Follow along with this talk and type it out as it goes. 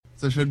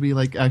So should we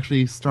like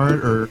actually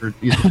start or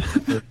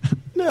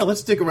No,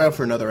 let's stick around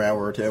for another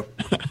hour or two.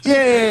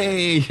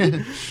 Yay!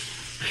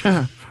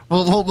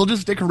 We'll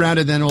just stick around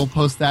and then we'll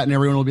post that and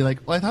everyone will be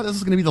like, well, I thought this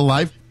was going to be the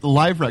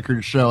live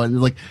record show, and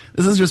like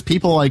this is just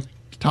people like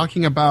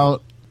talking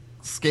about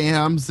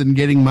scams and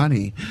getting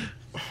money.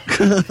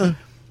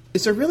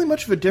 Is there really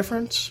much of a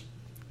difference?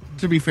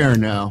 To be fair,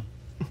 no.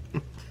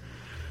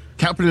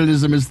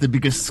 Capitalism is the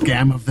biggest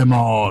scam of them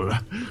all.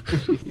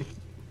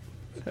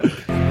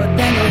 But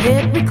then you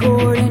hit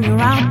record and you're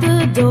out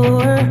the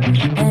door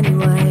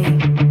anyway.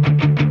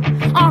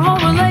 Our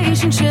whole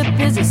relationship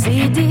is a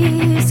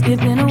CD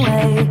skipping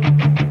away.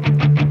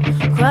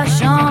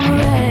 Crush on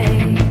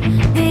Ray.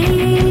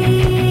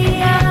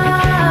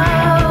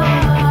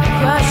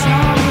 Crush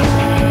on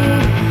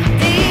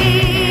Ray.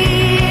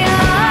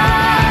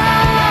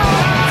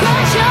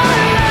 Crush on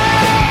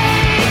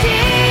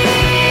Ray.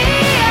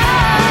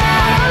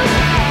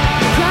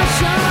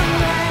 Crush on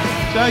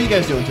Ray. So how are you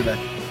guys doing today?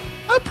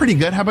 Pretty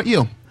good. How about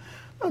you?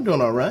 I'm doing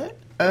all right.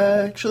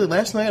 Actually,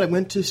 last night I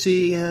went to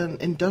see an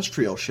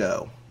industrial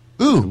show.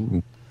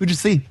 Ooh. Who'd you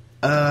see?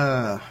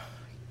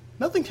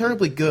 Nothing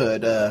terribly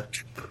good,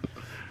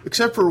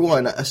 except for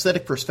one,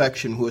 Aesthetic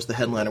Perspection, who was the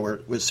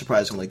headliner, was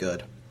surprisingly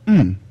good. I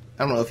don't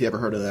know if you ever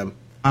heard of them.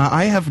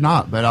 I have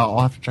not, but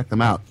I'll have to check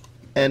them out.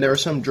 And there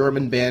was some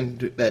German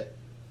band that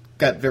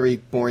got very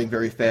boring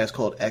very fast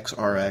called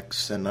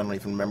XRX, and I don't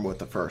even remember what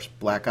the first,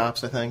 Black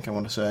Ops, I think, I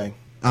want to say.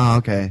 Oh,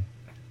 okay.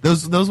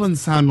 Those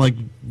ones sound like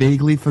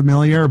vaguely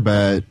familiar,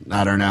 but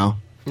I don't know.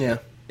 Yeah.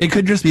 It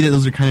could just be that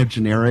those are kind of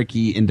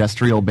generic-y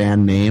industrial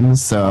band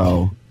names,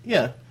 so...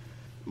 Yeah.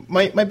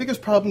 My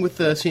biggest problem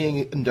with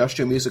seeing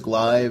industrial music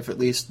live, at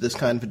least this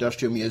kind of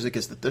industrial music,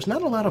 is that there's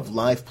not a lot of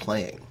live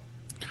playing.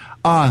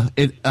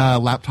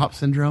 Laptop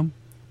syndrome?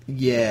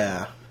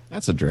 Yeah.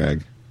 That's a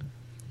drag.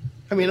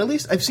 I mean, at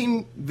least I've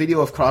seen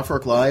video of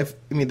Kraftwerk live.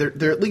 I mean,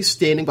 they're at least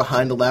standing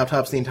behind the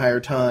laptops the entire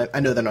time.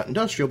 I know they're not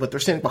industrial, but they're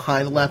standing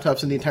behind the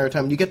laptops the entire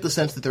time. And you get the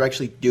sense that they're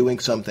actually doing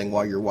something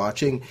while you're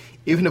watching,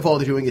 even if all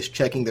they're doing is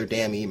checking their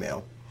damn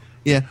email.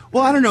 Yeah.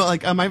 Well, I don't know.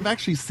 Like, I've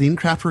actually seen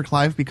Kraftwerk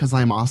live because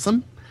I'm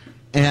awesome,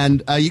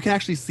 and you can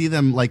actually see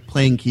them like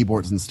playing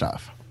keyboards and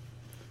stuff.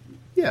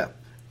 Yeah,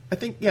 I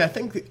think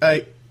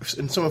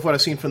in some of what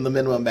I've seen from the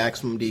Minimum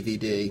Maximum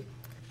DVD.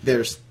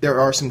 There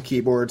are some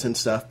keyboards and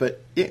stuff,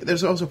 but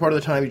there's also part of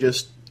the time you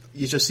just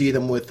see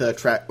them with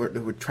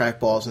track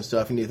balls and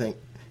stuff, and you think,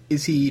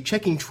 is he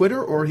checking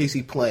Twitter or is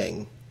he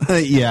playing?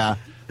 Yeah,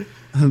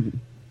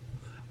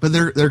 but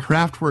they're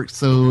Kraftwerk,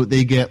 so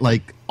they get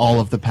like all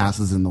of the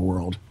passes in the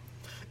world.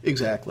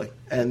 Exactly,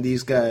 and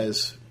these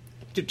guys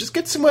just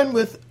get someone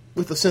with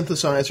a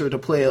synthesizer to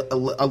play a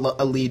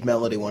lead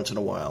melody once in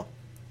a while.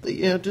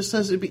 Just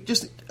as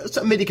it's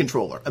a MIDI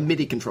controller,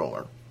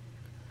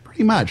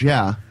 Pretty much,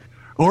 yeah.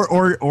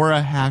 Or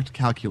a hacked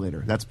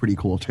calculator. That's pretty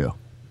cool, too.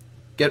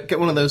 Get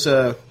one of those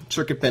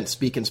circuit bent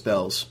speak and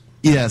spells.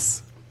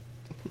 Yes.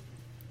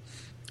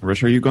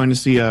 Rich, are you going to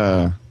see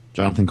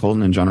Jonathan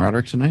Colton and John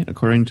Roderick tonight,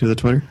 according to the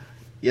Twitter?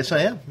 Yes, I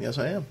am.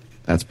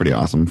 That's pretty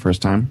awesome.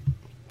 First time?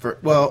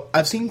 Well,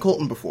 I've seen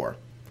Colton before.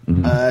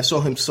 Mm-hmm. I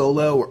saw him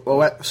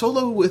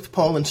solo with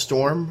Paul and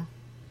Storm,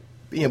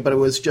 but it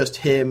was just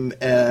him,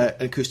 an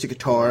acoustic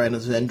guitar, and a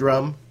Zen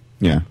drum.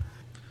 Yeah.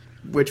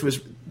 Which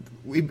was...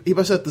 He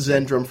busted out the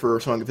Zen drum for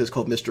a song of his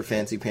called Mr.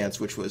 Fancy Pants,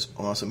 which was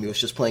awesome. He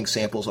was just playing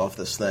samples off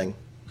this thing.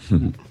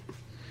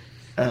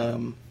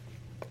 I've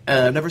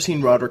never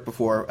seen Roderick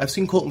before. I've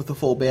seen Colton with the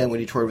full band when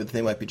he toured with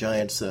They Might Be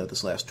Giants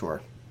this last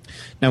tour.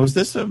 Now, is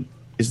this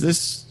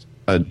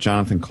a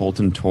Jonathan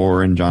Colton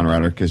tour and John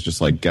Roderick is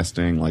just like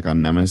guesting like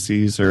on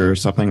Nemesis or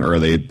something, or are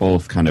they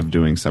both kind of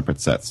doing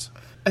separate sets?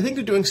 I think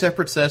they're doing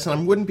separate sets, and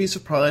I wouldn't be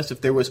surprised if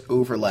there was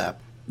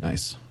overlap.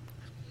 Nice.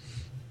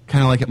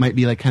 Kind of like it might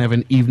be like kind of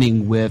an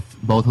evening with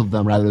both of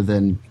them rather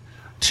than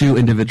two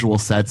individual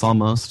sets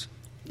almost.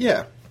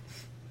 Yeah.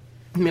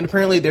 I mean,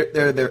 apparently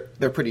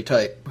they're pretty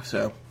tight,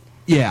 so.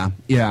 Yeah.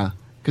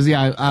 Because,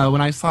 when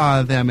I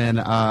saw them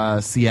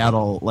in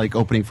Seattle, like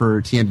opening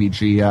for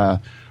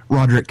TMBG,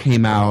 Roderick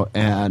came out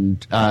and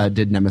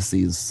did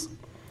Nemesis,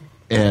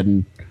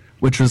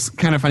 which was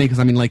kind of funny because,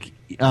 I mean, like,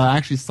 I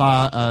actually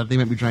saw They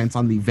Might Be Giants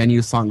on the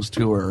Venue Songs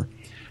tour.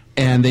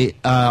 And they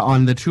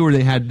on the tour,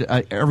 they had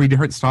every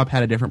different stop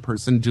had a different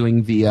person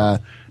doing the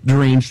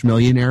deranged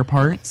millionaire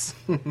parts,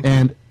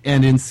 and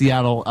in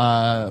Seattle,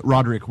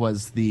 Roderick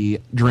was the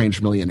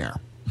deranged millionaire.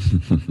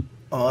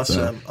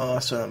 Awesome.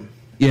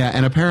 Yeah,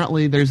 and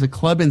apparently there's a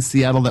club in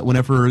Seattle that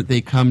whenever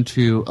they come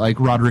to, like,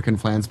 Roderick and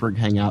Flansburgh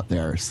hang out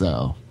there.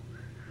 So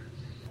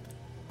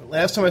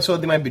last time I saw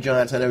They Might Be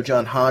Giants, I know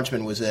John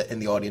Hodgman was in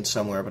the audience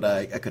somewhere, but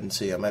I couldn't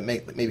see him.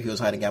 Maybe he was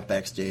hiding out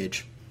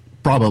backstage.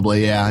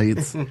 Probably, yeah.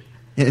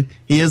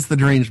 He is the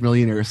deranged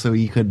millionaire, so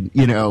he could,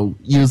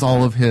 use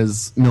all of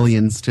his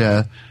millions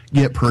to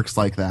get perks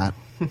like that.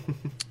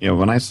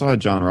 When I saw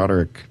John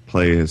Roderick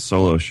play his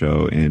solo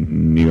show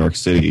in New York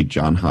City,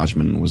 John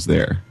Hodgman was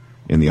there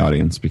in the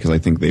audience because I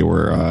think they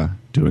were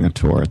doing a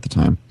tour at the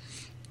time.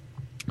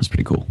 It was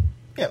pretty cool.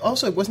 Yeah.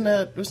 Also, wasn't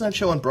that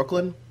show in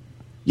Brooklyn?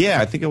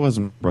 Yeah, I think it was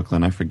in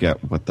Brooklyn. I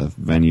forget what the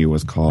venue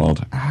was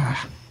called. I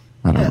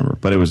don't remember,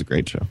 but it was a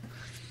great show.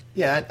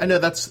 Yeah, I know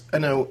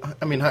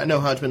I know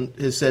Hodgman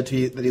has said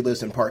that he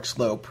lives in Park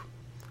Slope,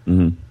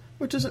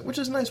 which is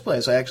a nice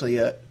place. I actually,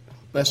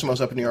 last time I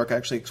was up in New York, I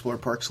actually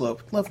explored Park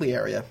Slope. Lovely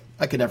area.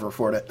 I could never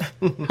afford it.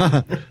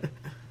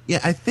 Yeah,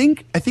 I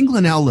think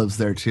Linnell lives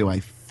there too. I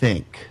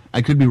think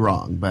I could be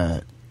wrong,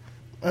 but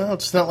Well,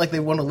 it's not like they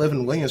want to live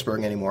in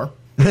Williamsburg anymore.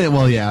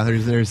 well, yeah,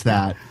 there's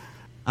that.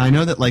 I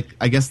know that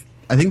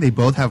I think they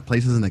both have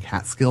places in the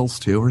Catskills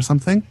too, or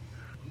something.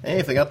 Hey,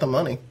 if they got the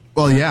money.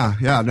 Well, yeah.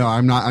 No,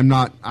 I'm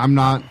not.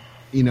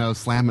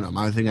 Slamming them.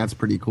 I think that's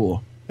pretty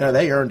cool. No,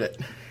 they earned it.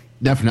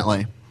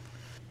 Definitely.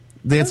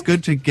 It's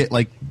good to get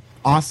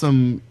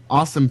awesome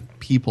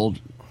people,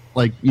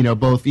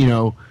 both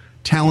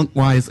talent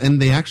wise,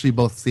 and they actually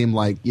both seem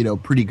like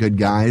pretty good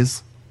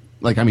guys.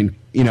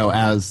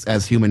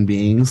 As human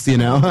beings,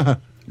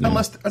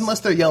 Unless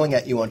they're yelling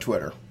at you on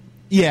Twitter.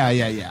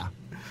 Yeah.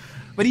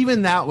 But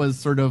even that was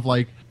sort of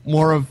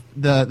more of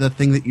the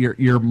thing that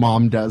your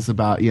mom does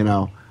about,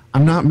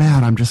 I'm not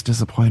mad, I'm just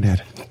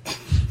disappointed.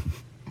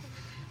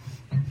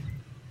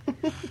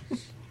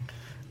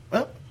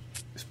 Well,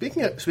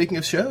 speaking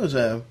of shows,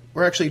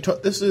 we're actually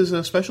this is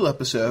a special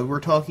episode. We're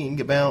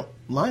talking about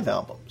live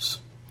albums,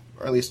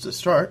 or at least to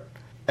start.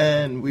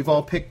 And we've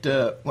all picked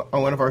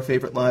one of our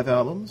favorite live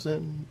albums,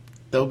 and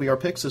they'll be our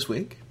picks this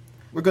week.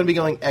 We're going to be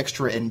going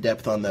extra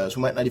in-depth on those.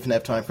 We might not even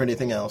have time for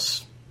anything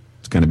else.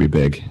 It's going to be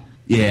big.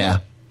 Yeah.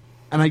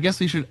 And I guess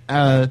we should,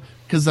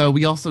 because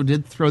we also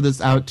did throw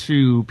this out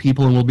to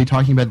people, and we'll be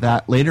talking about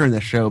that later in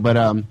the show, but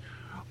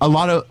a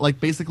lot of,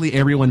 basically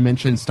everyone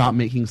mentioned Stop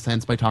Making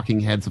Sense by Talking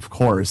Heads, of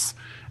course.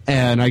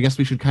 And I guess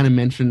we should kind of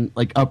mention,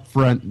 up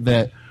front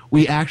that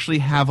we actually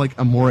have,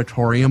 a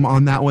moratorium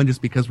on that one,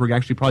 just because we're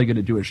actually probably going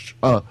to do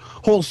a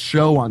whole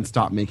show on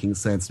Stop Making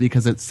Sense,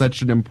 because it's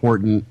such an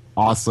important,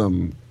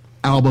 awesome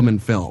album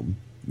and film.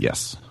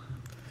 Yes.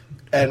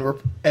 And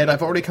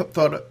I've already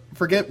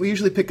we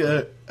usually pick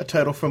a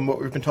title from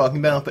what we've been talking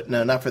about, but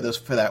no, not for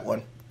that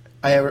one.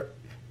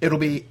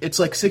 It's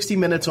like 60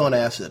 Minutes on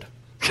Acid.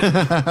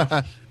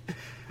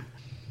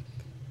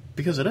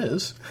 Because it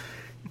is.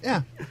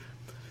 Yeah.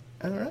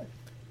 All right.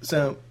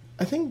 So,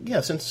 I think,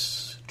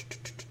 since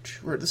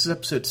this is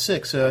episode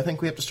 6, so I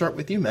think we have to start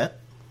with you, Matt.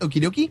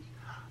 Okie dokie.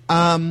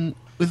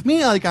 With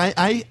me,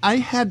 I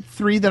had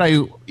 3 that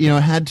I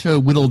had to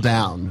whittle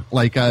down,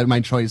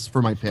 my choice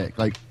for my pick.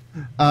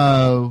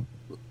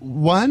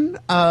 One,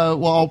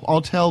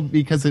 I'll tell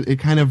because it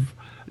kind of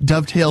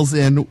dovetails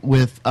in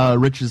with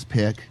Rich's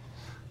pick.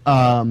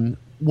 One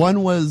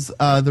was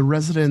the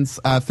Residents'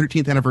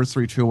 13th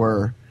anniversary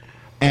tour,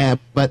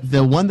 but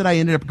the one that I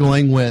ended up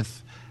going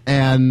with,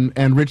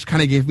 and Rich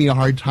kind of gave me a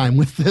hard time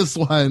with this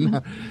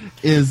one,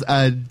 is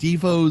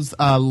Devo's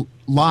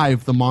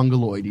Live, The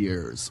Mongoloid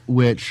Years,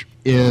 which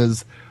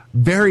is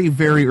very,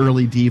 very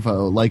early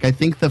Devo. I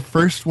think the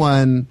first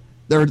one,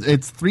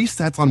 it's 3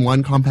 sets on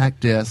one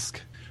compact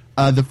disc.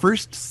 The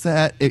first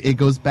set, it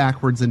goes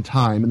backwards in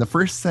time, and the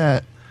first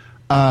set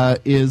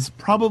is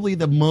probably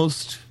the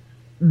most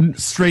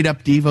straight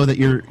up Devo that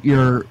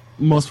you're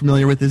most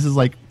familiar with. This is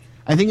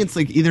I think it's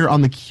either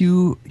on the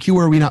Q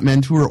Are We Not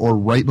Men tour or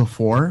right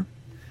before,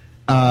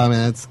 and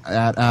it's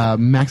at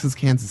Max's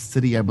Kansas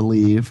City, I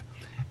believe.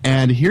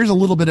 And here's a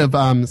little bit of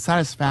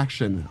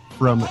Satisfaction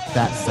from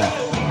that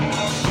set.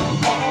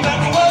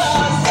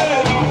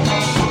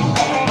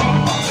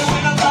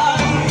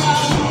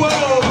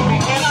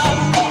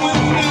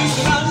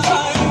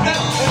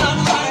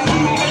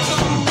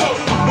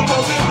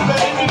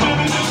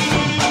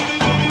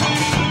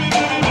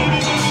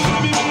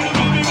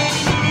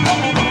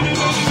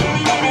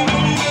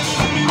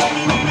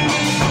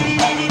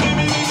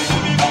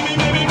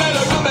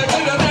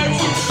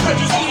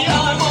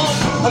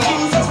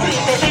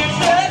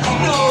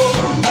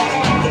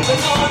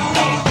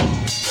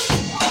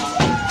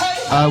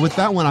 With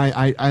that one,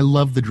 I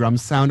love the drum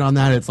sound on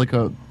that. It's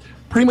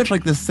pretty much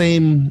the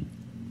same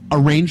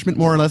arrangement,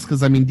 more or less,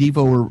 because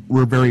Devo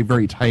were very,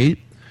 very tight.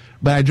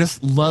 But I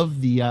just love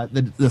the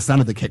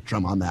sound of the kick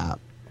drum on that.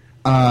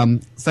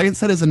 Second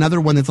set is another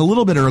one that's a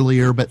little bit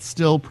earlier, but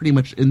still pretty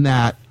much in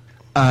that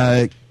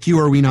Q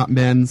Are We Not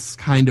Men's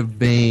kind of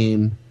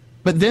vein.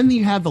 But then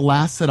you have the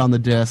last set on the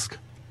disc,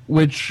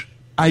 which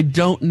I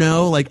don't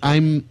know.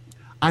 I'm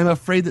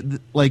afraid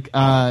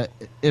that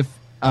if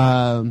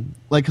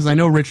because I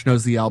know Rich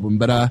knows the album,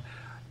 but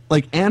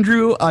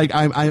Andrew,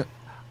 I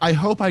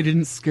hope I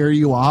didn't scare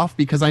you off,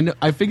 because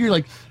I figure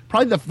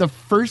probably the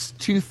first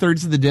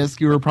 2/3 of the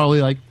disc you were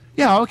probably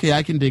yeah, okay,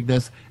 I can dig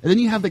this, and then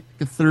you have the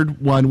third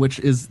one, which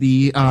is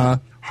the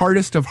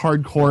hardest of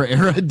hardcore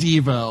era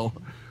Devo,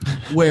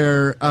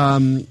 where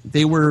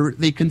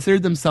they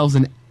considered themselves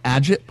an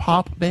agit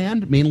pop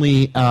band,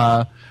 mainly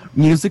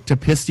music to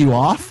piss you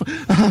off.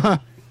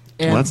 Well,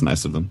 that's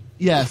nice of them.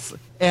 Yes,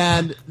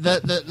 and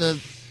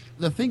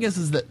the thing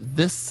is that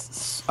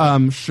this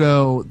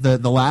show,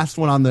 the last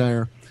one on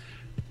there,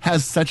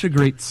 has such a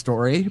great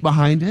story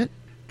behind it,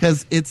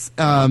 because it's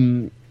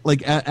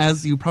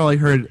as you probably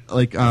heard,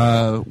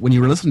 when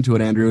you were listening to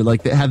it, Andrew,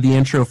 like they had the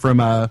intro from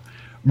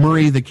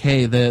Murray the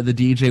K, the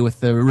DJ with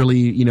the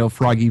really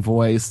froggy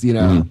voice,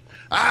 there,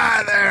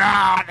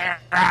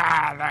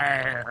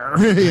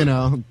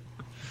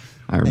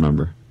 I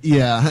remember.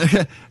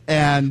 Yeah,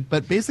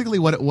 but basically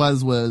what it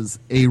was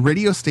a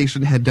radio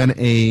station had done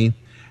a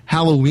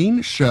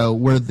Halloween show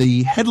where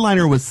the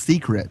headliner was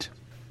secret.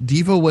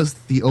 Devo was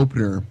the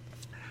opener,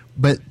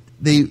 but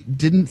they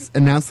didn't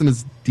announce them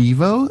as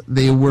Devo.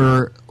 They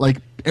were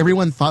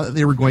everyone thought that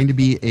they were going to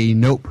be a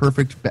Note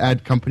Perfect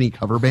Bad Company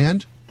cover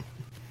band.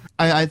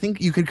 I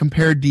think you could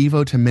compare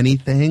Devo to many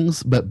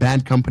things, but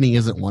Bad Company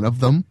isn't one of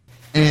them.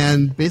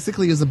 And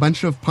basically is a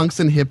bunch of punks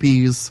and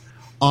hippies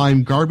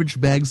on garbage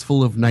bags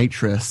full of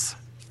nitrous,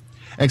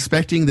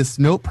 expecting this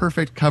Note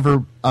Perfect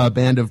cover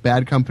band of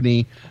Bad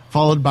Company,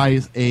 followed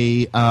by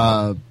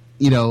an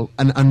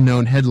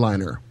unknown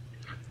headliner.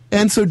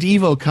 And so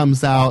Devo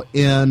comes out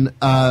in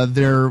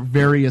their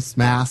various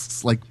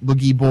masks, like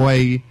Boogie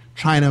Boy,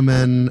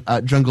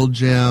 Chinaman, Jungle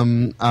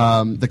Jim,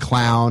 the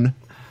Clown,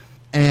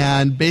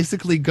 and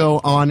basically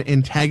go on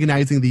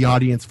antagonizing the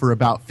audience for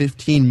about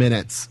 15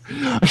 minutes.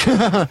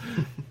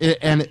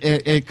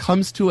 It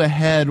comes to a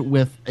head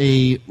with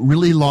a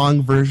really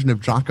long version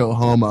of Jocko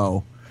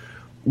Homo,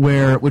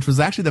 which was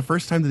actually the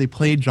first time that they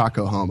played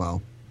Jocko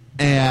Homo.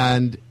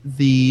 And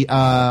the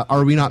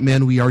Are We Not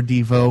Men, We Are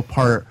Devo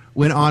part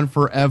went on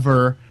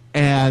forever,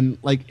 and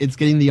it's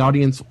getting the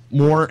audience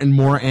more and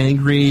more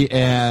angry,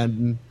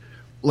 and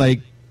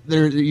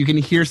you can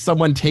hear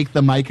someone take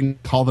the mic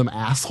and call them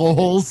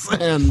assholes,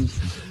 and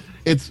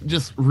it's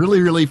just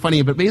really, really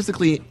funny. But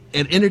basically,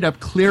 it ended up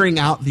clearing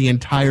out the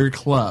entire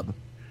club.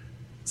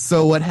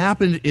 So what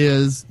happened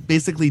is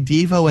basically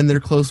Devo and their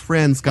close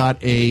friends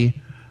got a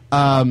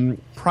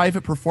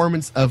private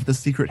performance of the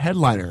secret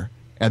headliner,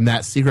 and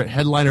that secret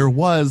headliner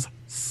was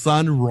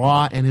Sun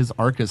Ra and his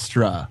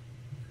orchestra.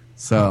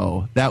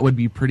 So that would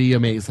be pretty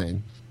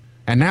amazing.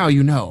 And now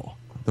you know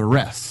the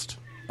rest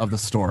of the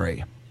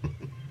story.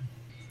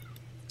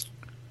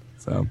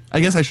 So I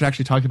guess I should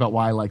actually talk about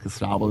why I like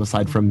this album,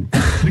 aside from...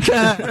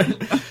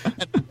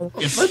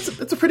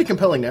 It's a pretty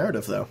compelling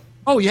narrative, though.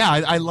 Oh, yeah,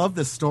 I love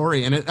this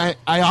story. And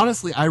I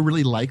honestly, I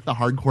really like the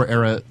hardcore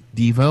era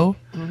Devo.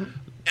 Mm-hmm.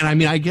 And I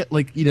mean, I get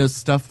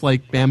stuff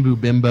like Bamboo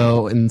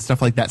Bimbo and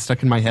stuff like that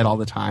stuck in my head all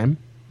the time.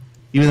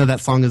 Even though that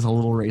song is a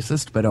little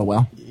racist, but oh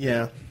well.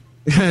 Yeah.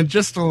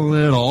 Just a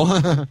little.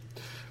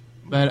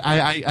 But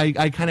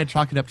I kind of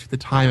chalk it up to the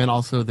time, and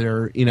also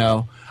their,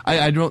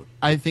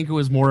 I think it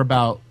was more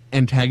about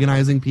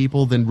antagonizing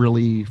people than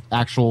really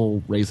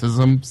actual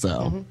racism. So,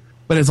 mm-hmm.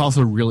 But it's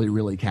also really,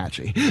 really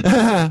catchy.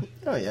 Oh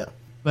yeah.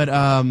 But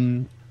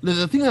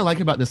the thing I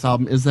like about this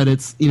album is that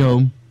it's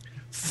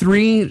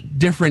 3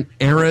 different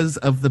eras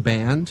of the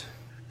band,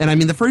 and I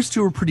mean the first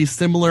 2 are pretty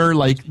similar.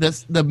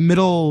 The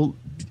middle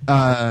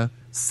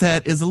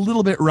set is a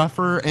little bit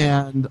rougher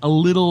and a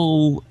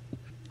little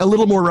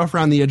more rough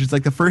around the edges.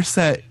 Like the first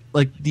set,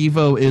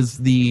 Devo is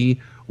the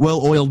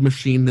well-oiled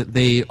machine that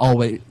they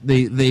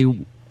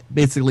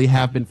basically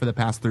have been for the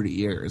past 30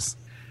 years.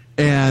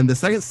 And the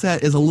second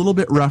set is a little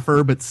bit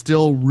rougher, but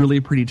still really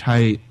pretty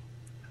tight.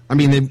 I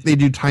mean, they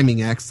do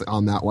Timing X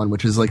on that one,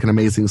 which is an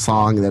amazing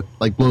song that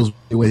blows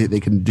the way they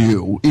can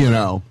do,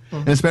 mm-hmm.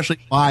 And especially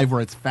live where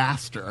it's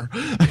faster.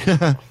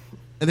 And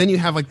then you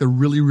have the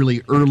really,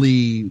 really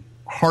early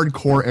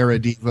hardcore era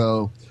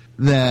Devo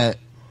that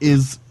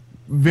is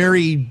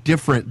very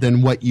different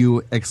than what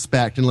you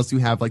expect, unless you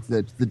have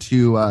the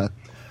 2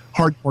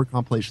 hardcore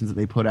compilations that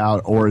they put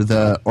out, or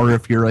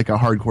if you're a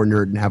hardcore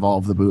nerd and have all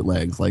of the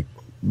bootlegs like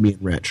me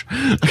and Rich.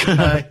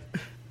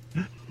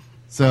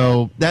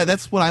 So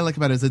that's what I like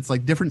about it, is it's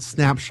different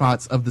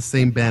snapshots of the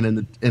same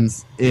band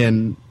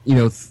in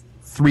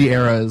 3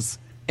 eras,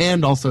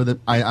 and also that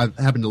I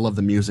happen to love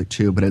the music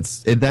too. But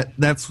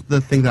that's the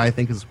thing that I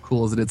think is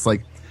cool, is that it's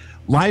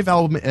live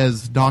album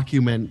as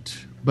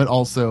document, but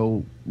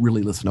also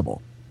really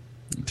listenable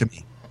to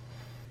me.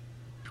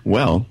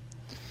 Well,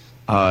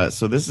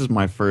 so this is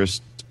my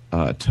first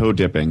toe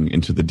dipping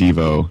into the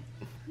Devo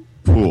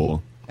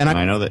pool, and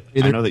I know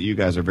that you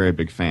guys are very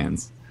big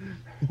fans.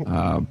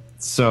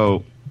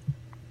 So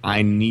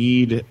I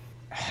need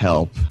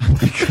help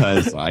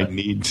because I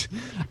need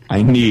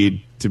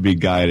to be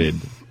guided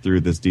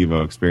through this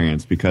Devo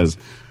experience, because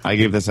I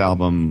gave this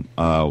album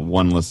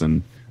 1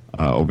 listen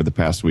over the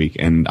past week,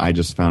 and I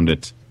just found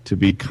it to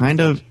be kind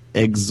of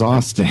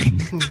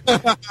exhausting.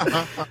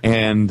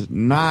 And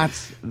not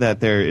that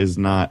there is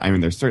not, I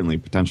mean, there's certainly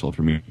potential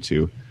for me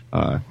to,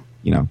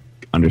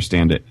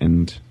 understand it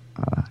and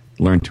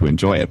learn to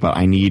enjoy it, but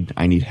I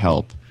need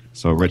help.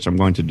 So, Rich, I'm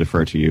going to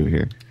defer to you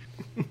here.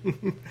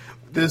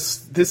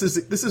 This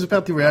is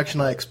about the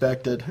reaction I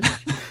expected.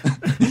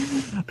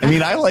 I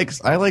mean, I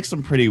like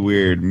some pretty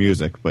weird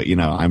music, but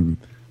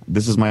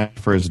this is my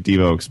first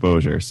Devo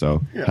exposure,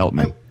 so help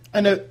me. I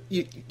know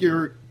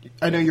you're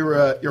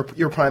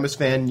a Primus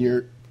fan.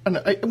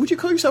 Would you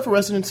call yourself a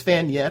Residence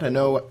fan yet? I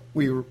know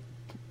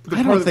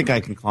I don't think I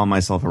can call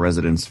myself a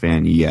Residence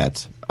fan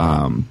yet,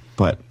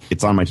 but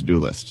it's on my to-do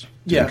list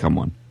to become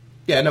one.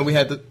 Yeah, no, we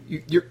had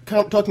you're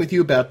talking with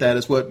you about that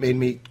is what made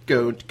me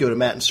go to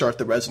Matt and start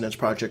the Resonance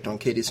Project on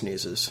Katie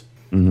Sneezes.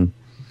 Mm-hmm.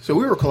 So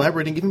we were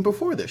collaborating even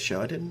before this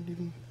show. I didn't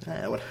even...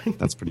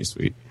 That's pretty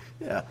sweet.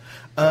 Yeah.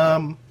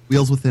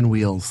 Wheels within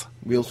wheels.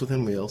 Wheels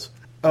within wheels.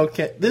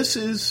 Okay, this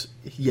is...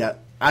 Yeah,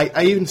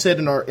 I even said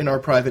in our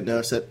private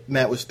notes that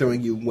Matt was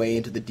throwing you way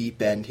into the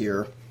deep end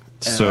here.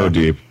 So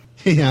deep.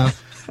 Yeah.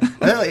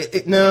 Well,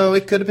 no,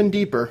 it could have been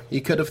deeper.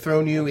 He could have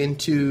thrown you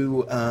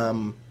into...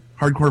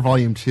 Hardcore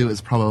Volume 2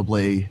 is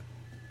probably...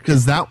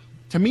 Because that...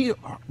 To me,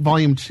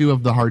 Volume 2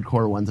 of the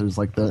hardcore ones is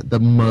like the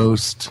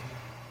most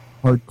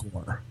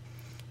hardcore.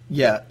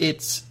 Yeah,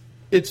 it's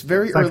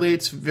very early.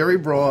 It's very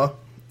raw.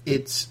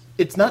 It's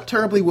not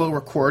terribly well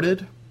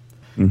recorded.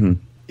 Mm-hmm.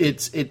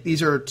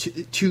 These are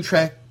two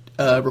track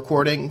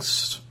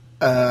recordings.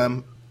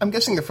 I'm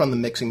guessing they're from the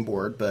mixing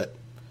board, but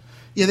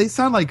yeah, they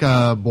sound like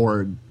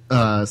soundboard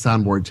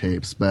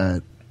tapes.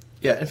 But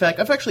yeah, in fact,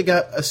 I've actually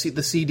got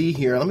the CD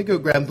here. Let me go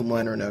grab the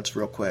liner notes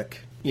real quick.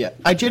 Yeah,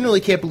 I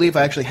genuinely can't believe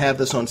I actually have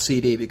this on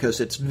CD because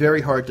it's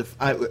very hard to.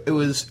 It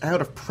was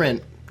out of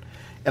print.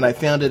 And I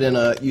found it in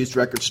a used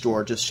record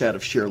store just out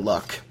of sheer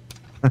luck.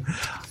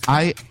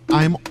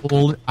 I'm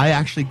old. I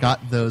actually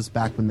got those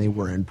back when they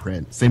were in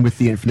print. Same with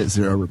the Infinite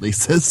Zero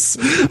releases.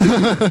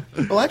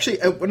 Well, actually,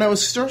 when I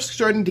was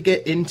starting to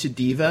get into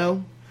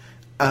Devo,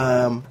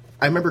 I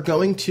remember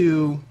going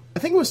to, I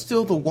think it was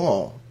still The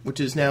Wall,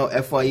 which is now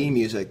FYE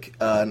Music.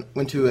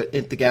 Went to it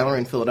at the Gallery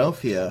in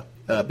Philadelphia,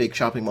 a big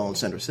shopping mall in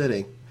Center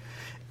City,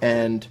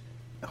 and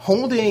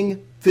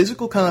holding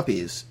physical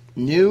copies,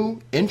 new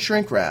in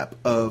shrink wrap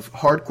of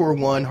Hardcore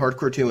 1,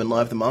 Hardcore 2, and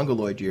Live the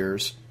Mongoloid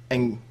Years,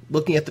 and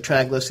looking at the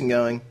track list and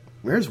going,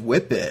 where's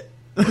Whip It?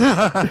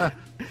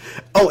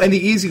 Oh, and the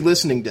Easy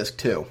Listening disc,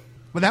 too.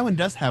 Well, that one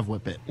does have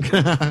Whip It.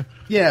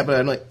 Yeah, but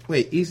I'm like,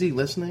 wait, Easy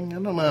Listening?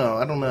 I don't know.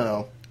 I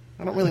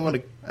don't really want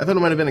to... I thought it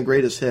might have been a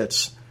greatest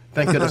hits.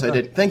 Thank goodness I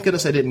didn't. Thank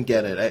goodness I didn't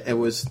get it. It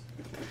was...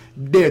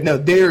 There, no,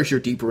 there's your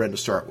deeper end to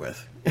start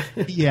with.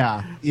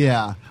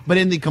 Yeah. But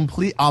in the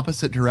complete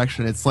opposite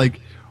direction, it's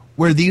like...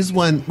 Where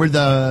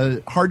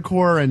the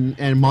hardcore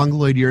and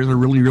Mongoloid Years are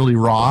really, really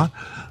raw,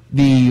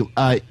 the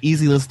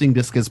Easy Listening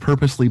disc is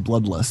purposely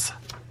bloodless.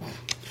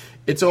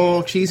 It's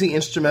all cheesy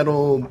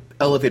instrumental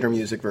elevator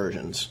music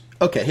versions.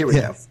 Okay, here we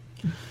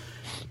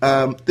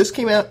go. This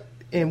came out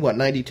in,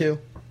 92?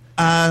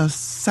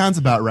 Sounds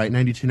about right,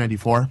 92,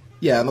 94.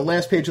 Yeah, on the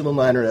last page of the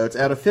liner notes,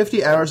 out of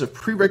 50 hours of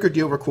pre-record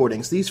deal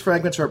recordings, these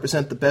fragments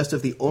represent the best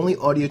of the only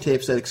audio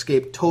tapes that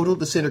escaped total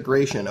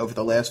disintegration over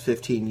the last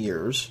 15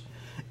 years.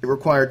 It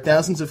required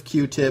thousands of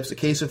Q-tips, a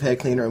case of head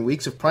cleaner, and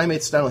weeks of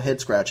primate-style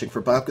head-scratching for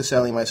Bob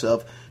Casale and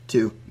myself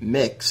to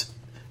mix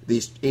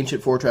these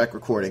ancient 4-track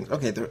recordings.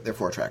 Okay, they're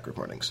 4-track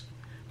recordings.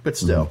 But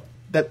still,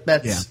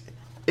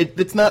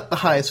 it's not the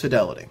highest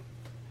fidelity.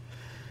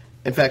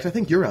 In fact, I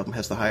think your album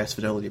has the highest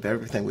fidelity of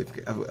everything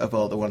of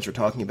all the ones we're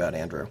talking about,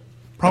 Andrew.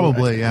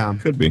 Probably, yeah.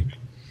 Could be.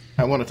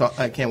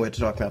 I can't wait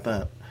to talk about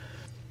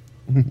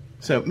that.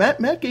 So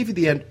Matt gave you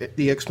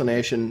the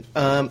explanation.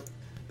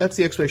 That's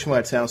the explanation why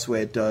it sounds the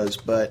way it does,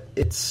 but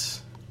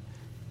it's...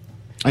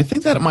 I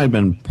think that might have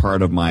been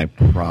part of my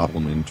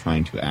problem in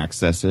trying to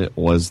access it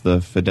was the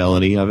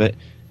fidelity of it,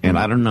 and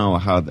I don't know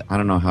how the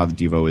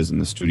Devo is in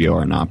the studio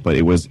or not, but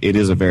it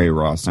is a very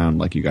raw sound,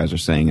 like you guys are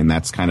saying, and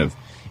that's kind of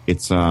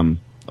it's a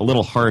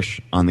little harsh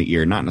on the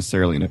ear, not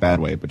necessarily in a bad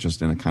way, but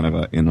just in a kind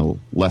of in a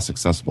less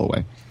accessible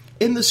way.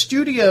 In the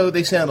studio,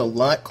 they sound a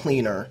lot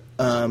cleaner.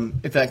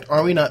 In fact,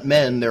 Are We Not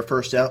Men, their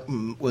first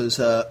album, was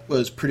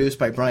produced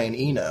by Brian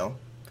Eno.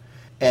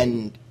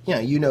 And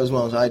you know as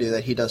well as I do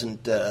that he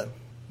doesn't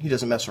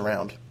mess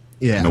around.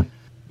 Yeah. Nope.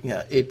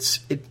 Yeah,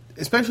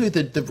 especially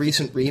the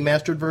recent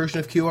remastered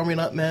version of Q Are We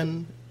Not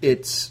Men.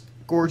 It's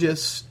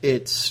gorgeous.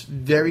 It's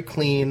very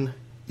clean.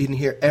 You can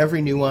hear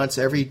every nuance,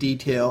 every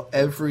detail,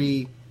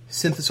 every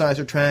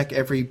synthesizer track,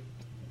 every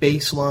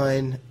bass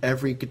line,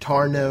 every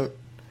guitar note.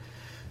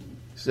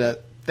 So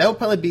that would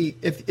probably be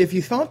if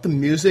you thought the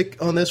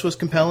music on this was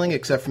compelling,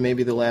 except for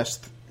maybe the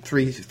last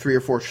three or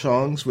four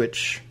songs,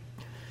 which.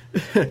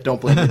 Don't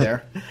blame me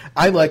there.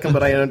 I like them,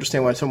 but I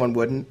understand why someone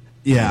wouldn't.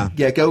 Yeah.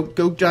 Yeah, go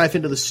dive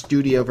into the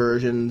studio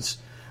versions.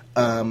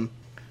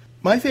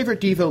 My favorite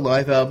Devo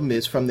live album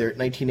is from their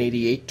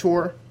 1988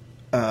 tour.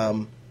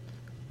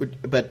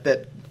 But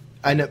that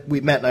I know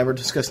Matt and I were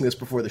discussing this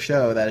before the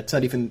show that it's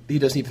not even he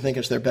doesn't even think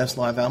it's their best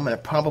live album, and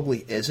it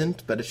probably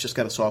isn't, but it's just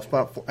got a soft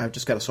spot I've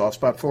just got a soft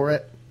spot for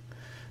it.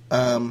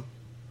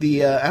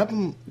 The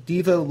album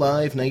Devo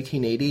Live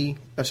 1980.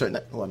 Oh, sorry,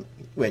 not one.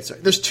 Wait, sorry.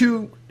 There's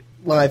two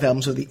live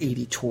albums of the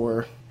 80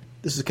 tour.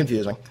 This is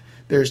confusing.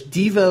 There's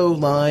Devo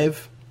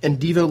Live and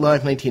Devo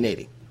Live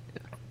 1980.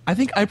 I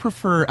think I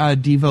prefer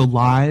Devo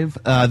Live,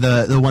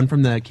 the one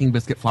from the King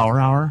Biscuit Flower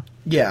Hour.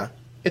 Yeah.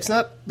 It's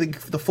not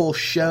the full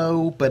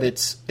show, but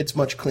it's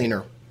much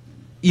cleaner.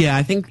 Yeah,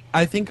 I think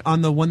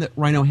on the one that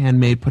Rhino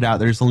Handmade put out,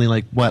 there's only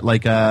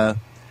like a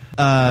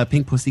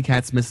Pink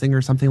Pussycat's Missing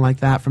or something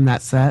like that from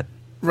that set.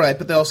 Right,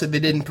 but they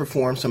didn't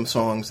perform some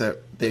songs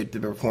that they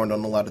performed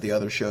on a lot of the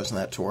other shows on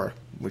that tour,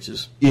 which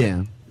is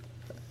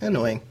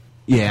annoying.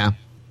 Yeah.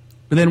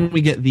 But then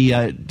we get the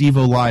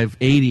Devo Live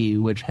 80,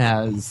 which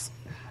has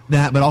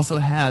that, but also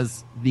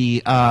has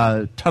the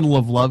Tunnel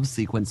of Love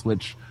sequence,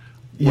 which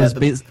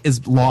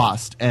is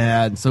lost.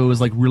 And so it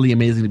was like really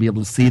amazing to be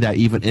able to see that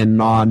even in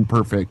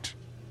non-perfect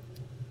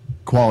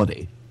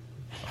quality.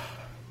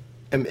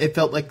 And it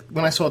felt like,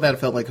 when I saw that, it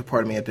felt like a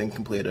part of me had been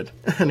completed.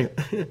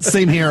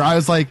 Same here. I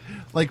was like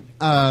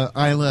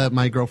Isla,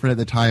 my girlfriend at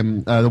the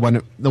time, the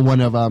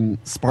one of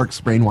Sparks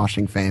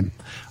brainwashing fame,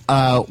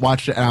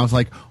 watched it, and I was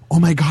like, oh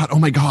my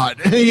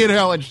god, you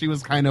know. And she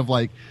was kind of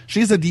like,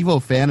 she's a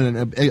Devo fan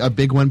and a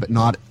big one, but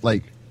not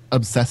like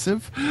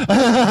obsessive.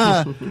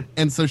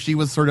 And so she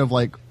was sort of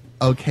like,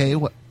 okay,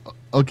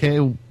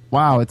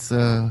 wow, it's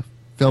a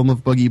film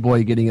of Boogie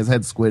Boy getting his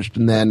head squished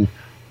and then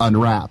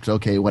unwrapped.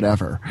 Okay,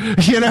 whatever.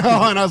 You know,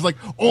 and I was like,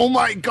 oh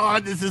my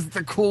god, this is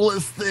the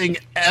coolest thing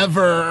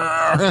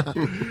ever.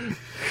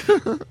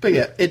 But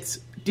yeah, it's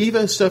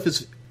Devo stuff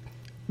is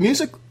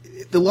music.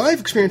 The live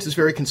experience is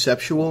very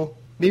conceptual.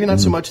 Maybe not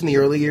so much in the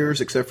early years,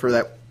 except for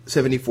that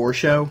 74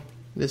 show.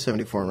 It is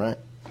 74, right?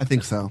 I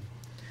think so.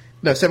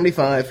 No,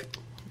 75.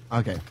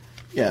 Okay.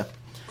 Yeah.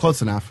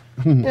 Close enough.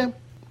 Yeah.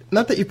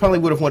 Not that you probably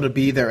would have wanted to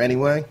be there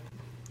anyway,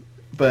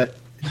 but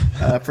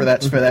for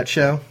that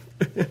show.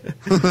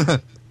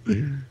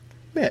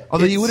 Yeah,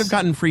 although you would have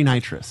gotten free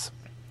nitrous.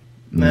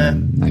 Nah,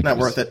 not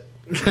worth it.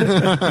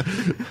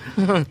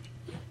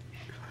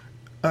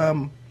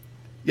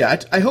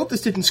 Yeah, I hope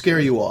this didn't scare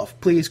you off.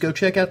 Please go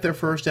check out their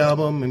first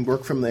album and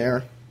work from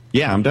there.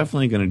 Yeah, I'm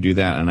definitely going to do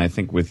that, and I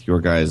think with your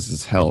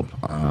guys' help,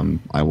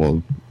 I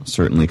will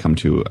certainly come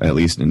to at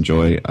least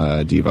enjoy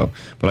Devo.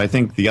 But I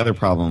think the other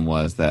problem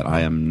was that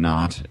I am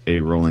not a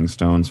Rolling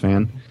Stones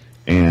fan,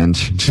 and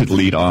to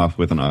lead off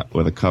with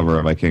a cover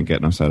of "I Can't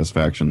Get No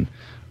Satisfaction"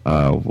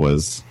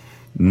 was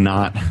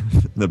not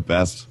the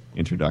best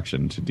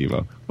introduction to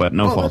Devo, but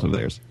no fault of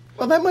theirs.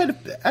 Well, that might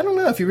have, I don't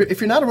know, if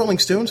you're not a Rolling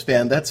Stones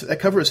fan, that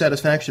cover of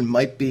Satisfaction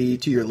might be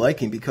to your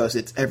liking because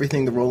it's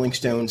everything the Rolling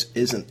Stones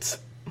isn't.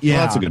 Yeah,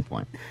 well, that's a good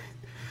point.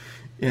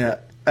 Yeah.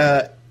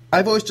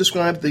 I've always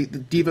described the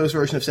Devo's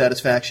version of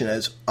Satisfaction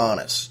as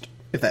honest,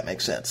 if that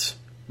makes sense.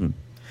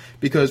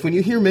 Because when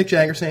you hear Mick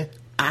Jagger saying,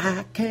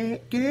 I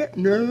can't get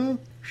no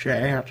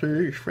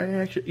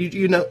satisfaction,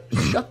 you know,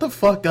 shut the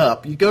fuck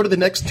up. You go to the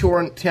next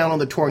town on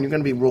the tour and you're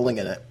going to be rolling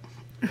in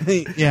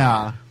it.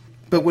 Yeah.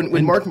 But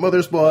when Mark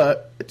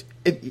Mothersbaugh,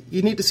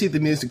 you need to see the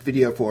music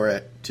video for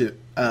it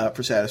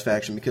for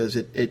Satisfaction because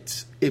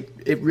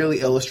it really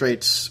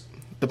illustrates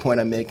the point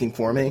I'm making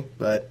for me.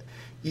 But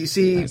you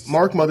see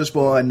Mark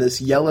Mothersbaugh in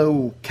this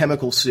yellow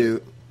chemical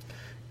suit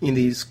in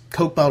these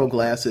Coke bottle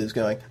glasses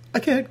going, I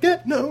can't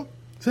get no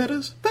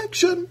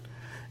satisfaction.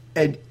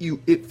 And you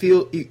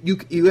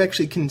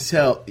actually can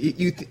tell,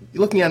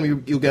 looking at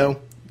him, you go,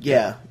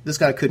 yeah, this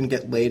guy couldn't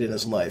get laid in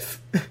his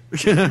life.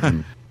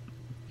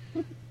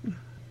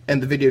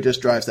 And the video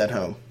just drives that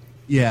home.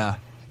 Yeah.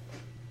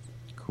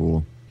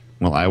 Cool.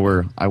 Well, I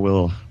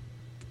will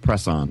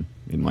press on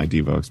in my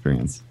Devo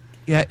experience.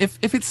 Yeah, if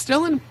it's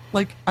still in,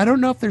 like, I don't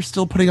know if they're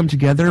still putting them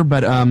together,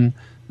 but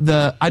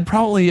I'd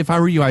probably, if I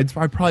were you, I'd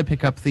probably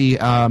pick up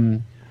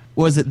the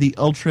was it the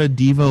Ultra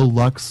Devo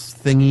Lux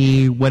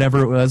thingy,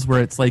 whatever it was,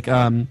 where it's like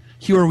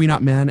Hugh Are We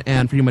Not Men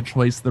and Freedom of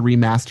Choice, the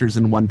remasters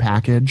in one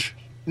package.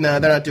 No,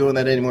 they're not doing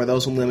that anymore. That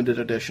was a limited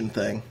edition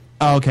thing.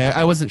 Oh, okay,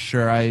 I wasn't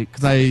sure.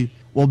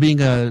 Well,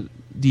 being a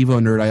Devo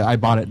nerd, I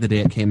bought it the day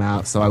it came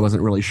out, so I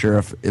wasn't really sure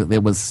if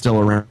it was still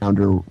around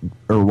or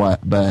what.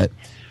 But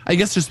I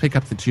guess just pick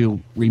up the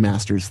two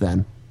remasters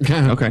then.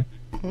 Okay.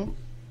 Mm-hmm.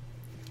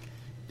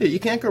 Yeah, you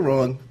can't go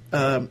wrong.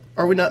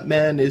 Are We Not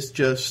Men is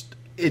just,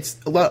 it's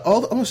a lot.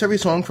 Almost every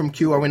song from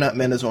Q Are We Not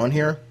Men is on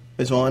here.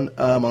 Is on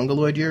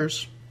Mongoloid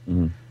Years.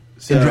 Mm-hmm.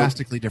 So, in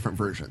drastically different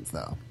versions,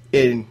 though.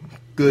 In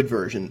good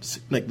versions,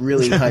 like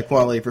really high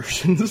quality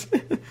versions.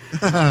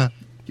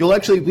 You'll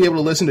actually be able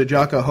to listen to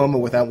Jocko Homo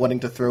without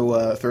wanting to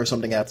throw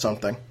something at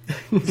something.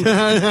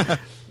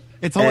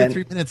 It's only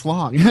 3 minutes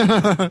long.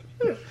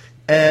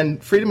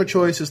 And Freedom of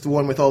Choice is the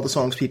one with all the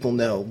songs people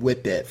know.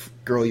 Whip It,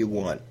 Girl You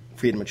Want,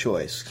 Freedom of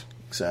Choice.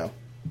 So,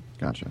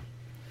 gotcha.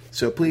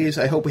 So please,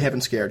 I hope we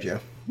haven't scared you.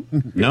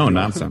 No,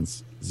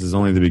 nonsense. This is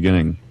only the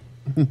beginning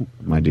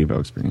of my Devo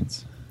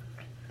experience.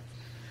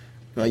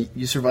 Well,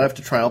 you survived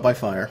a trial by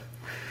fire.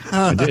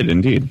 I did,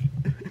 indeed.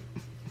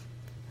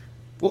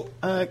 Well,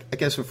 I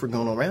guess if we're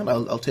going around,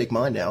 I'll take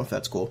mine now, if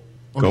that's cool.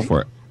 Okay. Go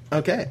for it.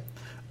 Okay.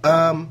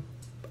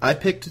 I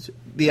picked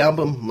the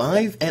album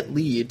Live at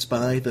Leeds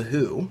by The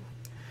Who.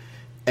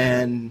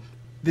 And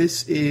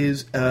this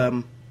is...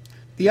 the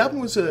album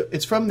was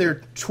it's from their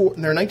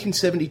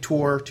 1970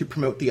 tour to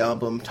promote the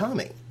album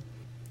Tommy,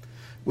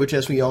 which,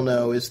 as we all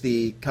know, is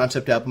the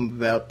concept album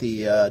about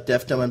the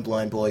deaf, dumb, and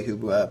blind boy who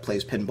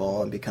plays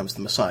pinball and becomes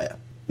the Messiah.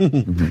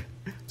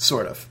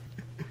 Sort of.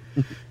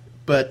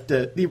 But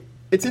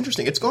it's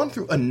interesting. It's gone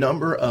through a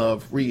number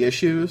of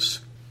reissues,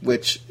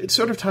 which it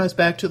sort of ties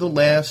back to the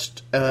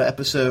last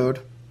episode.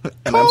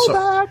 And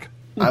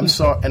I'm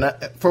sorry, and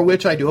for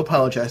which I do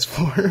apologize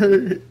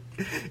for.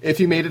 If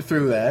you made it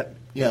through that,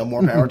 yeah,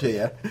 more power to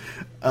you.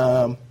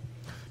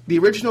 The the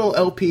original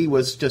LP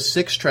was just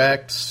 6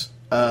 tracks,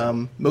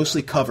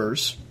 mostly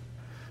covers.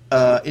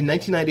 In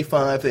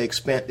 1995, they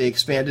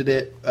expanded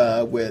it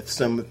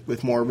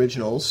with more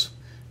originals.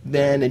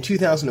 Then in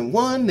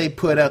 2001, they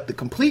put out the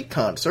complete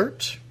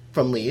concert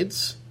from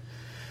Leeds.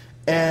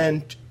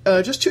 And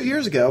just 2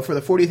 years ago, for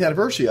the 40th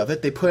anniversary of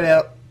it, they put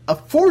out a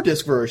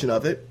 4-disc version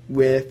of it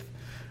with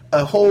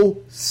a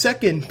whole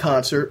second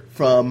concert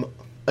from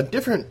a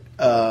different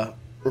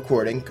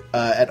recording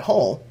at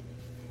Hull,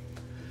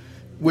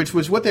 which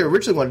was what they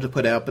originally wanted to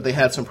put out, but they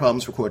had some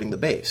problems recording the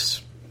bass.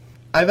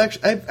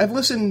 I've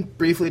listened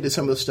briefly to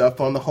some of the stuff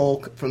from the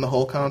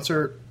Hull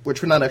concert,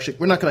 which we're not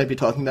going to be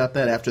talking about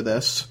that after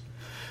this.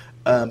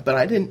 But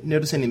I didn't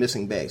notice any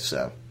missing bass.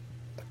 So,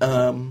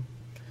 and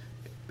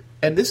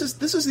this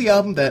is the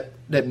album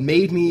that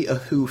made me a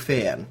Who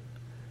fan.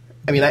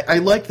 I mean, I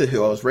like the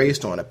Who. I was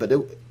raised on it, but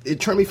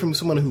it turned me from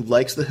someone who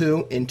likes the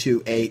Who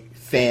into a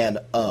fan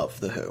of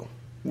the Who,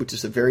 which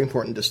is a very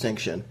important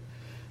distinction.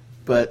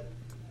 But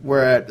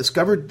where I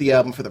discovered the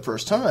album for the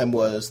first time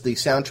was the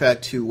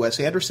soundtrack to Wes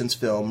Anderson's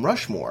film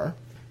Rushmore,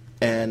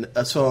 and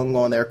a song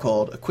on there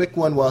called A Quick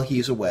One While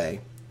He's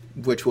Away,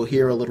 which we'll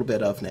hear a little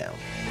bit of now.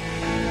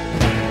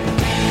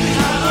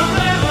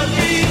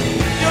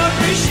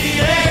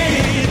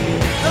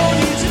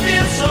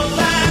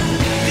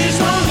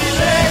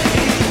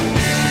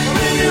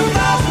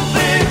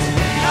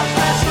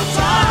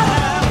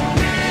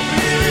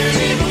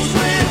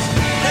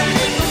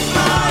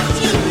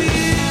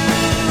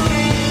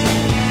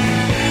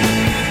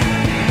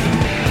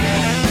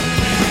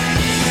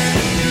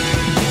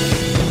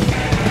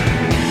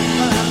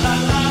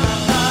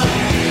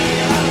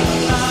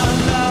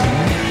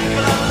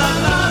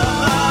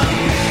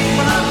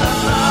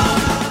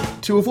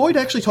 To avoid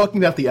actually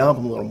talking about the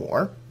album a little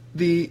more,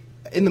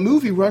 in the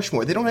movie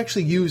Rushmore, they don't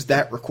actually use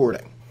that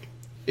recording.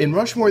 In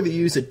Rushmore, they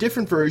use a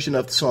different version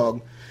of the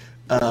song,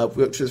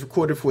 which was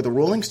recorded for the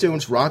Rolling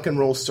Stones' Rock and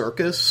Roll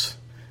Circus,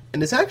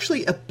 and it's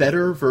actually a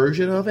better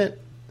version of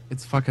it.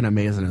 It's fucking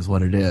amazing is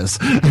what it is.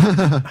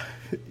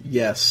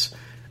 Yes.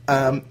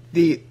 Don't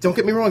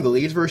get me wrong, the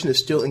Leeds version is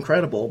still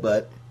incredible,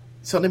 but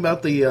something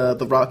about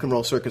the Rock and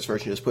Roll Circus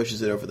version just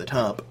pushes it over the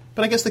top.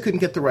 But I guess they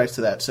couldn't get the rights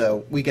to that,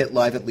 so we get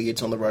Live at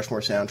Leeds on the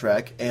Rushmore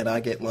soundtrack, and I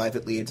get Live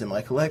at Leeds in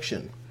my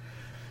collection.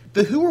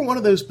 The Who are one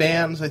of those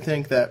bands, I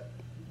think, that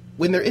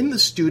when they're in the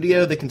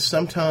studio, they can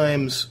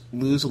sometimes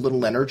lose a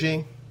little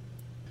energy.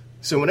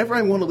 So whenever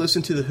I want to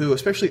listen to The Who,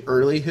 especially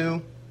early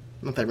Who,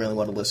 not that I really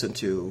want to listen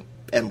to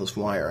Endless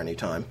Wire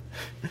anytime.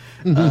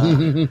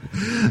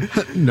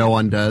 No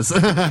one does.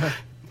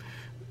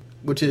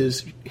 Which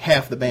is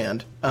half the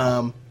band.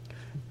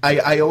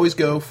 I always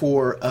go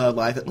for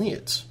Live at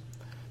Leeds.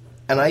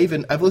 And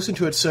I've listened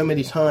to it so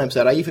many times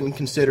that I even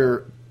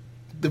consider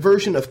the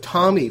version of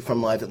Tommy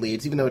from Live at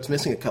Leeds, even though it's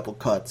missing a couple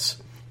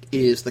cuts,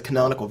 is the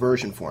canonical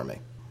version for me.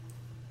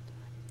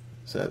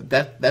 So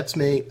that's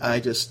me.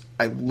 I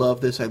love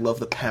this. I love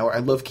the power. I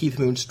love Keith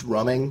Moon's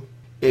drumming.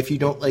 If you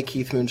don't like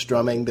Keith Moon's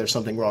drumming, there's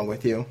something wrong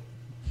with you.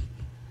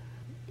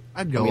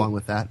 I'd go along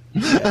with that.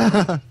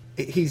 Yeah.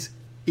 He's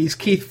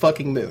Keith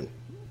fucking Moon.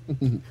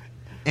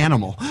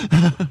 Animal.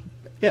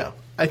 Yeah.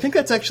 I think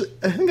that's actually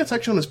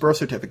on his birth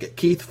certificate,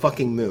 Keith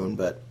fucking Moon,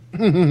 but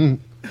we'll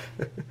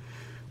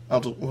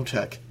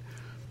check.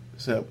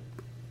 So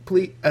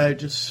please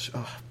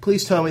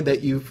tell me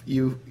that you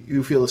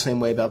feel the same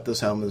way about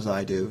this album as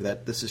I do,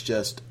 that this is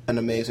just an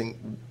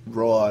amazing,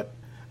 raw,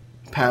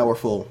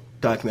 powerful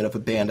document of a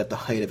band at the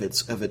height of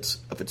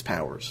its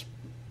powers.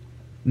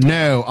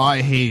 No,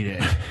 I hate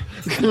it.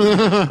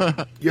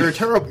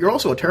 You're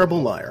also a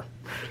terrible liar.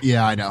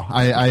 Yeah, I know.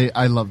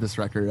 I love this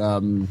record.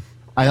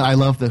 I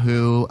love the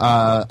Who.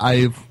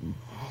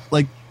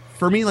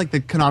 For me, like,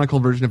 the canonical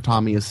version of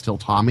Tommy is still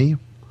Tommy,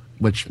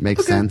 which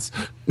makes sense.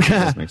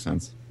 That makes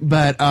sense.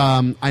 But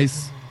I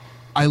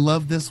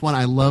love this one.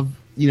 I love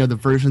the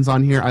versions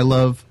on here. I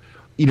love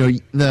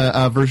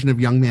the version of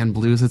Young Man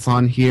Blues that's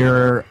on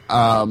here.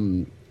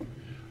 Quick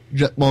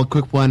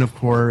One, of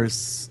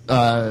course.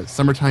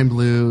 Summertime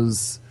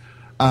Blues.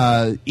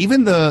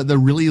 Even the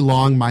really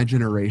long My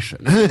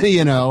Generation.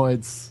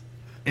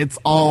 It's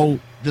all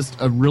just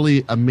a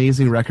really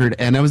amazing record,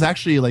 and it was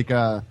actually like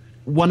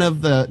one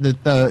of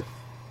the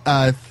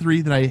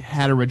three that I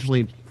had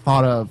originally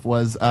thought of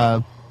was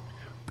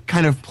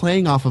kind of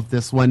playing off of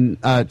this one,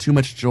 Too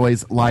Much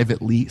Joy's Live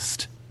at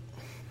Least,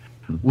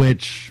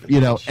 which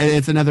and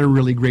it's another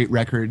really great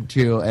record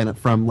too, and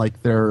from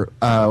like their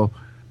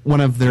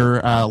one of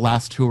their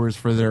last tours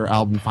for their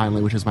album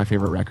Finally, which is my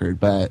favorite record,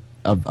 but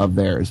of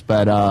theirs,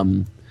 but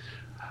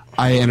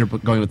I ended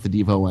up going with the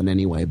Devo one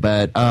anyway.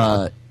 But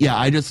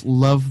I just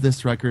love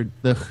this record.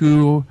 The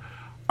Who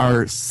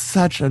are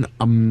such an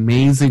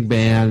amazing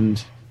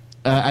band.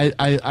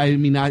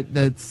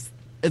 It's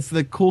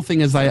the cool thing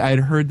is I'd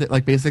heard that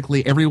like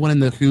basically everyone in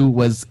the Who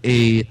was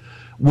the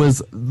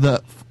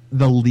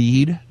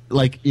lead.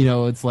 Like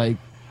it's like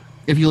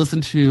if you listen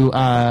to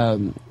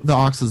the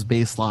Ox's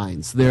bass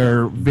lines,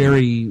 they're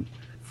very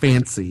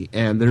fancy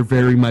and they're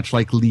very much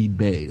like lead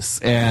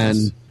bass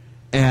and.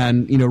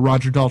 and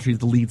Roger Daltrey's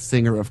the lead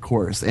singer, of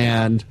course,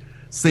 and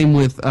same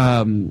with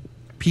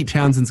Pete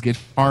Townshend's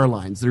guitar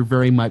lines. They're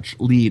very much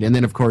lead, and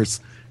then of course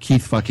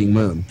Keith fucking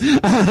Moon.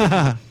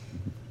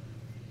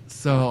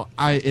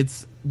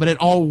 But it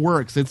all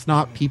works. It's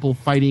not people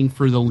fighting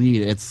for the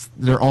lead.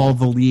 They're all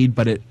the lead,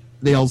 but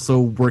they also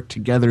work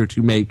together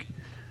to make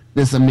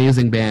this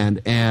amazing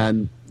band.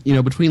 And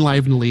between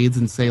Live and Leads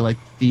and say like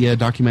the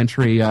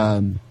documentary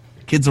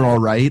Kids Are All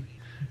Right,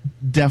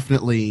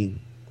 definitely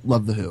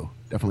love the Who.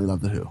 Definitely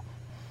love the Who.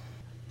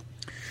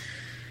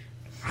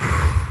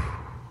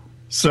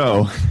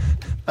 So,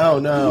 oh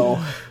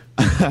no.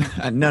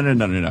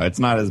 No. It's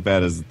not as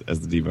bad as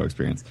the Devo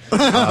experience.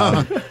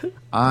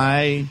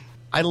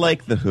 I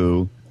like the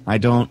Who. I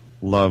don't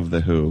love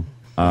the Who.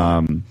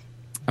 And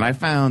I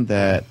found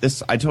that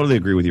I totally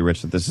agree with you,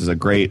 Rich, that this is a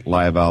great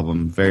live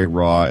album, very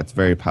raw, it's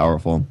very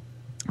powerful,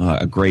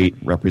 a great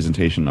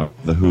representation of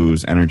the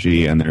Who's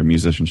energy and their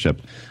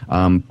musicianship.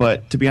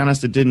 But to be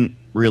honest, it didn't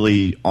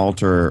really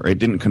alter, or it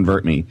didn't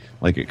convert me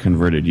like it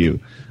converted you.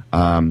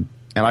 And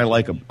I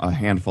like a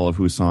handful of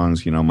Who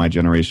songs, My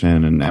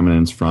Generation and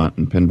Eminence Front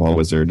and Pinball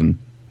Wizard and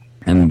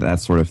that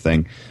sort of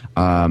thing.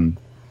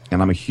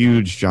 And I'm a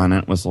huge John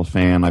Entwistle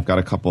fan. I've got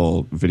a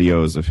couple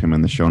videos of him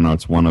in the show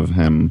notes. One of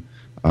him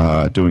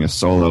doing a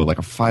solo, like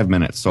a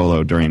 5-minute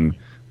solo during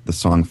the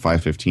song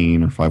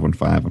 515 or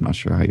 515. I'm not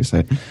sure how you say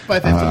it.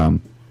 515.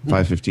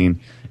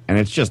 515. And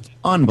it's just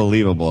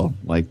unbelievable,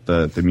 like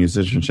the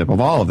musicianship of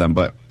all of them,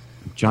 but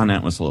John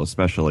Entwistle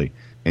especially.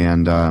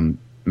 And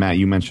Matt,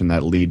 you mentioned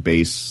that lead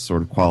bass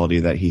sort of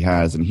quality that he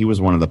has, and he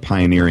was one of the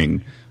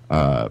pioneering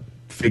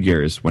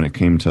figures when it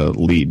came to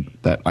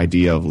that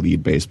idea of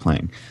lead bass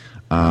playing.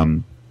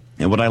 And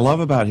what I love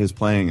about his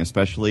playing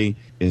especially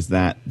is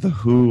that the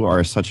Who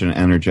are such an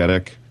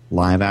energetic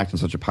live act and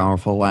such a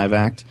powerful live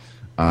act.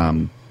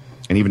 And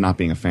even not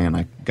being a fan,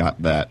 I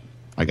got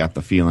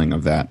the feeling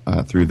of that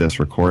through this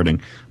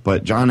recording.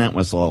 But John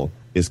Entwistle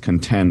is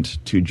content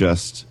to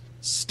just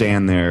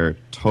stand there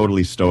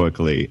totally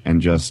stoically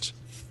and just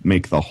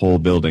make the whole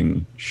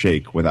building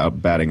shake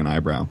without batting an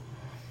eyebrow.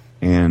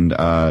 And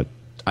I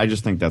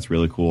just think that's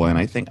really cool. And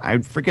I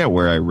forget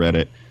where I read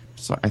it.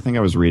 So I think I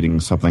was reading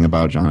something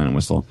about John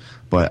Entwistle,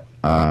 but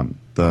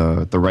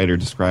the writer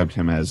described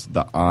him as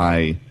the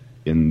eye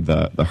in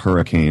the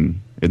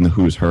hurricane, in the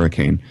Who's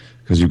hurricane,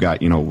 because you've got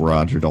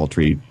Roger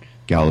Daltrey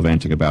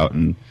gallivanting about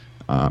and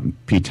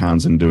Pete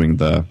Townsend doing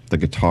the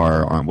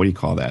guitar arm. What do you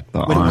call that?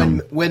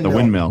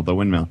 Windmill. The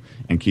windmill,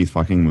 and Keith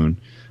fucking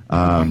Moon.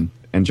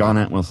 And John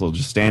Entwistle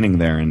just standing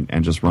there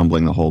and just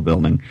rumbling the whole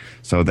building.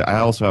 So I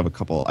also have a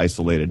couple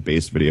isolated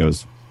bass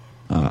videos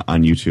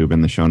on YouTube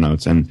in the show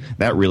notes, and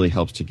that really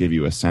helps to give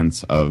you a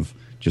sense of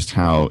just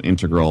how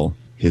integral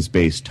his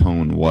bass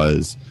tone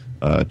was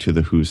to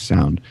the Who's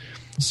sound.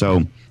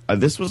 So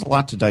this was a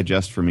lot to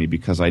digest for me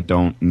because I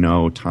don't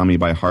know Tommy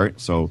by heart,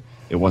 so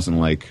it wasn't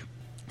like...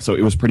 So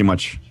it was pretty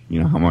much,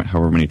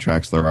 however many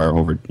tracks there are,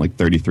 over like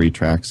 33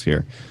 tracks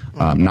here,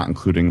 not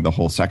including the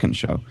whole second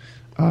show.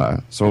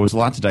 So it was a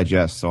lot to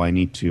digest, so I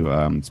need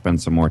to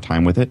spend some more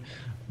time with it.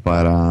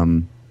 But,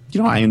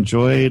 I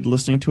enjoyed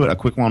listening to it. A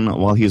quick one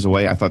while he's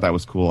away, I thought that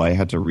was cool. I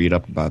had to read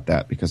up about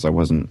that because I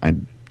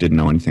didn't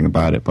know anything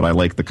about it, but I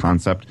like the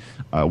concept.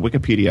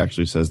 Wikipedia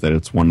actually says that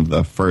it's one of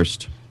the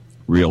first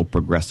real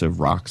progressive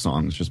rock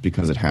songs just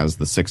because it has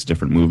the 6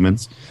 different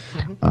movements.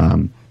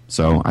 Mm-hmm.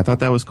 So I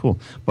thought that was cool.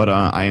 But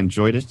I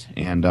enjoyed it,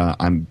 and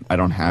I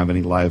don't have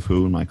any live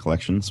Who in my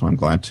collection, so I'm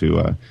glad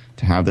to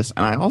have this.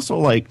 And I also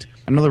liked...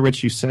 I know that,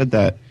 Rich, you said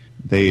that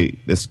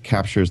this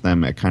captures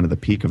them at kind of the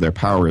peak of their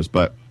powers,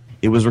 but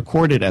it was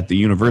recorded at the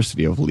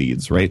University of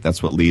Leeds, right?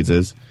 That's what Leeds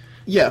is?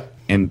 Yeah.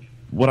 And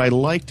what I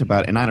liked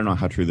about it, and I don't know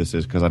how true this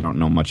is because I don't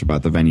know much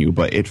about the venue,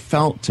 but it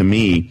felt to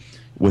me,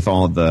 with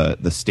all the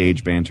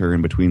stage banter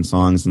in between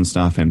songs and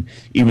stuff, and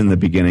even the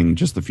beginning,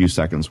 just the few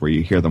seconds where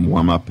you hear them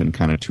warm up and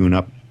kind of tune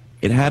up,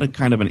 it had a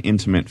kind of an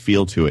intimate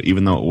feel to it.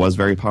 Even though it was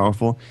very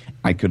powerful,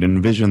 I could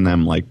envision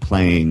them like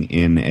playing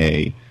in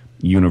a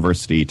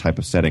university type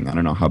of setting. I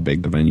don't know how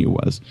big the venue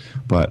was,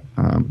 but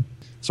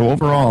so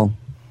overall,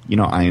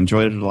 I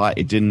enjoyed it a lot.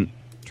 It didn't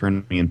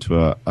turn me into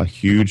a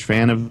huge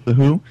fan of the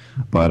Who,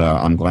 but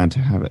I'm glad to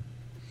have it.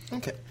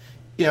 Okay,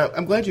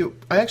 I'm glad you.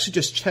 I actually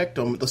just checked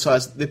on the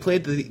size. They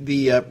played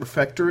the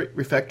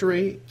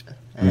refectory,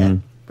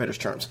 British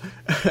terms,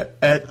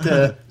 at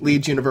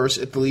Leeds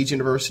University. At the Leeds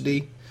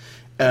University,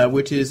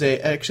 which is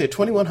actually a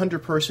 2,100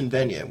 person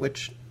venue.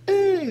 Which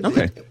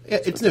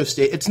it's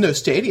no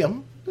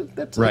stadium.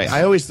 That's right.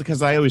 I always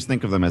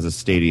think of them as a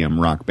stadium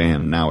rock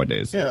band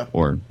nowadays. Yeah.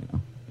 Or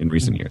in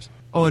recent years.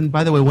 Oh, and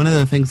by the way, one of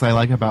the things I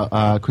like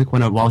about quick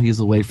one while he's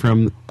away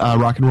from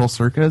Rock and Roll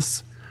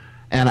Circus,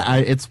 and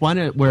it's one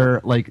where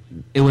like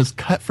it was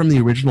cut from the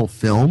original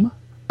film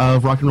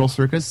of Rock and Roll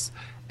Circus,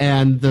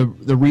 and the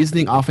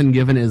reasoning often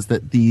given is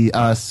that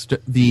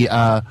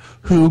the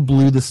Who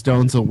blew the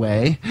Stones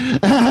away,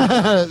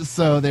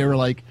 so they were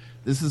like,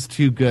 "This is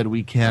too good.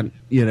 We can't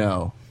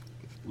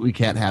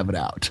have it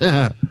out."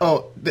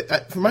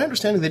 From my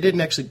understanding, they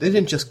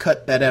didn't just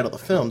cut that out of the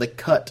film. They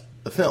cut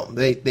the film.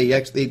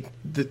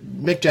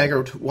 Mick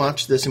Jagger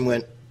watched this and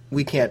went,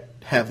 "We can't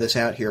have this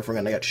out here if we're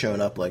going to get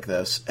shown up like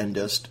this," and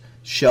just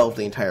shelved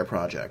the entire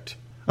project.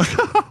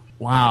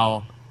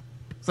 Wow.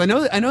 So I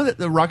know that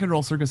the Rock and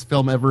Roll Circus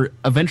film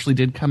eventually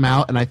did come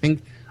out, and I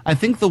think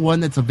the one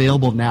that's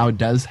available now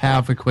does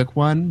have a quick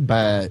one,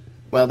 but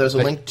there's a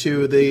link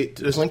to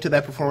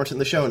that performance in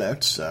the show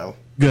notes. So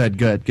good,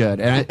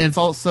 and it's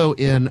also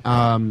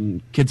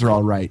in Kids Are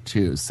All Right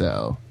too.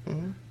 So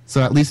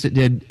so at least it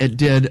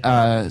did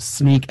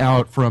sneak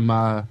out from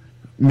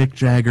Mick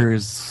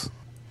Jagger's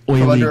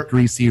oily,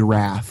 greasy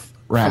wrath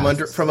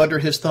from under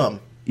his thumb.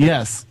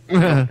 Yes.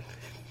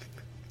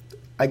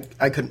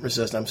 I couldn't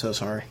resist. I'm so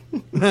sorry.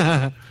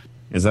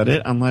 Is that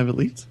it on Live at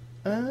Leeds?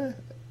 I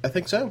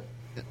think so.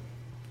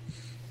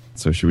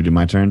 So should we do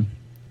my turn?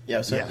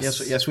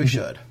 Yes, we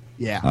should.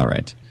 Yeah. All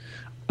right.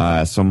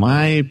 So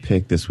my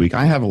pick this week,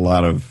 I have a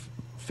lot of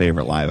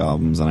favorite live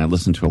albums, and I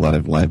listen to a lot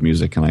of live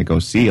music, and I go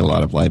see a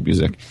lot of live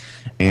music.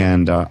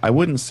 And I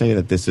wouldn't say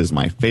that this is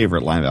my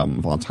favorite live album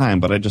of all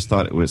time, but I just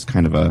thought it was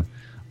kind of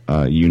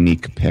a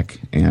unique pick,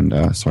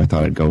 and so I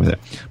thought I'd go with it.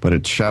 But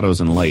it's Shadows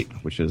and Light,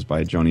 which is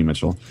by Joni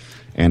Mitchell,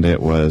 and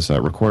it was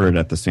recorded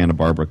at the Santa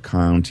Barbara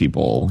County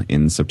Bowl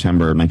in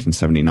September of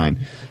 1979.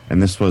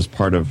 And this was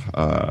part of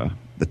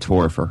the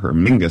tour for her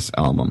Mingus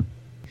album.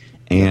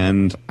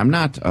 And I'm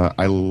not,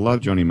 I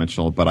love Joni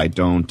Mitchell, but I'm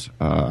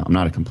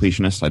not a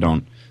completionist. I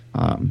don't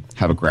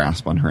have a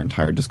grasp on her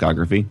entire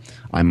discography.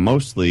 I'm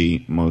most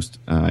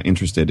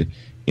interested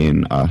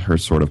in her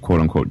sort of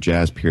quote-unquote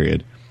jazz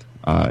period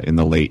in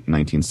the late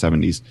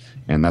 1970s,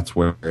 and that's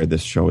where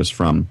this show is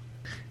from.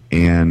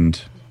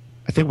 And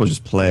I think we'll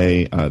just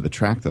play the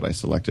track that I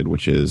selected,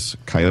 which is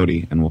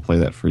Coyote, and we'll play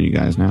that for you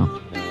guys now.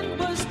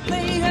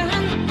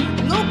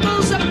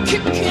 Locals are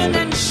kicking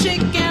and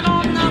shaking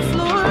on the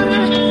floor.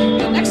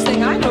 The next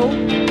thing I know,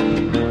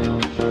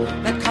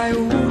 that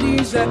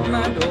coyote's at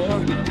my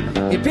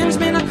door. He pins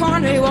me in a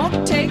corner, he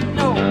won't take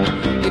no.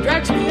 He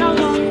drags me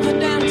along the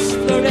dance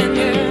floor, and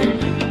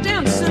yeah,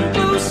 dancing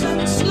close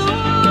and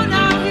slow.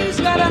 Now he's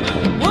got a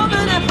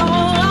woman at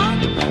home.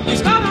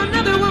 He's got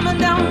another woman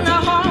down the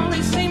hall.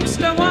 He seems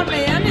to want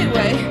me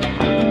anyway.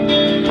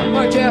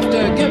 Why'd you have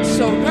to get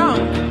so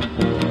drunk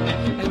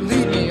and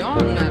lead me on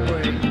that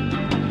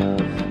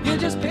way? You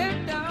just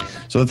picked out.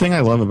 So the thing I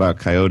love about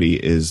Coyote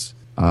is,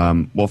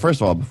 well,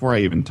 first of all, before I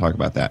even talk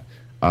about that,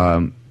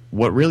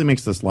 what really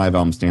makes this live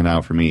album stand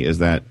out for me is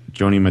that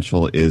Joni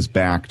Mitchell is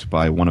backed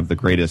by one of the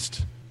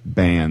greatest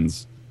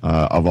bands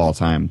of all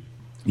time.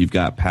 You've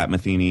got Pat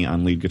Metheny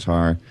on lead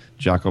guitar,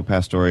 Jaco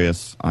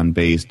Pastorius on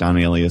bass, Don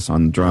Alias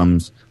on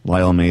drums,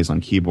 Lyle Mays on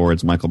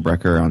keyboards, Michael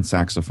Brecker on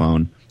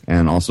saxophone,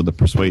 and also the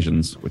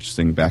Persuasions, which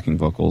sing backing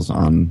vocals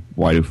on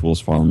Why Do Fools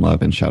Fall in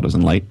Love and Shadows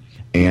and Light.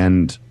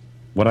 And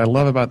what I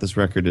love about this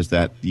record is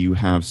that you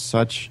have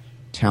such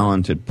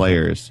talented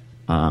players,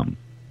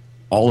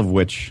 all of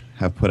which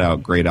have put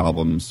out great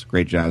albums,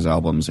 great jazz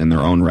albums in their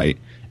own right.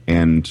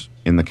 And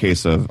in the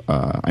case of,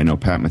 I know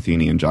Pat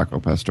Metheny and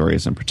Jaco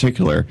Pastorius in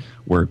particular,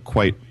 were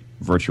quite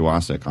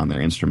virtuosic on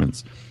their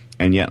instruments.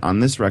 And yet on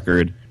this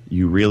record,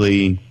 you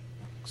really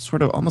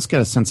sort of almost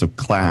get a sense of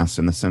class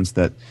in the sense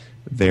that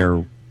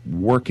they're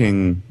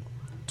working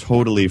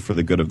totally for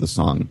the good of the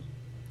song.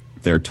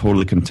 They're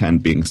totally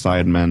content being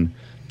sidemen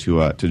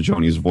to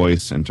Joni's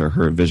voice and to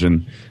her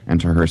vision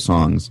and to her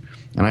songs.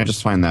 And I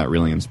just find that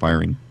really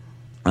inspiring.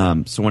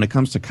 So when it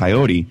comes to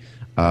Coyote,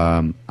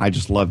 I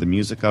just love the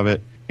music of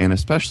it, and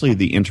especially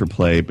the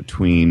interplay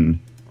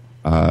between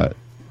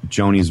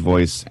Joni's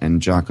voice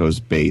and Jaco's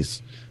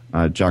bass.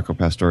 Jaco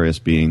Pastorius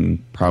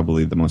being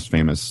probably the most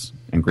famous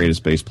and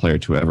greatest bass player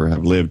to ever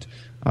have lived,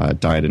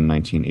 died in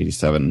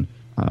 1987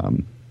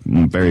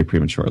 very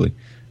prematurely,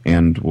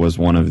 and was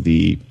one of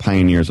the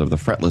pioneers of the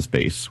fretless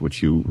bass,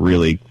 which you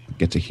really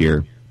get to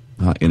hear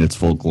in its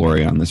full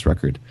glory on this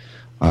record.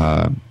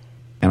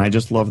 And I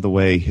just love the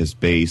way his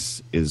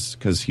bass is,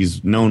 because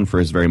he's known for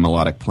his very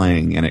melodic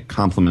playing, and it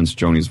complements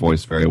Joni's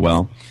voice very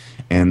well.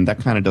 And that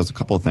kind of does a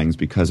couple of things,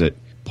 because it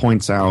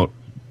points out,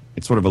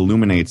 it sort of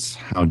illuminates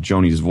how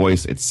Joni's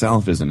voice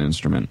itself is an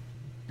instrument.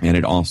 And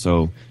it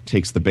also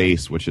takes the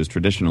bass, which is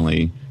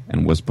traditionally,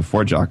 and was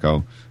before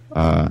Jaco,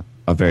 a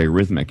very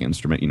rhythmic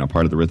instrument,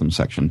 part of the rhythm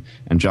section.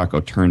 And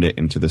Jaco turned it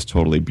into this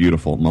totally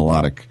beautiful,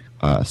 melodic,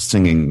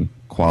 singing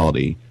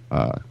quality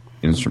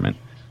instrument.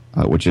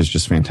 Which is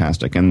just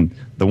fantastic. And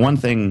the one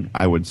thing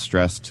I would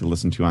stress to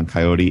listen to on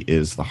Coyote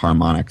is the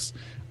harmonics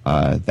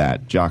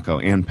that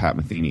Jaco and Pat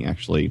Metheny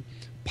actually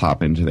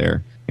pop into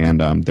there. And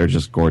they're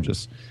just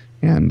gorgeous.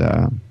 And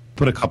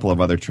put a couple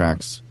of other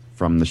tracks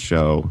from the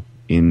show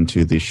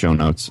into the show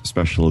notes,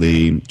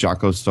 especially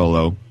Jaco's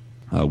solo,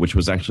 which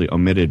was actually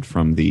omitted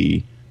from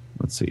the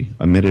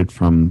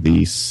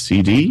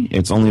CD.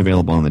 It's only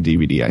available on the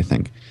DVD, I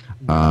think.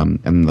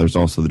 And there's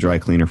also the Dry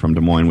Cleaner from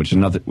Des Moines, which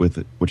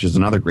is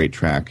another great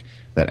track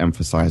that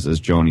emphasizes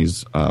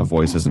Joni's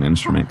voice as an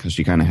instrument, because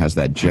she kind of has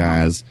that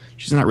jazz.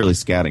 She's not really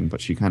scatting,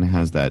 but she kind of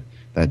has that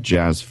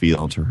jazz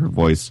feel to her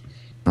voice.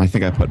 And I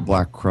think I put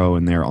Black Crow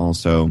in there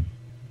also,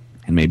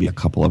 and maybe a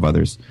couple of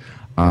others.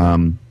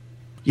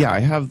 Yeah, I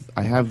have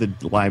the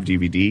live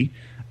DVD,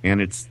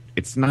 and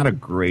it's not a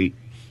great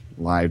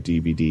live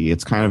DVD.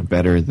 It's kind of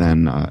better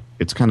than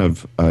it's kind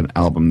of an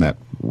album that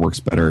works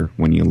better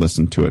when you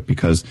listen to it,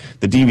 because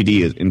the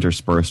DVD is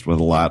interspersed with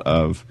a lot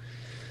of,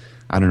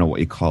 I don't know what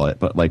you call it,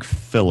 but like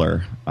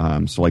filler.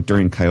 So like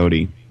during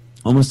Coyote,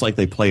 almost like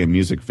they play a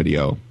music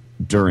video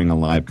during a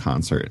live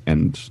concert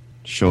and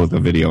show the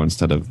video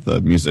instead of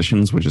the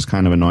musicians, which is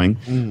kind of annoying.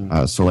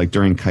 So like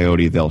during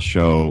Coyote, they'll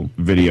show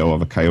video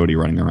of a coyote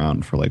running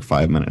around for like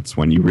 5 minutes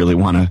when you really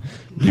want to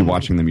be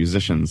watching the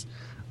musicians,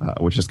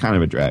 which is kind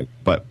of a drag,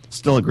 but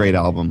still a great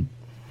album,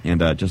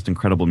 and just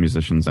incredible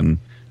musicians and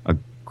a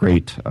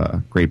great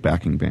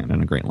backing band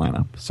and a great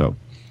lineup. So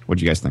what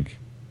do you guys think?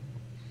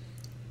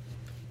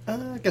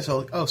 I guess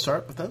I'll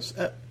start with this.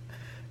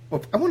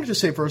 Well, I wanted to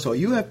say, first of all,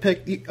 you have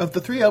picked, of the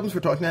 3 albums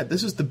we're talking about,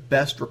 this is the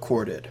best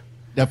recorded.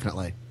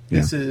 Definitely.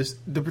 This is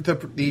the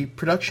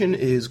production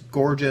is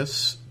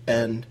gorgeous,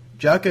 and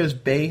Jaco's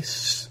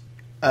bass.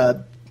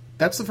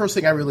 That's the first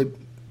thing I really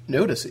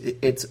noticed.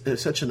 It's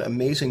such an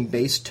amazing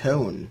bass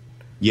tone.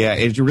 Yeah,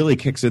 it really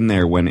kicks in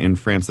there when In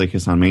France They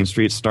Kiss on Main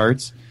Street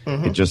starts.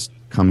 Mm-hmm. It just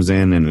comes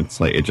in and it's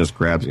like it just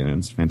grabs you, and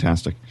it's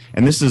fantastic.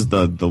 And this is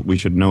the we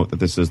should note that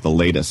this is the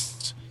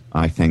latest.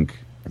 I think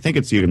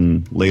it's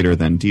even later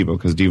than Devo,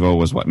 because Devo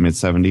was what,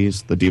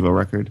 mid-70s, the Devo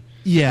record.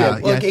 Yeah,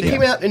 it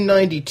came out in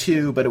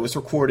 92, but it was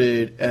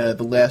recorded,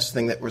 the last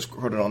thing that was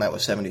recorded on that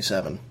was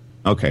 77.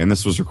 Okay, and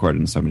this was recorded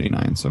in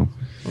 79, so.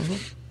 Mm-hmm.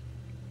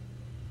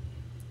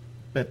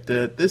 But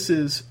this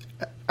is,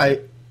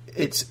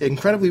 it's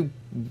incredibly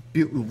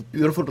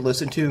beautiful to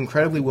listen to,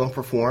 incredibly well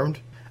performed.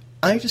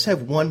 I just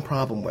have one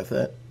problem with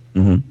it,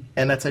 and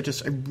that's I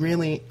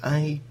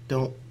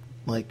don't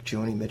like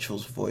Joni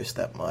Mitchell's voice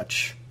that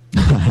much.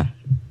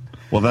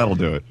 Well, that'll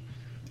do it.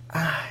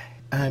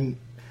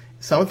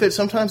 Some of it,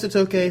 sometimes it's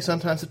okay,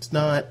 sometimes it's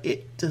not.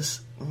 It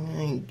just,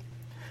 on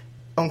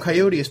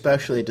Coyote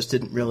especially, it just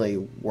didn't really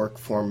work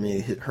for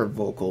me. Her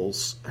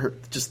vocals, I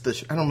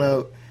don't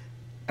know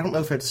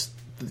if it's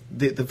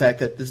the fact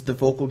that this is the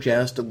vocal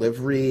jazz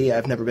delivery.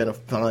 I've never been a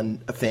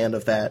fan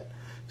of that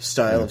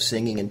style of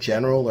singing in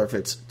general, or if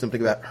it's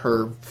something about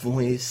her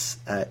voice.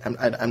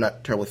 I'm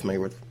not terribly familiar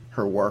with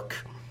her work.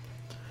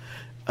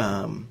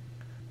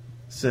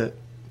 So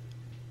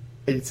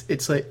it's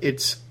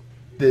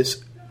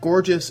this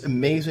gorgeous,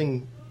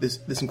 amazing,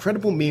 this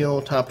incredible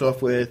meal topped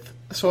off with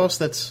a sauce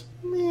that's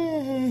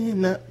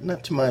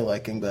not to my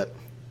liking, but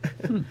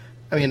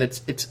I mean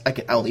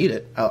I'll eat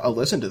it. I'll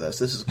listen to this.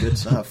 This is good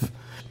stuff.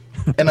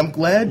 And I'm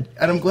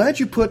glad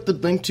you put the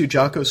link to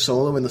Jaco's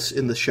solo in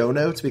the show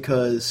notes,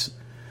 because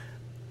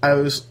I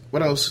was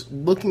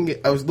looking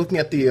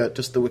at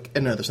the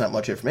and there's not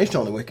much information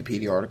on the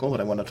Wikipedia article,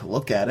 but I wanted to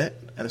look at it,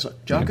 and it's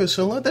like Jaco's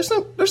solo. There's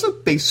no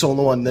bass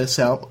solo on this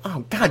album.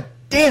 Oh, god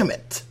damn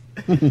it!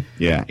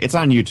 Yeah, it's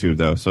on YouTube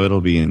though, so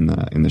it'll be in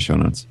the show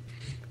notes.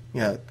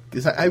 Yeah,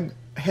 because I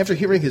after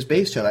hearing his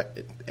bass tone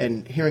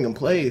and hearing him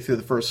play through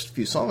the first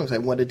few songs, I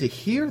wanted to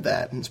hear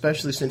that, and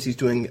especially since he's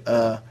doing,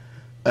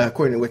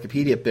 according to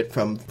Wikipedia, a bit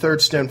from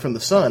Third Stone from the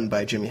Sun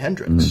by Jimi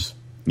Hendrix. Mm-hmm.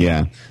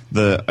 Yeah,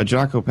 the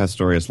Jaco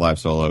Pastorius live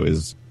solo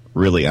is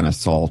really an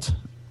assault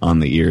on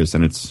the ears,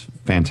 and it's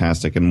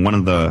fantastic. And one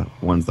of the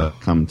ones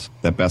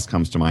that best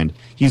comes to mind,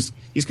 he's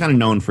kind of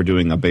known for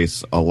doing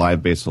a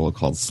live bass solo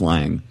called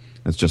Slang.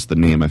 That's just the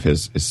name of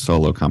his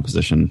solo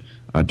composition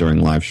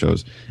during live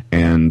shows.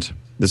 And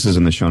this is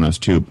in the show notes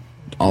too,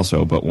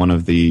 also. But one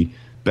of the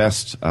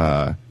best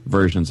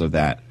versions of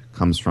that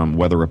comes from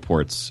Weather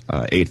Report's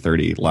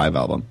 8:30 live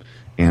album,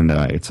 and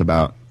it's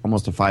about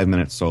almost a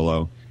 5-minute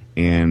solo.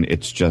 And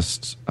it's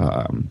just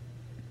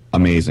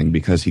amazing,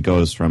 because he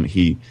goes from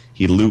he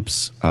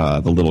loops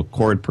the little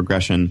chord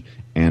progression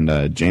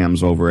and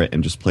jams over it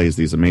and just plays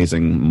these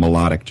amazing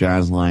melodic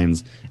jazz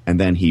lines, and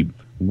then he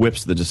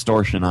whips the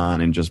distortion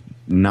on and just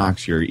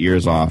knocks your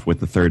ears off with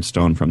the Third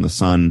Stone from the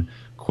Sun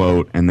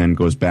quote, and then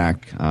goes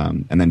back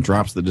and then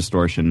drops the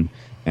distortion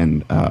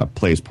and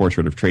plays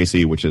Portrait of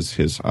Tracy, which is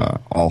his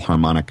all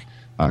harmonic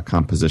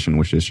composition,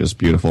 which is just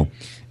beautiful.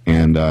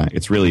 And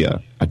it's really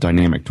a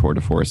dynamic tour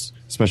de force,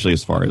 especially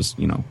as far as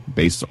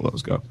bass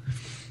solos go.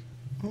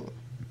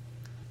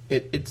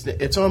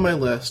 It's on my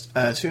list.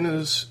 As soon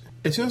as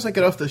I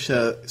get off the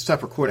show,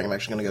 stop recording, I'm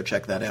actually going to go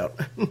check that out.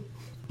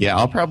 Yeah,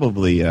 I'll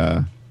probably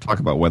talk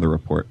about Weather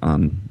Report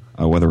on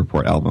a Weather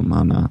Report album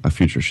on a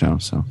future show.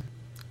 So,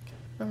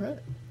 all right,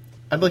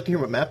 I'd like to hear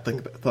what Matt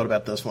thought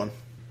about this one.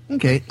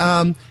 Okay,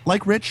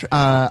 like Rich,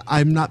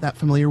 I'm not that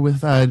familiar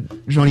with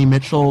Joni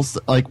Mitchell's.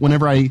 Like,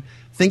 whenever I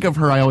think of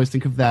her, I always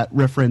think of that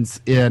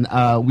reference in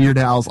Weird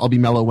Al's "I'll Be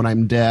Mellow When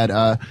I'm Dead."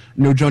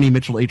 No Joni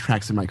Mitchell 8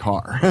 tracks in my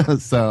car.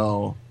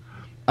 So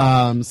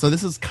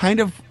this is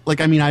kind of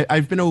like, I mean,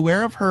 I've been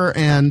aware of her,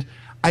 and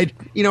I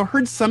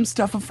heard some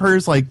stuff of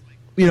hers, like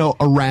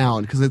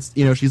around, because it's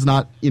she's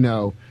not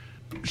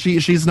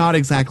she's not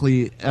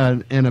exactly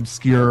an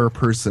obscure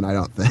person, I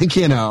don't think.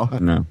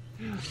 No.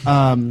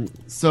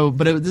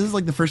 But this is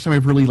like the first time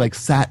I've really like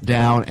sat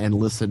down and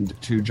listened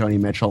to Joni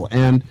Mitchell,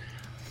 and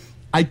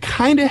I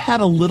kind of had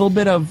a little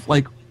bit of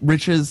like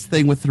Rich's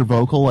thing with her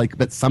vocal, like,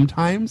 but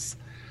sometimes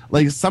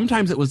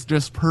it was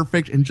just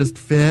perfect and just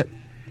fit,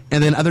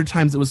 and then other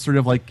times it was sort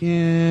of like,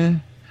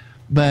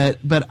 but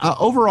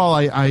overall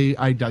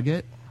I dug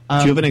it. Do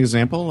you have an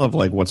example of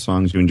like what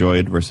songs you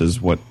enjoyed versus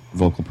what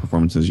vocal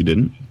performances you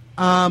didn't?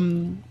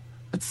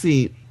 Let's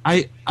see.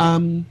 I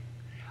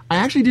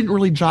actually didn't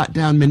really jot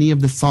down many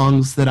of the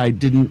songs that it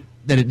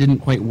didn't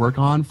quite work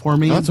on for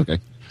me. Oh, that's okay.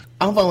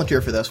 I'll volunteer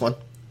for this one.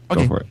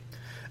 Okay. Go for it.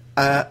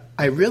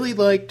 I really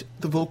liked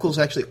the vocals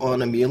actually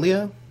on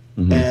Amelia,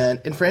 and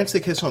In France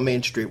They Kiss on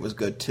Main Street was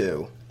good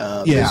too.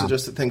 These are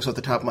just the things off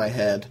the top of my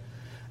head.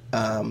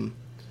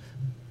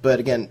 But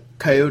again,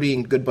 Coyote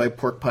and Goodbye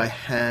Pork Pie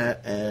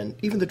Hat, and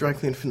even the Dry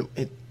Clean from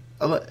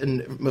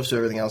and most of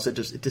everything else, it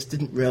just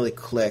didn't really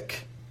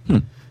click.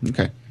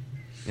 Okay.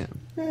 Yeah.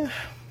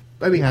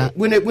 I mean,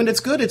 when it's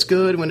good, it's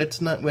good. When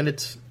it's not, when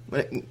it's hard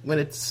to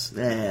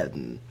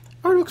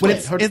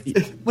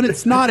explain. When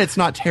it's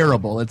not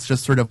terrible. It's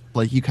just sort of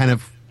like you kind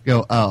of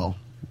go, oh.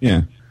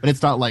 Yeah. But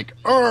it's not like,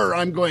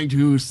 I'm going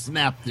to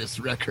snap this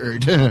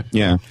record.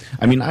 Yeah.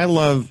 I mean, I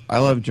love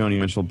Joni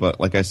Mitchell, but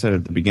like I said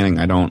at the beginning,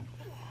 I don't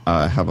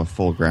have a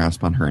full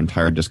grasp on her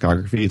entire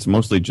discography. It's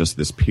mostly just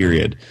this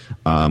period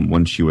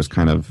when she was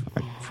kind of,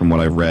 from what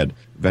I've read,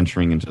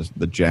 venturing into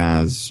the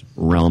jazz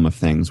realm of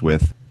things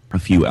with a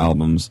few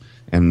albums.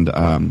 And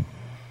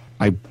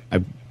I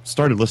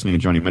started listening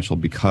to Joni Mitchell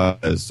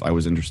because I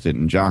was interested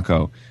in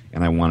Jaco,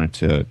 and I wanted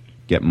to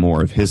get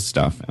more of his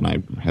stuff. And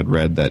I had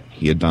read that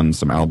he had done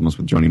some albums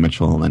with Joni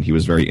Mitchell, and that he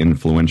was very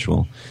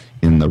influential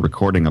in the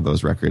recording of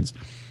those records.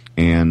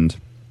 And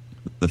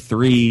the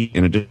three,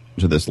 in addition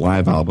to this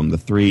live album, the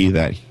three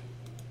that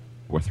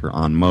with her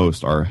on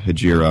most are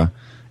Hejira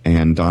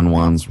and Don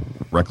Juan's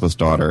Reckless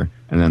Daughter,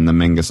 and then the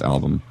Mingus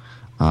album,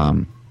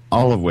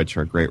 all of which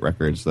are great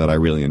records that I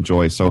really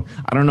enjoy. So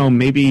I don't know,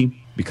 maybe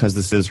because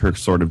this is her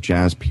sort of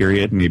jazz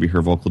period, maybe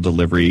her vocal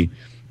delivery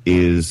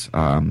is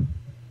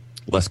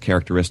less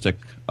characteristic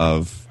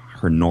of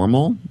her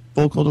normal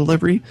vocal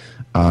delivery,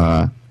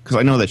 because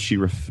I know that she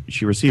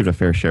received a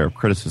fair share of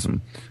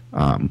criticism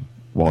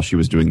while she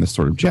was doing this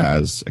sort of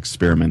jazz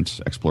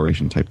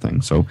exploration type thing.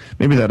 So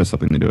maybe that has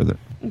something to do with it.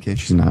 Okay.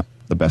 She's not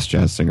the best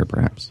jazz singer,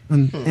 perhaps.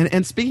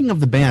 And speaking of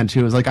the band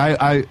too, is like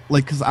I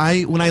because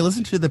when I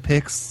listen to the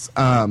picks,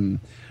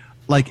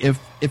 like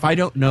if I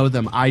don't know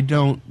them, I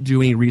don't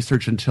do any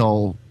research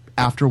until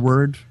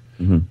afterward.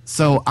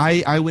 So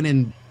I went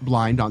in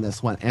blind on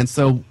this one, and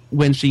so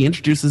when she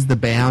introduces the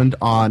band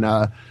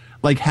on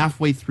like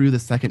halfway through the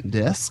second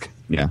disc,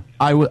 yeah,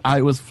 I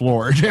was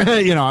floored.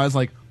 I was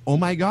like, oh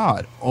my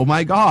god, and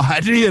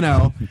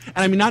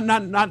I mean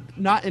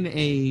not in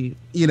a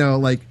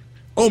like,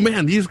 oh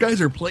man, these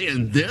guys are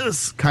playing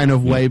this kind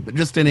of way, but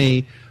just in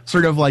a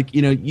sort of like,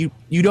 you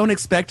don't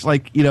expect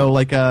like,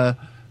 like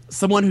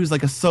someone who's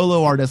like a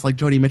solo artist like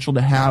Joni Mitchell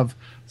to have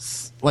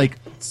like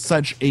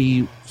such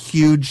a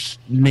huge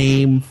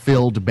name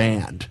filled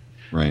band.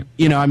 Right.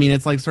 I mean,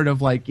 it's like sort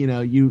of like,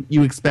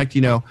 you expect,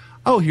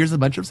 oh, here's a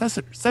bunch of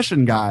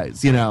session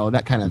guys,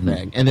 that kind of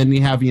thing. And then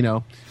you have,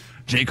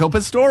 Jaco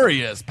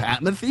Pastorius,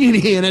 Pat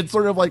Metheny, and it's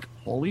sort of like,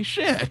 holy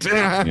shit.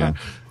 Yeah.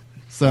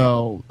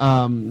 So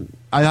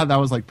I thought that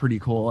was like pretty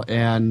cool.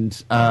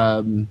 And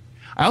I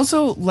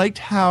also liked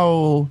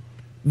how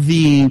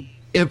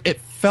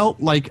it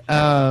felt like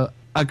a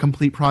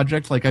complete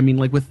project. Like, I mean,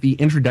 like with the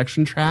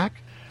introduction track,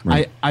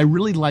 right. I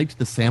really liked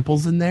the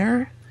samples in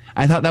there.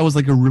 I thought that was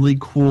like a really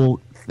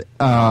cool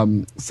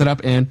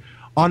setup. And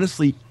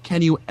honestly,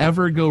 can you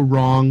ever go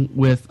wrong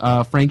with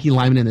Frankie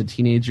Lyman and the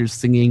Teenagers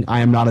singing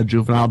 "I Am Not a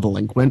Juvenile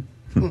Delinquent"?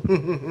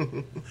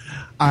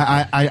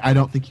 I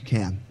don't think you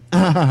can.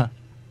 I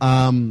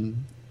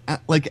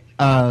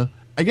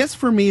guess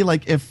for me,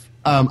 like if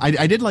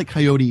I did like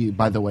Coyote,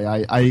 by the way.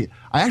 I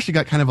actually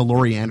got kind of a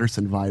Laurie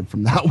Anderson vibe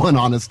from that one,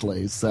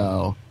 honestly.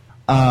 So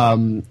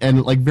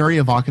and like very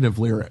evocative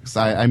lyrics.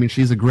 I mean,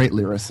 she's a great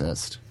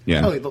lyricist.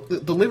 Yeah. Oh,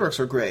 the lyrics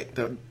are great.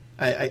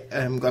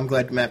 I'm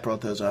glad Matt brought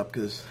those up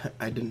because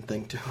I didn't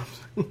think to.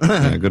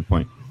 Yeah, good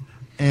point.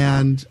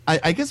 And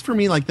I guess for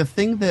me, like the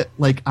thing that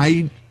like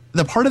the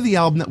part of the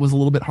album that was a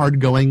little bit hard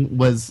going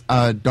was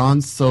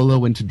Dawn's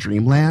solo into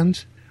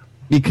Dreamland,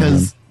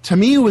 because to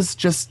me it was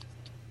just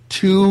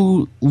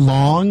too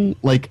long.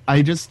 Like I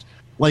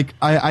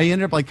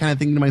ended up like kind of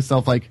thinking to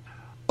myself like,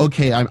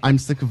 okay, I'm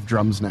sick of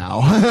drums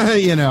now.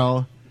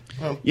 Yeah,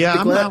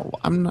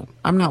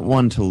 I'm not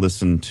one to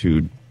listen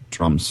to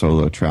drum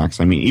solo tracks.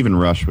 I mean, even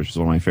Rush, which is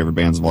one of my favorite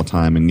bands of all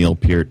time, and Neil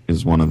Peart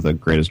is one of the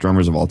greatest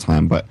drummers of all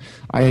time, but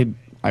I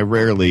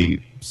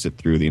rarely sit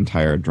through the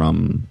entire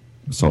drum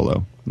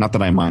solo. Not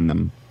that I mind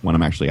them when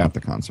I'm actually at the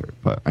concert,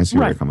 but I see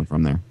where you're coming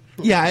from there.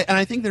 Yeah, and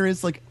I think there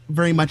is like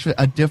very much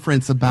a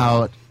difference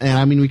about, and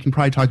I mean we can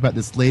probably talk about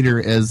this later,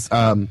 is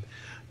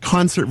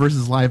concert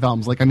versus live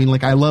albums. Like I mean,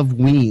 like I love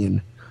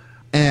Ween,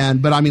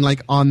 but I mean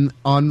like on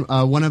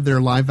one of their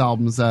live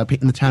albums,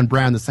 Painting the Town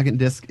Brown, the second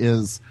disc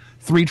is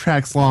 3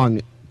 tracks long,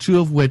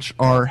 2 of which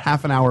are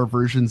half-an-hour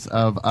versions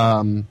of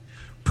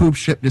Poop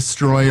Ship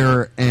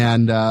Destroyer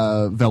and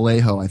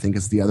Vallejo, I think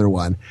is the other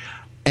one.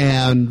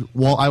 And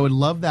while I would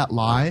love that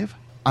live,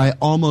 I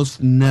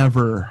almost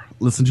never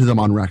listen to them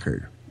on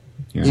record.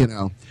 Yeah. You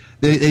know,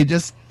 they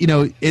just, you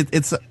know,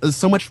 it's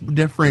so much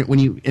different when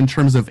you, in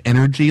terms of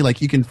energy,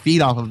 like you can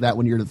feed off of that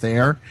when you're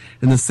there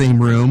in the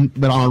same room,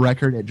 but on a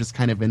record, it just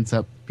kind of ends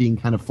up being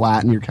kind of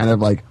flat and you're kind of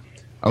like,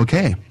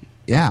 okay,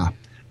 yeah.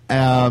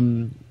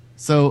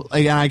 So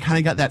like, I kind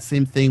of got that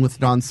same thing with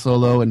Don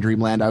Solo and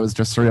Dreamland. I was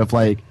just sort of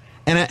like,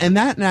 and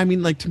I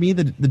mean, like to me,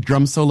 the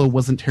drum solo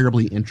wasn't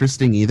terribly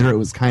interesting either. It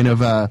was kind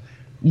of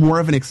more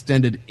of an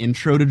extended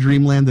intro to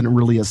Dreamland than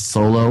really a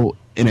solo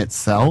in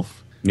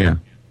itself. Yeah.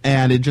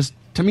 And it just,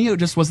 to me, it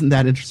just wasn't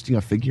that interesting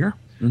a figure.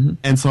 Mm-hmm.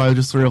 And so I was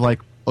just sort of like,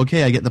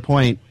 okay, I get the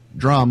point.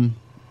 Drum,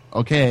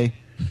 okay.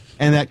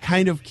 And that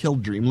kind of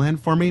killed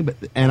Dreamland for me.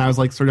 And I was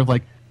like, sort of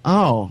like,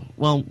 oh,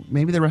 well,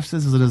 maybe the rest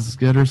isn't as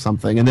good or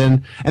something.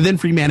 And then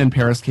Free Man in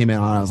Paris came in,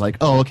 and I was like,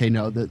 oh, okay,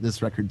 no,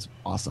 this record's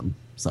awesome.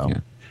 So,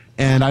 yeah.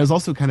 And I was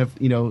also kind of,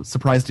 you know,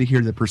 surprised to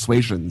hear the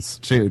Persuasions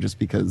too, just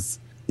because,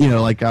 you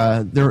know, like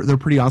they're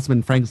pretty awesome,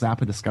 and Frank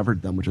Zappa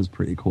discovered them, which is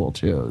pretty cool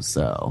too.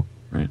 So,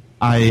 right.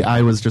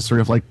 I was just sort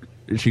of like,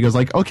 she goes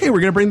like, okay, we're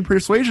gonna bring the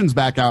Persuasions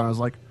back out. And I was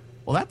like,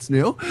 well, that's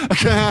new.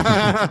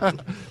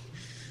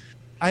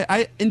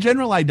 I in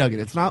general, I dug it.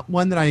 It's not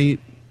one that I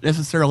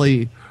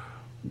necessarily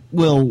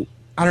will,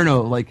 I don't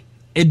know, like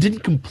it didn't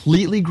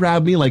completely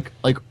grab me like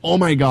oh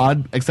my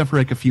god, except for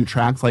like a few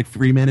tracks like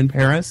Free Man in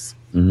Paris.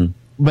 Mm-hmm.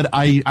 But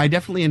I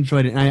definitely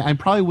enjoyed it, and I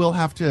probably will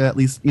have to at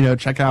least, you know,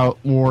 check out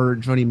more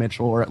Joni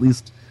Mitchell, or at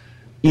least,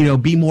 you know,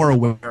 be more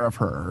aware of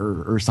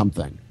her or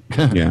something.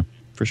 Yeah,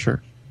 for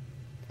sure.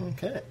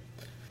 Okay.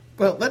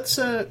 Well, let's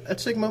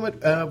take a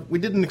moment. We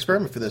did an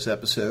experiment for this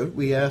episode.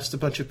 We asked a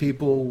bunch of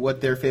people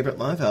what their favorite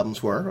live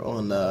albums were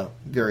on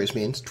various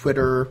means: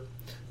 Twitter,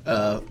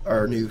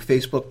 our new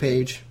Facebook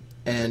page,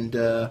 and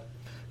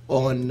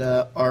on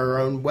our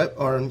own web,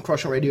 on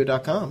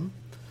CrossingRadio.com.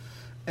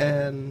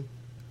 And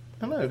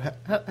I don't know,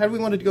 how do we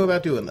want to go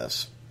about doing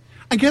this?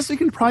 I guess we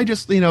can probably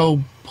just, you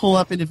know, pull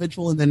up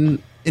individual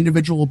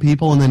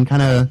people and then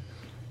kind of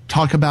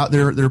talk about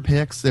their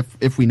picks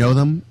if we know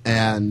them,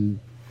 and,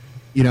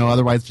 you know,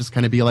 otherwise just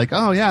kind of be like,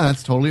 oh yeah,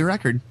 that's totally a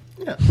record.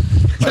 Yeah.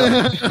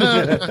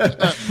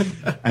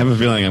 I have a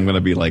feeling I'm going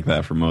to be like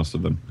that for most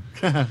of them.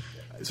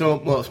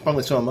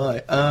 Probably so am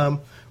I.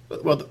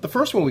 Well, the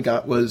first one we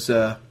got was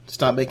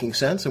Stop Making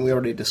Sense, and we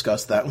already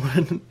discussed that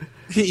one.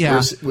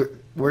 Yeah.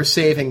 We're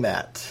saving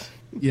that.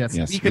 Yes,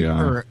 we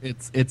concur.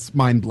 It's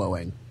mind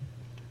blowing.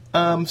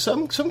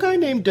 Some guy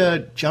named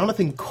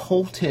Jonathan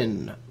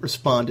Colton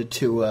responded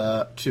to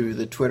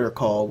the Twitter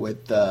call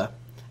with I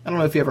don't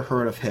know if you ever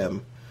heard of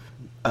him.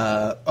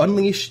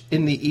 Unleashed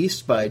in the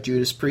East by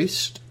Judas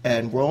Priest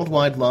and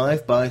Worldwide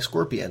Live by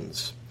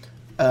Scorpions.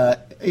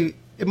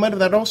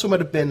 That also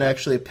might have been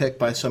actually a pick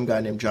by some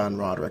guy named John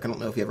Roderick. I don't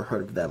know if you ever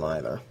heard of them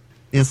either.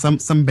 Yeah,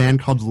 some band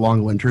called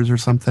Long Winters or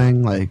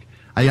something. Like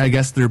I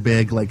guess they're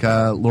big, like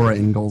Laura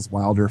Ingalls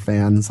Wilder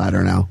fans. I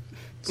don't know.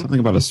 Something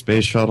about a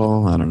space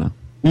shuttle. I don't know.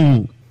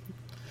 Mm.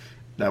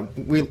 Now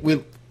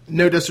we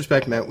no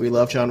disrespect, Matt. We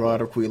love John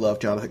Roderick. We love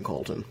Jonathan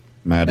Colton.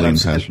 Madly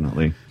and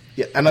passionately.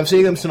 Yeah, and I'm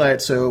seeing them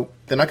tonight, so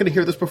they're not going to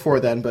hear this before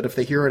then. But if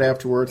they hear it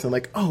afterwards, they're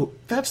like, "Oh,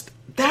 that's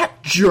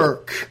that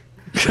jerk."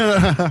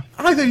 I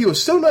thought he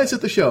was so nice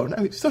at the show.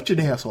 Now he's such an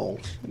asshole.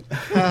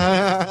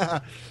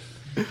 Are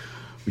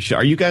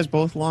you guys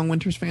both Long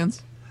Winters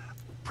fans?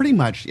 Pretty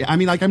much. Yeah. I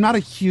mean, like, I'm not a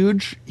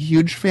huge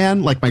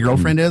fan, like my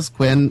girlfriend is.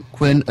 Quinn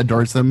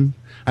adores them.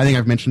 I think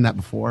I've mentioned that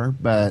before,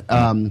 but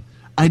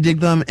I dig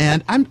them,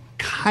 and I'm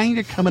kind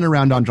of coming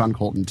around on John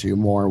Colton too,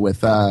 more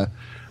with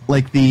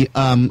like the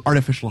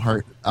Artificial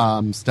Heart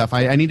stuff.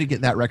 I need to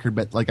get that record,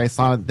 but like I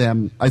saw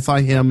him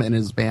and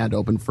his band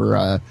open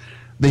for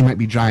They Might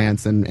Be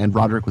Giants, and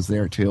Roderick was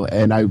there too,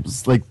 and I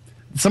was like,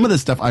 some of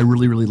this stuff I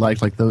really, really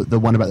liked, like the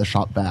one about the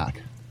shop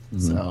vac. Mm-hmm.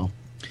 So.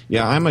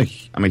 Yeah, I'm a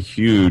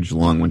huge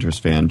Long Winters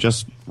fan.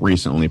 Just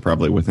recently,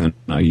 probably within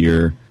a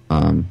year,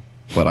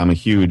 but I'm a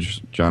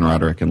huge John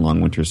Roderick and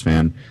Long Winters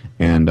fan,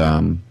 and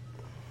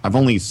I've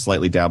only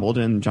slightly dabbled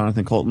in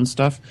Jonathan Colton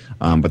stuff,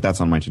 but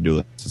that's on my to-do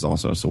list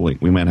also. So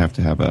we might have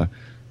to have a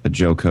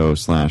Joko /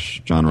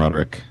 John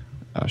Roderick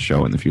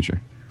show in the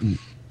future.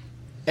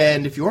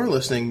 And if you are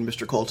listening,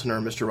 Mr. Colton or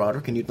Mr.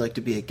 Roderick, and you'd like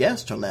to be a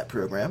guest on that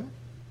program,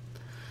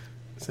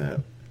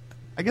 so.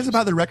 I guess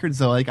about the records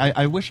though, like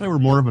I wish I were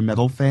more of a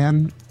metal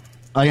fan.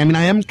 I mean,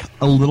 I am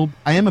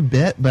a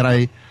bit, but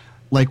I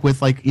like with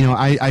like, you know,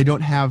 I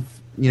don't have,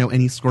 you know,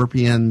 any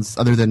Scorpions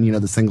other than, you know,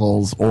 the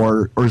singles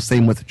or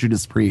same with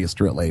Judas Priest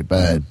really,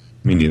 but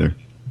me neither.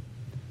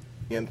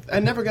 Yeah, I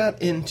never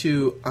got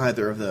into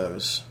either of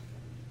those.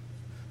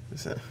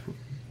 So,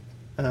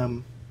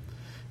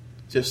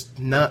 just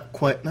not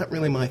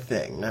really my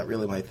thing.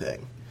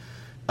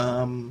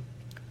 Our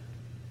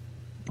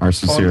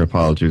sincere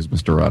apologies,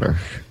 Mr. Roderick.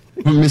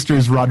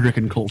 Mr. Roderick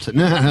and Colton.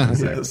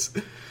 Yes.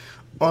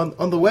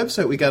 On the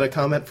website, we got a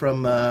comment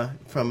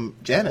from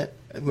Janet,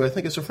 who I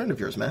think is a friend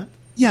of yours, Matt.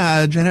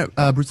 Yeah, Janet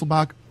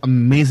Bruselbach,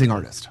 amazing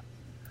artist.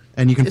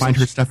 And you can find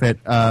her stuff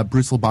at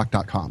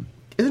bruselbach.com.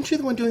 Isn't she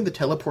the one doing the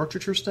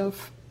teleportraiture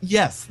stuff?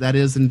 Yes, that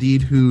is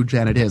indeed who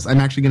Janet is.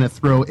 I'm actually going to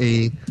throw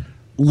a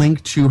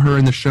link to her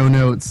in the show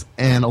notes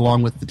and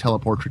along with the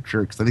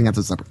teleportraiture because I think that's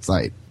a separate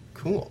site.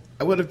 Cool.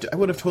 I would have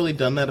totally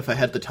done that if I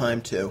had the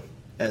time to,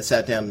 and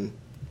sat down and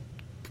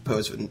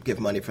proposed and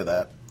give money for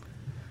that.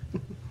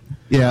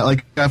 Yeah,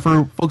 like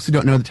for folks who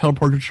don't know, the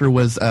teleportraiture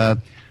was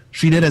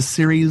she did a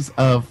series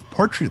of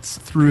portraits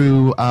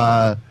through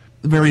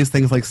various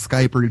things like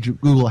Skype or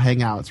Google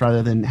Hangouts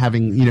rather than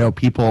having,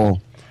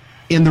 people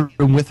in the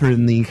room with her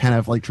in the kind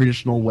of like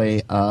traditional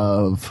way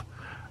of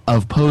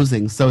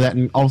posing. So that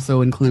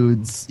also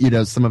includes,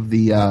 some of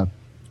the,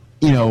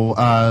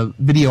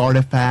 video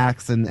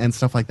artifacts and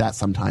stuff like that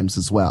sometimes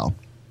as well.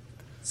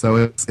 So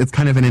it's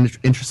kind of an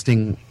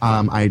interesting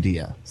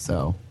idea.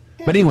 So,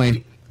 but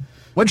anyway,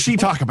 what did she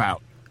talk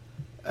about?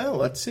 Oh,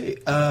 let's see.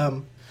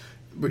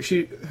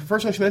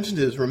 First one she mentioned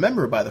is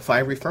 "Remember" by the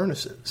Fiery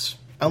Furnaces.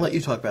 I'll let you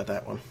talk about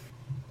that one.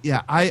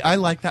 Yeah, I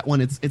like that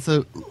one. It's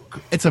a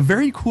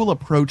very cool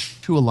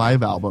approach to a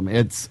live album.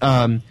 It's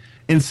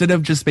instead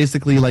of just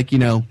basically like,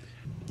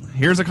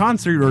 here's a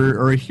concert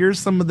or here's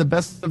some of the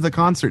best of the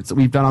concerts that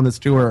we've done on this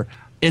tour.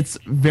 It's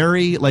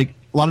very like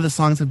a lot of the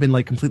songs have been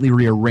like completely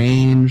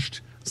rearranged,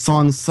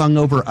 songs sung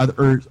over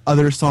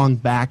other song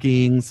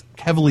backings,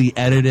 heavily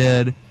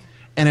edited,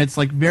 and it's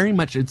like very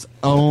much its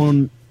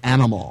own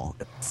animal.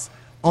 It's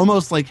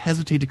almost like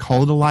hesitate to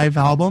call it a live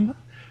album.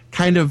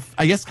 Kind of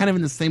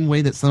in the same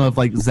way that some of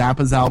like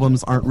Zappa's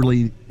albums aren't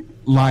really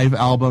live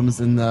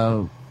albums in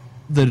the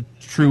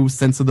true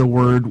sense of the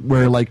word,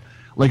 where like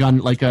on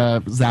like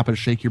a Zappa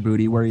Shake Your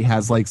Booty, where he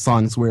has like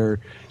songs where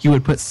he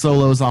would put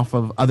solos off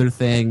of other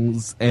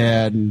things,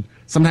 and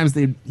sometimes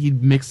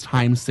he'd mix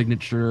time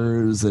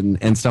signatures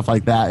and stuff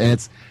like that, and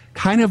it's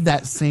kind of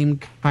that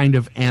same kind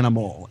of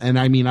animal. And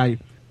I mean, I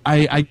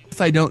guess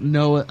I don't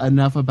know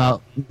enough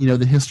about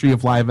the history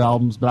of live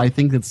albums, but I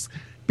think it's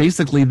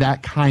basically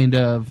that kind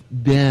of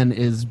bin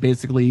is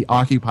basically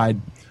occupied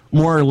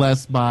more or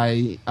less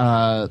by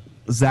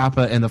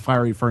Zappa and the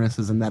Fiery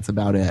Furnaces, and that's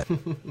about it.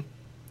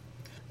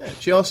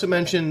 She also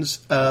mentions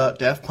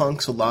Daft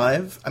Punk's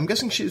Alive. I'm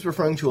guessing she's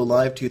referring to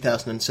Alive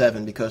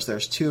 2007 because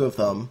there's two of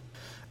them.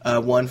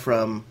 One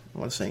from, I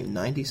want to say,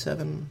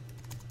 97?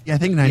 Yeah, I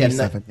think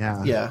 97,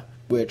 yeah. Yeah,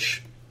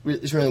 which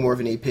is really more of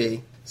an EP.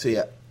 So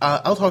yeah,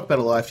 I'll talk about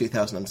Alive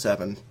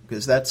 2007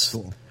 because that's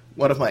cool.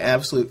 One of my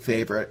absolute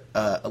favorite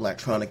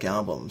electronic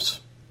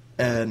albums.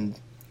 And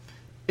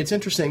it's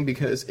interesting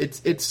because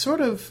it's sort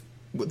of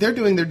they're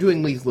doing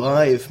these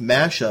live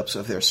mashups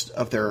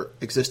of their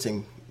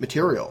existing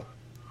material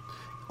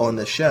on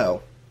the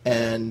show,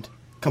 and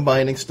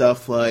combining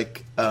stuff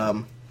like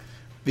they're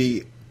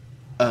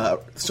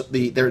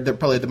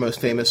probably the most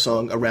famous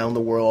song Around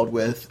the World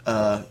with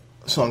a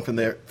song from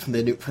the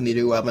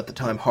new album at the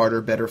time,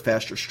 Harder, Better,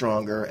 Faster,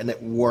 Stronger, and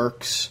It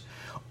Works.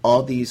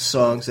 All these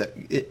songs that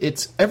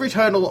it's every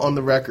title on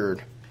the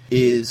record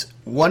is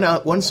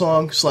one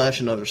song /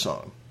 another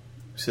song.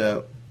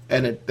 So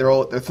they're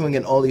throwing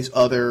in all these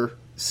other.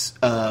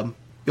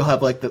 You'll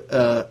have like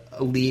a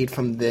lead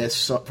from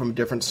from a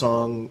different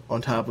song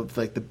on top of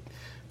like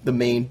the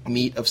main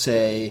meat of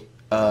say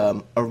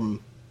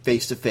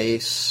Face to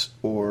Face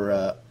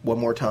or One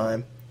More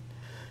Time,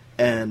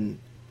 and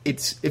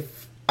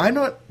if I'm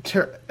not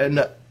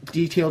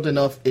detailed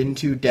enough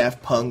into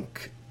Daft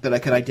Punk that I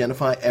can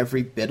identify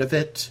every bit of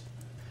it,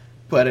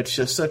 but it's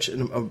just such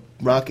a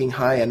rocking,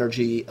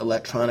 high-energy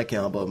electronic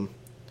album.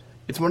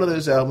 It's one of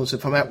those albums,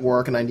 if I'm at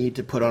work and I need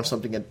to put on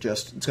something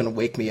it's going to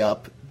wake me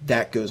up,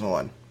 that goes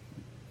on.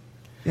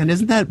 And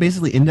isn't that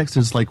basically indexed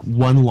as like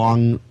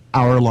one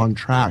hour-long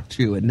track,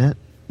 too, isn't it?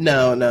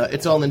 No,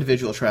 it's all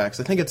individual tracks.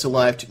 I think it's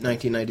Alive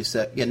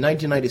 1997. Yeah,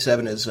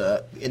 1997 is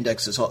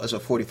indexed as a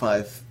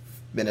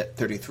 45-minute,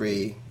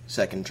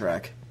 33-second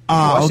track.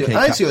 Okay.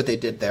 I see what they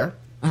did there.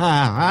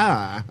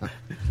 I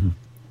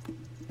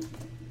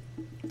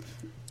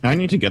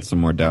need to get some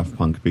more Daft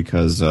Punk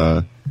because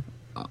a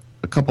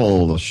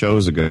couple of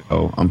shows ago,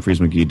 Humphreys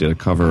McGee did a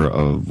cover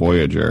of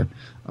Voyager,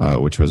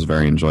 which was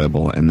very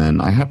enjoyable. And then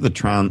I have the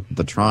Tron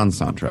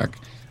soundtrack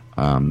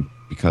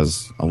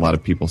because a lot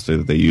of people say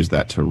that they use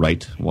that to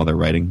write while they're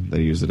writing.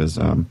 They use it as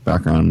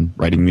background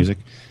writing music,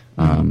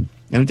 and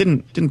it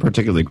didn't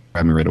particularly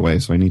grab me right away.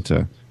 So I need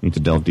to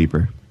delve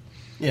deeper.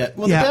 Yeah,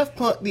 well, the Daft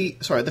Punk, the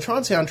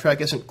Tron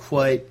soundtrack isn't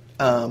quite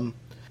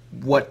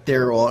what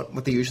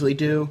they usually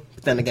do.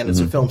 But then again, it's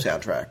a film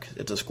soundtrack;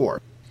 it's a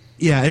score.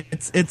 Yeah,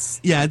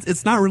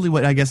 it's not really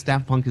what I guess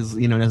Daft Punk is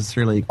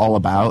necessarily all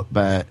about,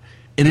 but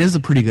it is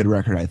a pretty good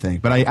record, I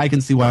think. But I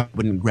can see why it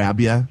wouldn't grab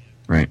you.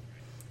 Right.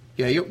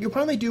 Yeah, you'll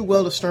probably do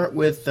well to start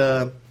with.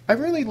 I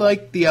really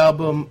like the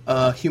album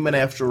 "Human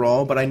After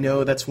All," but I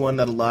know that's one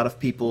that a lot of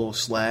people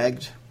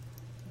slagged.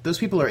 Those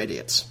people are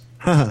idiots.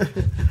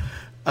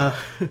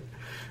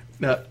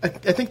 No, I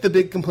think the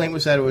big complaint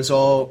was that it was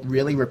all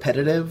really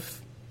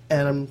repetitive,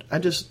 and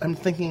I'm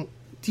thinking,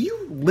 do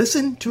you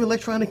listen to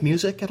electronic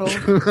music at all?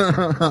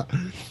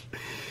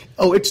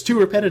 Oh, it's too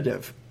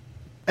repetitive.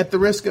 At the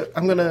risk of,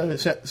 I'm going to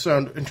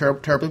sound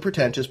terribly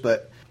pretentious,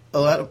 but a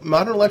lot of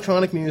modern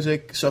electronic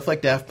music, stuff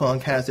like Daft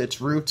Punk, has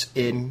its roots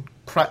in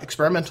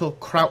experimental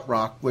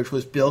krautrock, which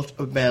was built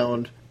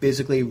around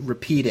basically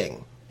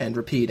repeating and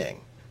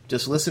repeating.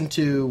 Just listen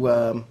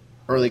to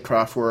early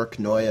Kraftwerk,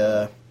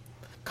 Neue,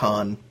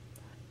 Kahn.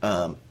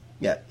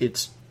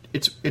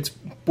 It's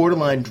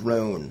borderline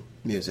drone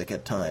music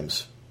at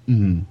times.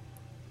 Mm-hmm.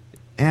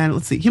 And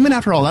let's see, Human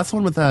After All, that's the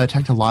one with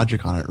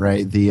Technologic on it,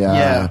 right?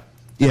 Yeah.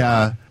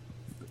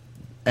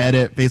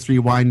 Edit, bass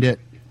rewind it,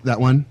 that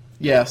one?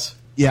 Yes.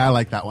 Yeah, I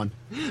like that one.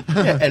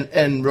 Yeah,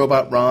 and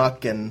Robot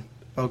Rock and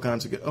all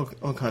kinds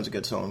of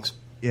good songs.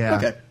 Yeah.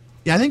 Okay.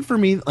 Yeah, I think for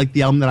me, like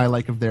the album that I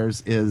like of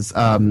theirs is,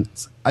 I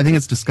think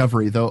it's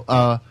Discovery,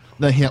 though.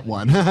 The hit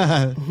one.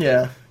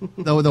 Yeah.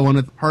 the one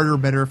with Harder,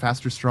 Better,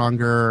 Faster,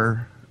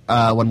 Stronger,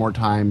 One More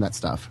Time, that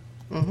stuff.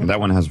 Mm-hmm. That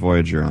one has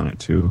Voyager on it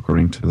too,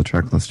 according to the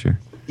track list here.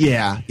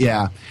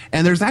 Yeah.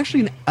 And there's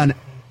actually a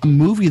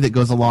movie that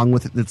goes along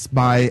with it that's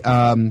by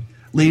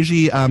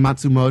Leiji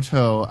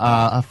Matsumoto,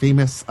 a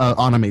famous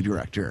anime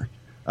director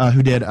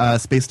who did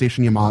Space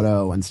Station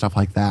Yamato and stuff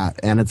like that.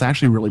 And it's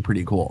actually really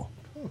pretty cool.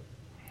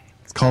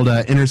 It's called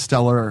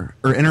Interstella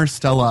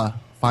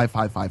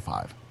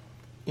 5555.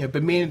 Yeah,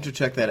 been meaning to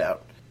check that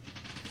out.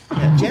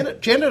 Yeah,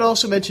 Janet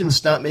also mentioned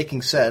Stop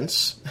Making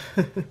Sense.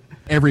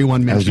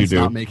 Everyone mentions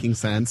Stop Making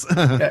Sense.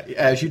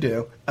 As you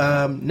do.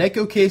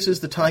 Neko Cases,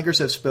 The Tigers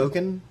Have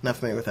Spoken. Not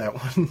familiar with that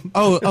one.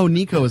 Oh,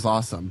 Nico is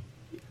awesome.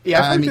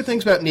 Yeah, I've heard good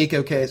things about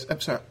Neko Case.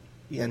 I'm sorry.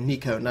 Yeah,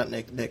 Nico, not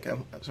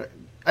Nico. I'm sorry.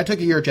 I took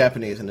a year of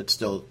Japanese and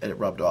it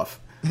rubbed off.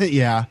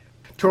 Yeah.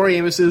 Tori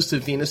Amos's To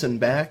Venus and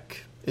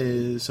Back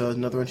is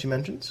another one she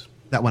mentions.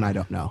 That one I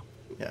don't know.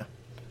 Yeah.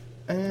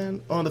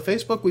 And on the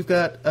Facebook, we've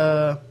got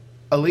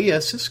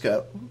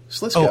Slisco.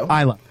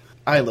 Oh, Isla.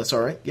 Isla,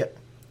 sorry. Yep.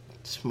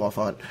 Small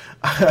font.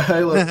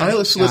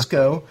 Isla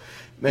Slisco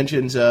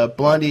mentions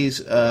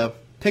Blondie's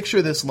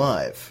Picture This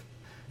Live.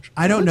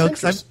 I don't know,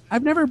 because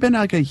I've never been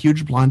like a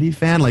huge Blondie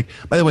fan. Like,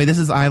 by the way, this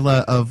is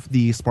Isla of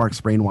the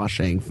Sparks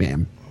Brainwashing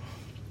fame.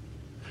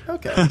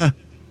 Okay.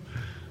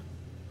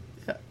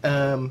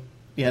 And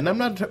I'm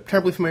not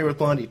terribly familiar with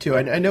Blondie too.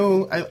 I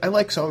know I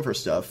like some of her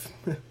stuff.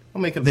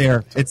 I'll make it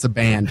It's a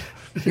band.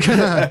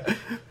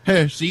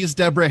 She's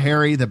Deborah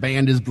Harry. The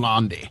band is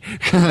Blondie.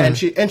 and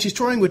she's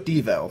touring with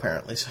Devo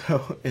apparently.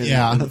 So in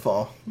the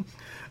fall.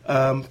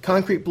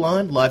 Concrete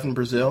Blonde, live in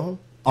Brazil.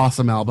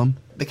 Awesome album.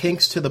 The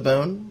Kinks, To the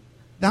Bone.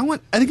 That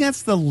one, I think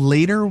that's the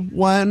later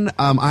one.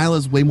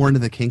 Isla's way more into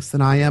the Kinks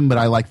than I am, but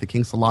I like the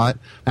Kinks a lot.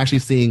 I'm actually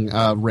seeing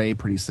Ray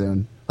pretty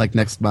soon, like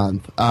next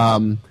month.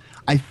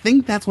 I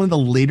think that's one of the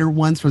later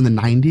ones from the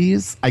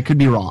 90s. I could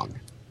be wrong.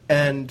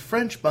 And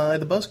French by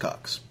the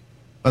Buzzcocks.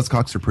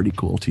 Buzzcocks are pretty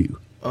cool, too.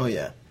 Oh,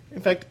 yeah.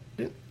 In fact,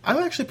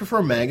 I actually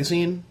prefer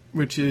Magazine,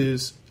 which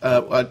is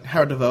Howard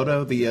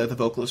Devoto, the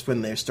vocalist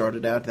when they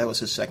started out. That was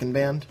his second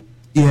band.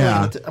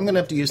 Yeah. I'm going to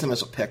have to use them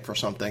as a pick for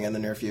something in the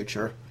near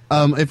future.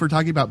 If we're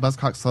talking about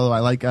Buzzcocks solo, I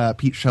like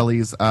Pete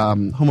Shelley's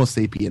Homo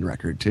Sapien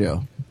record,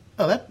 too.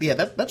 Oh,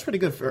 that's pretty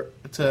good.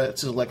 It's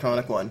an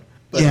electronic one.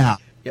 But, yeah.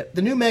 Yeah,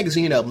 the new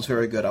Magazine album's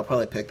very good. I'll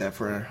probably pick that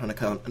for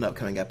an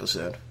upcoming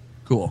episode.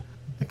 Cool.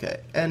 Okay,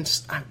 and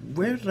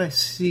where did I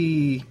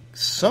see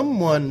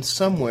someone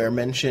somewhere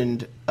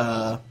mentioned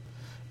the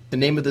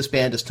name of this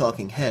band is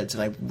Talking Heads,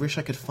 and I wish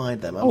I could find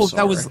them. I'm sorry.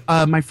 That was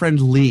my friend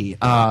Lee.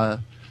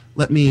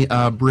 Let me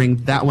bring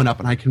that one up,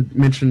 and I can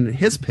mention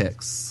his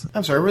picks.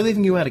 I'm sorry, we're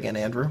leaving you out again,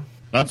 Andrew.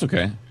 That's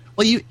okay.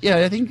 Well,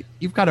 I think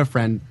you've got a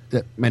friend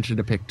that mentioned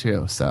a pick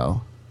too,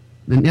 so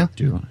didn't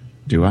you?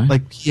 Do I?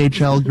 Like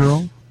PHL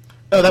Girl?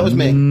 Oh, that was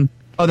me.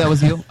 Oh, that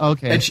was you?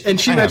 Okay. And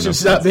she mentioned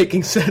Stop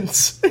Making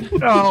Sense.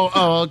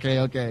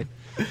 Okay.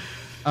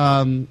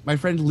 My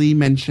friend Lee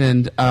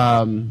mentioned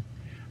Name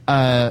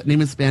of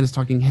this band is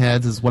Talking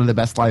Heads is one of the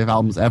best live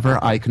albums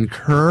ever. I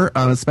concur,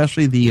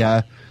 especially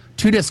the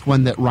 2-disc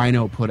one that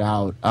Rhino put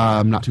out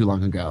not too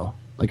long ago.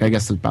 Like, I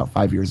guess it's about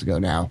 5 years ago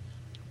now.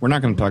 We're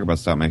not going to talk about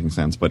Stop Making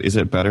Sense, but is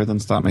it better than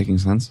Stop Making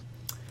Sense?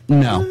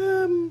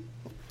 No.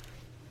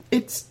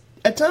 It's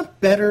not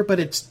better, but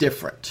it's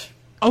different.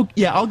 Oh,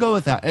 yeah, I'll go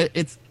with that.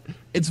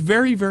 It's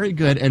very, very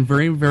good and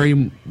very,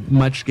 very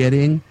much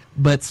getting,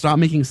 but Stop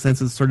Making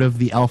Sense is sort of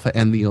the alpha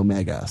and the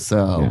omega,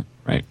 so... Yeah,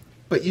 right.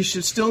 But you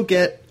should still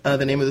get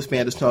the name of this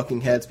band is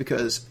Talking Heads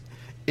because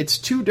it's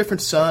two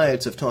different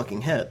sides of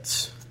Talking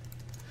Heads.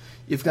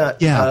 You've got...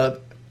 the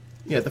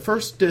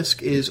first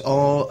disc is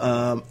all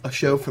a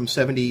show from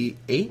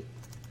 78.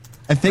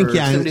 I think,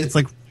 it's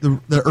like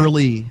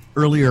the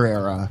earlier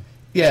era.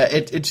 Yeah,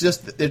 it's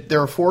just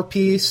they're a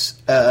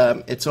 4-piece.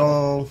 It's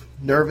all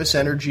nervous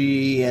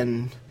energy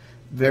and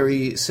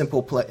very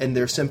simple play, and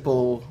they're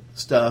simple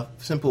stuff,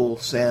 simple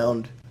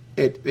sound.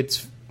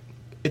 It's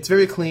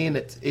very clean.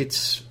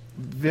 It's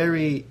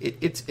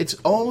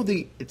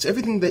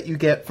everything that you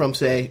get from,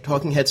 say,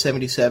 Talking Heads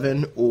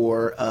 77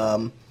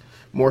 or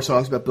More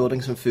Songs About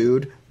Building Some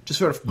Food, just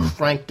sort of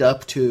cranked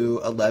up to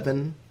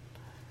 11.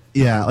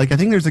 Yeah, like I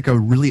think there's like a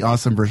really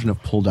awesome version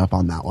of Pulled Up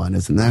on that one,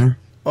 isn't there?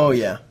 Oh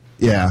yeah.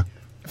 Yeah.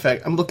 In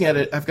fact, I'm looking at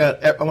it. I've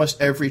got almost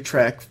every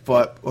track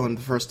bought on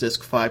the first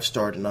disc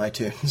 5-starred in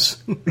iTunes.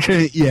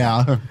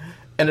 Yeah.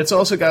 And it's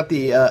also got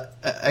the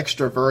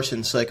extra verse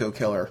in Psycho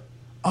Killer.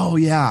 Oh,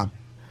 yeah.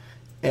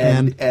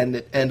 And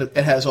it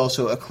has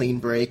also a clean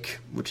break,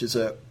 which is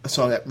a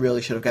song that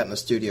really should have gotten a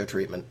studio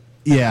treatment.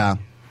 Yeah.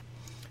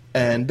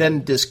 And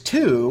then disc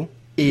 2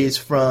 is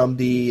from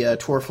the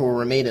tour for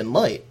Remain in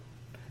Light.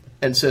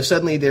 And so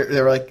suddenly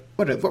they're like,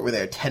 what were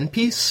they, a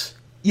 10-piece?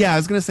 Yeah, I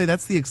was going to say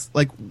that's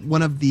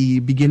one of the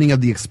beginning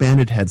of the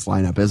Expanded Heads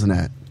lineup, isn't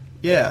it?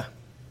 Yeah.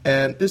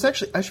 And there's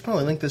actually, I should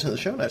probably link this in the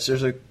show notes.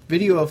 There's a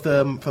video of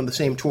them from the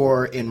same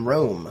tour in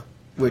Rome,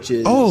 which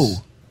is...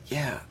 Oh!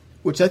 Yeah.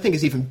 Which I think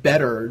is even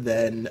better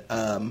than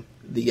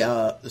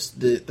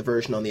the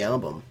version on the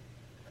album.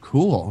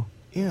 Cool.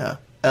 Yeah.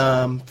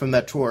 From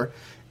that tour,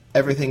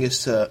 everything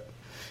is...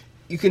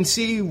 you can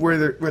see where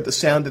the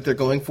sound that they're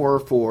going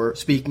for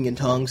speaking in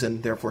tongues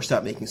and therefore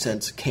stop making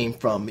sense came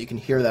from. You can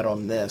hear that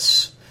on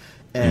this.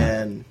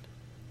 And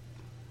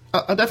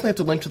I'll definitely have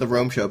to link to the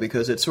Rome show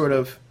because it's sort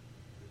of...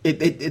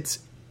 It's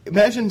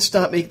imagine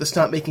the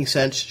Stop Making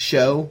Sense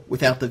show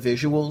without the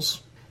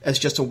visuals as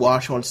just a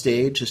wash on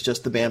stage. It's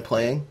just the band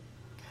playing.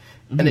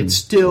 And it's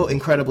still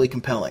incredibly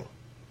compelling.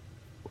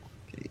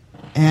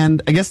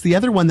 And I guess the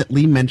other one that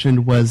Lee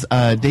mentioned was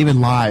David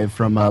Live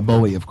from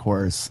Bowie, of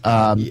course.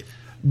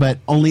 But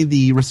only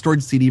the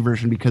restored CD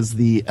version because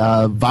the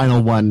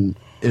vinyl one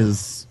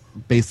is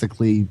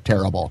basically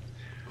terrible.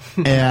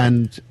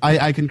 And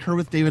I concur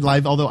with David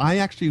Live, although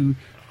I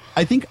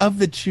think of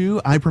the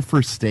two, I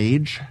prefer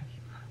Stage.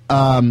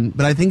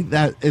 But I think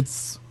that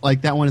it's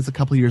like that one is a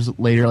couple years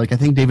later. Like I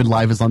think David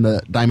Live is on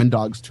the Diamond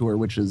Dogs tour,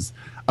 which is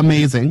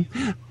amazing.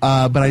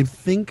 But I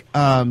think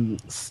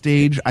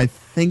Stage, I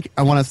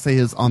want to say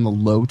is on the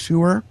Low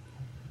tour.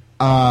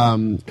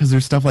 Because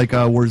there's stuff like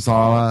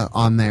Warzala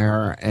on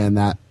there and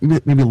that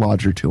maybe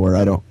Lodger tour.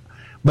 I don't,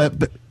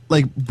 but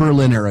like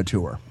Berlin era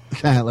tour.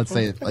 Let's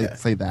say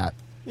say that.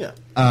 Yeah.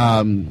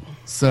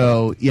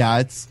 So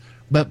yeah,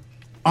 but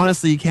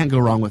honestly, you can't go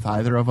wrong with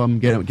either of them.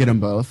 Get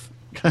them both.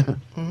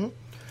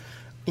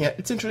 Yeah,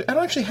 it's interesting. I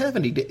don't actually have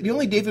any. The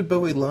only David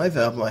Bowie live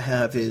album I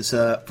have is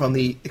from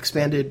the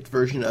expanded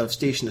version of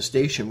Station to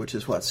Station, which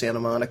is what, Santa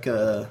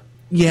Monica.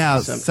 Yeah,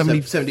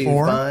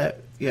 75.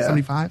 Yeah,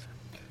 75.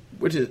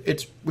 Which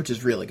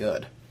is really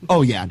good.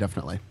 Oh yeah,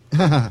 definitely.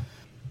 I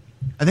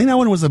think that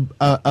one was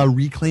a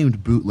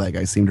reclaimed bootleg.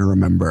 I seem to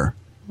remember.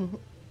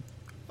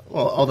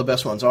 Well, all the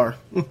best ones are.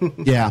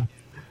 Yeah.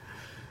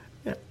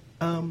 Yeah.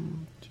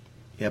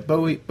 Yeah.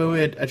 Bowie.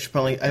 I should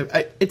probably.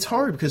 It's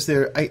hard because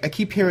I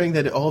keep hearing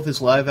that all of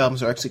his live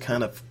albums are actually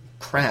kind of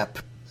crap.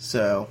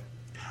 So.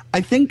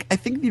 I think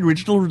the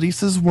original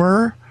releases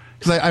were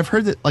because I've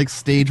heard that like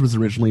Stage was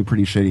originally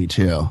pretty shitty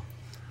too.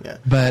 Yeah.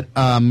 But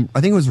I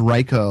think it was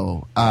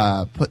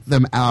Ryko put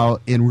them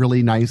out in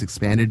really nice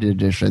expanded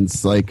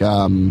editions. Like,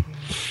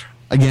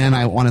 again,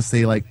 I want to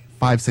say like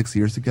 5-6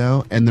 years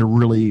ago, and they're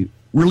really,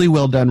 really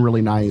well done,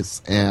 really nice,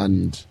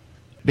 and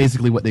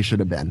basically what they should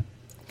have been.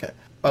 Okay.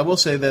 I will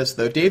say this,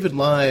 though. David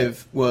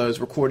Live was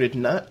recorded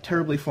not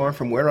terribly far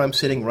from where I'm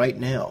sitting right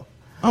now.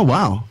 Oh,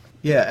 wow.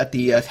 Yeah, at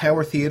the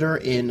Tower Theater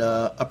in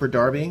Upper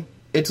Darby.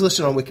 It's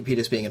listed on Wikipedia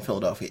as being in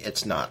Philadelphia.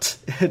 It's not.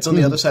 It's on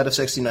the other side of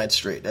 69th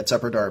Street. That's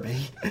Upper Darby.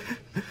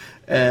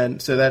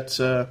 And so that's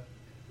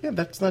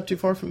not too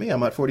far from me.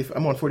 I'm on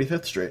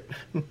 45th Street.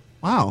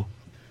 Wow.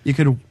 You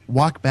could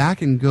walk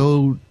back and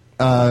go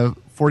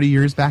 40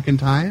 years back in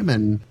time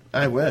and...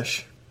 I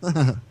wish.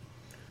 Yeah,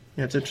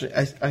 it's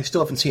interesting. I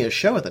still haven't seen a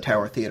show at the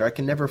Tower Theater. I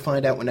can never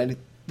find out when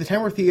the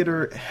Tower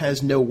Theater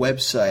has no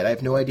website. I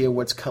have no idea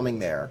what's coming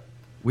there.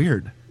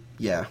 Weird.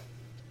 Yeah.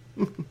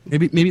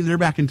 Maybe they're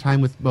back in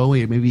time with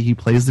Bowie. Maybe he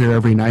plays there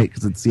every night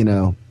because it's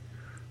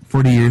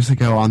 40 years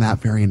ago on that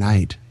very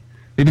night.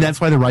 Maybe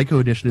that's why the Ryko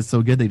edition is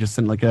so good. They just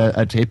sent like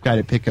a tape guy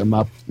to pick him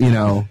up,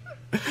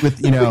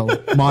 with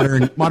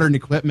modern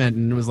equipment,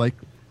 and it was like,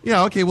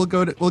 yeah, okay, we'll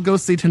go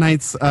see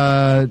tonight's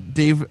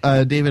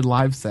David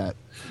Live set.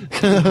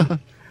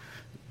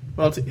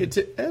 Well, it's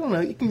I don't know.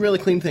 You can really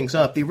clean things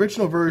up. The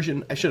original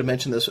version, I should have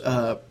mentioned this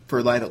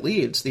for Live at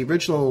Leeds. The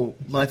original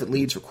Live at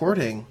Leeds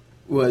recording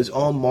was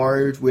all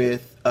marred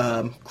with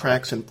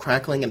cracks and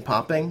crackling and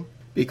popping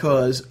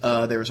because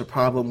there was a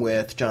problem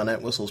with John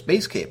Entwistle's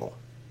bass cable.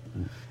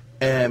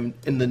 And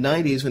in the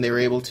 90s, when they were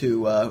able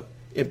to,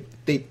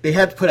 they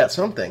had to put out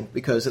something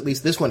because at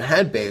least this one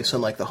had bass,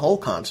 unlike the Hull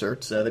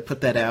concert. So they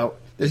put that out.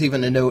 There's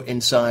even a note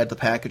inside the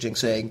packaging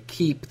saying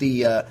keep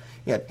the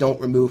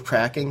don't remove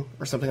cracking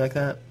or something like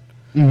that.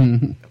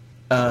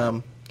 Mm-hmm.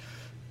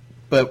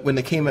 But when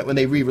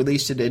they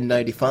re-released it in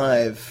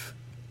 '95.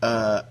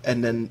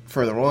 And then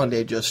further on,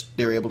 they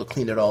were able to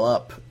clean it all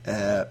up.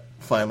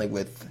 Finally,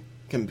 with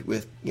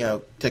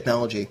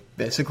technology,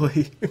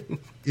 basically.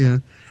 Yeah,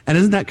 and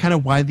isn't that kind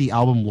of why the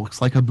album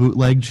looks like a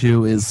bootleg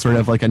too? Is sort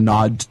of like a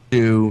nod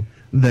to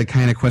the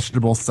kind of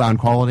questionable sound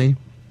quality.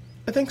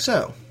 I think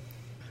so.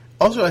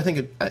 Also, I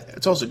think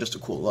it's also just a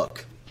cool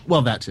look.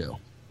 Well, that too.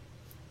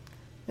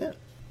 Yeah.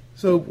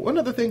 So one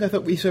other thing I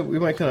thought we said we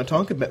might kind of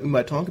talk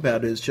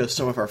about is just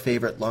some of our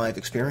favorite live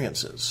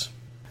experiences.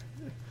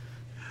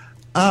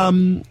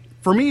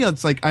 For me,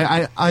 it's like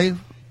I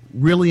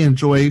really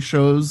enjoy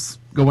shows,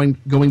 going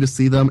to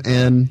see them,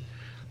 and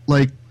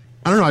like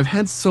I don't know, I've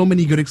had so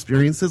many good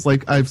experiences.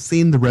 Like I've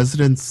seen the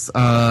Residents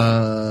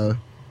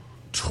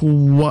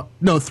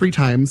 3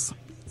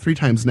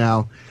 times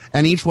now,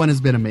 and each one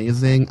has been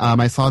amazing.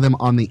 I saw them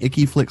on the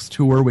Icky Flicks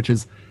tour, which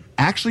is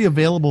actually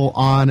available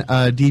on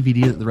a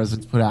DVD that the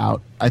Residents put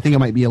out. I think it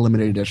might be a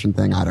limited edition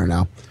thing, I don't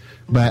know,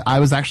 but I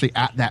was actually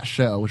at that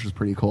show, which was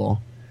pretty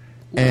cool.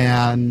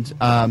 And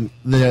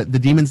the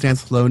Demons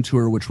Dance Alone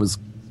tour, which was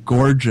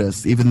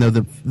gorgeous, even though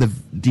the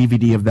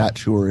DVD of that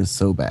tour is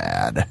so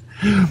bad.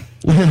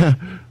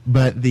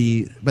 but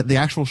the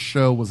actual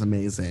show was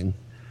amazing.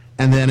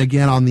 And then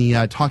again on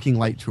the Talking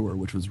Light tour,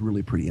 which was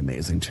really pretty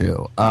amazing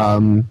too.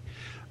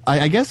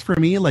 I guess for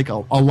me, like a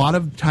lot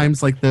of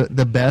times, like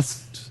the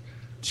best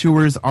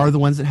tours are the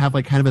ones that have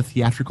like kind of a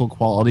theatrical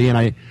quality,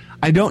 and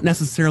I don't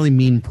necessarily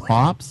mean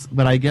props,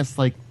 but I guess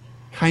like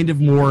kind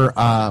of more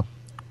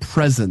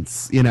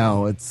presence. You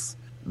know, it's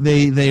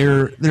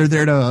they're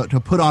there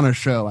to put on a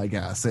show, I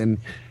guess, and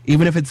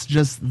even if it's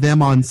just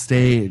them on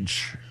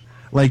stage.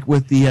 Like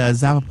with the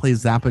Zappa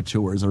Plays Zappa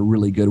tours are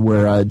really good,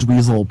 where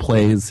Dweezil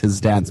plays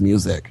his dad's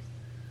music,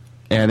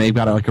 and they've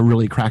got like a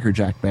really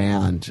crackerjack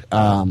band.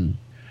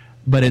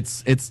 But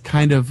it's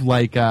kind of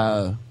like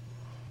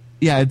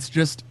it's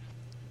just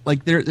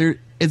like they're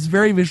it's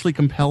very visually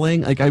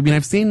compelling. Like I mean,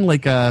 I've seen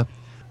like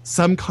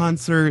some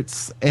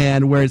concerts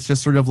and where it's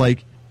just sort of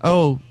like,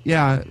 oh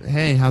yeah,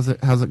 hey, how's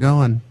it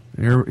going?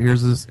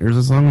 Here's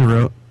a song we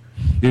wrote.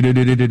 Hey,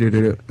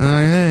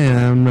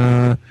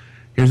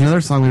 here's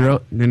another song we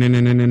wrote,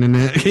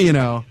 you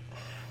know,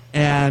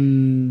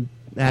 and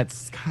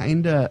that's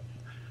kind of,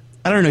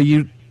 I don't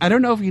know. I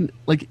don't know if you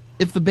like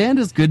if the band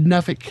is good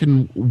enough, it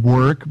can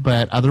work,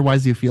 but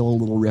otherwise you feel a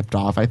little ripped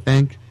off, I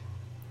think.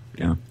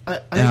 Yeah, I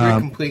agree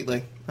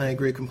completely. I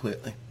agree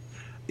completely.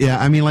 Yeah,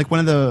 I mean, like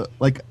one of the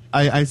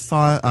I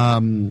saw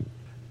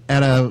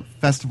at a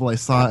festival. I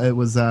saw it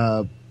was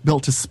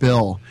Built to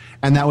Spill,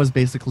 and that was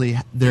basically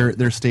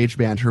their stage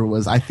banter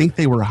was. I think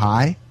they were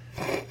high,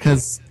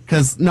 because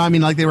no, I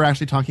mean, like they were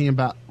actually talking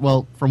about,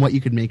 well, from what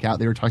you could make out,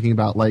 they were talking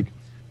about like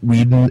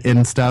weed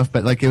and stuff,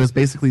 but like it was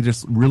basically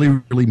just really,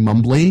 really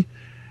mumbly,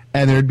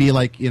 and there'd be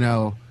like, you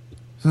know,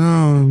 for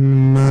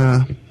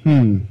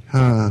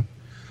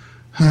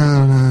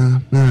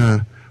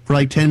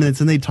like 10 minutes,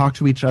 and they'd talk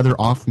to each other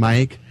off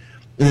mic,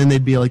 and then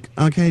they'd be like,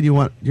 okay, do you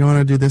want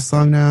to do this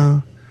song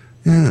now?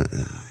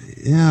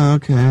 Yeah,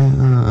 okay,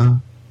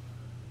 and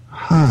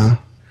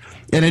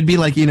it'd be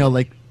like,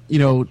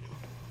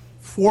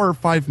 4 or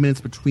 5 minutes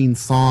between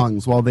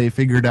songs while they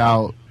figured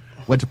out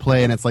what to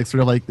play, and it's like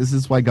sort of like, this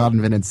is why God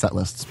invented set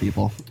lists,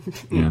 people.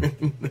 Yeah.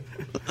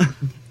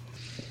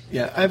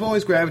 Yeah, I've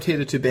always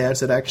gravitated to bands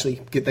that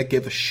actually give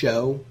a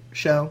show.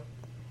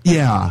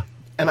 Yeah.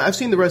 And I've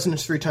seen the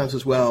Residents 3 times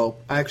as well.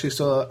 I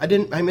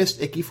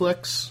missed Icky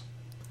Flicks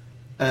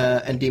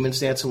and Demons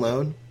Dance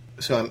Alone,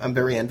 so I'm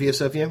very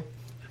envious of you.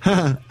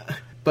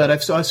 But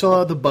I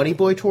saw the Bunny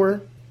Boy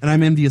tour. And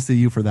I'm envious of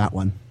you for that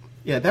one.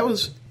 Yeah, it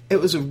was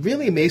a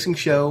really amazing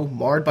show,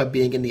 marred by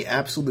being in the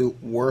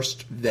absolute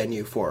worst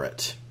venue for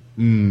it.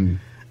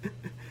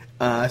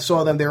 I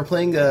saw them. They were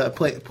playing a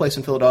place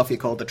in Philadelphia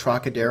called the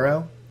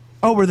Trocadero.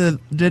 Oh, where the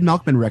Dead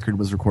Milkman record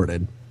was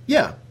recorded.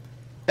 Yeah.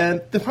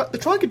 And the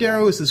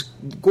Trocadero is this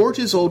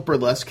gorgeous old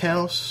burlesque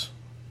house,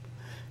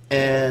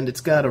 and it's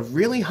got a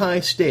really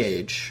high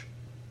stage,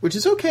 which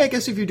is okay, I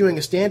guess, if you're doing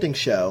a standing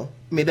show.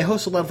 I mean, they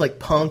host a lot of, like,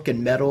 punk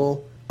and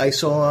metal. I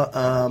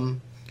saw,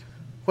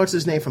 what's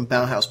his name from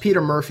Bauhaus? Peter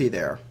Murphy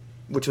there,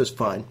 which was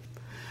fun.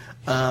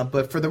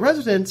 But for the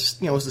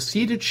Residents, it was a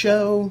seated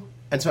show,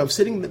 and so I'm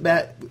sitting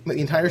the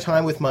entire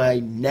time with my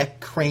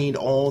neck craned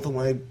all the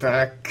way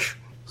back,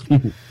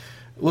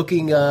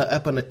 looking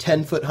up on a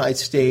 10-foot high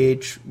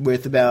stage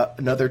with about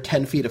another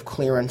 10 feet of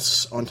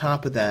clearance on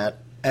top of that,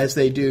 as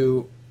they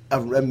do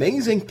an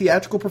amazing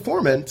theatrical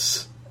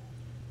performance,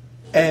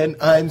 and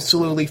I'm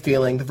slowly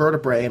feeling the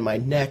vertebrae in my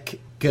neck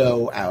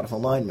go out of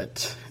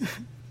alignment.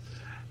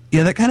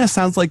 Yeah, that kind of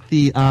sounds like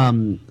the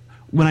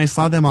when I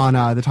saw them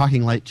on the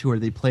Talking Light tour,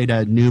 they played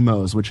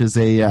Numos, which is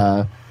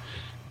a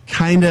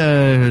kind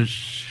of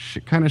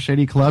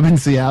shady club in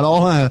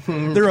Seattle.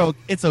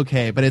 It's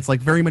okay, but it's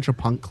like very much a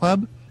punk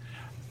club.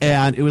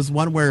 And it was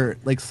one where,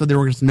 like, so there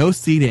was no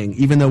seating,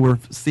 even though we're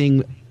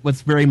seeing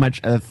what's very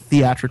much a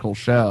theatrical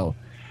show.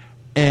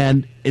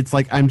 And it's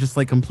like, I'm just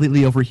like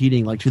completely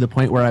overheating, like to the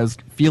point where I was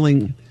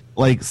feeling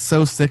like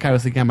so sick, I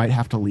was thinking I might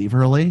have to leave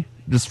early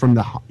just from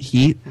the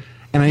heat.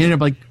 And I ended up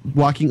like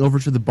walking over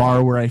to the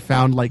bar where I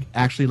found like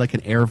actually like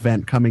an air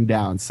vent coming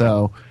down.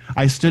 So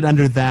I stood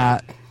under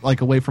that,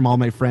 like away from all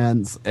my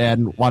friends,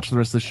 and watched the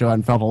rest of the show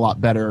and felt a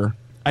lot better.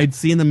 I'd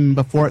seen them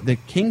before at the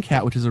King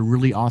Cat, which is a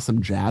really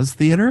awesome jazz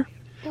theater,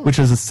 which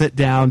is a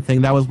sit-down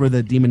thing. That was where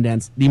the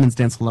Demons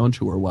Dance Alone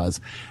tour was.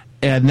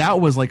 And that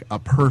was like a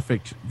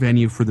perfect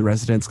venue for the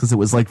Residents, because it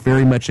was like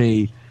very much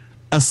a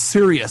a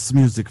serious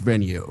music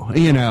venue,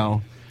 you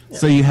know. Yeah.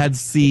 So you had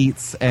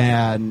seats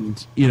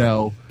and, you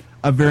know,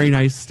 a very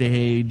nice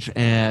stage,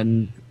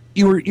 and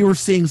you were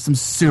seeing some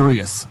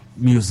serious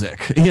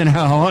music, you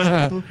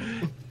know.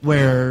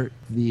 Where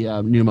the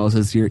Numos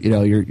is, you're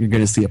going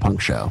to see a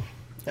punk show.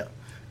 Yeah.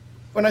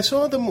 When I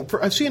saw them,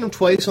 I've seen them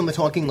twice on the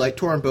Talking Light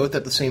Tour, and both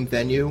at the same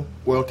venue,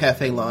 World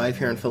Cafe Live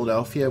here in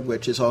Philadelphia,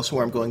 which is also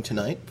where I'm going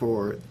tonight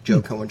for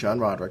Joe Cohen, John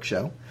Roderick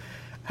show.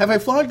 Have I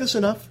flogged this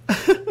enough?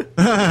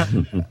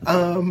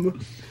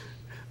 And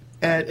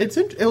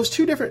it was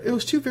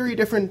two very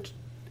different.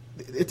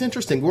 It's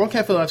interesting. World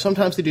Cafe Live,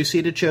 sometimes they do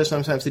seated shows,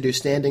 sometimes they do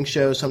standing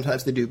shows,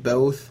 sometimes they do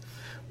both.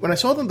 When I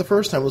saw them the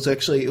first time, it was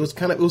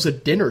a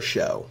dinner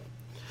show.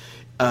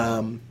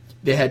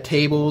 They had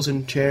tables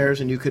and chairs,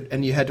 and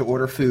you had to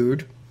order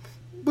food,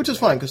 which is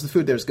fine because the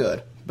food there's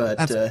good.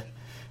 But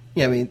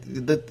yeah, I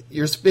mean,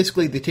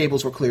 basically the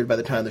tables were cleared by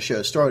the time the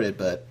show started.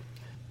 But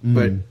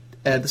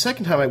the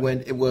second time I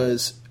went, it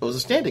was a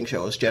standing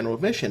show. It was general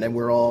admission, and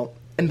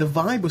the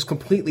vibe was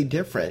completely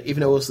different,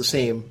 even though it was the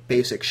same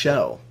basic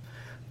show.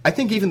 I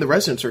think even the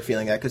residents were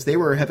feeling that because they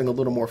were having a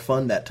little more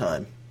fun that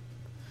time.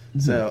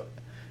 Mm-hmm. So.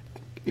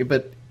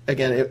 But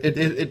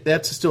again,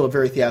 that's still a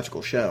very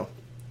theatrical show.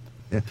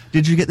 Yeah.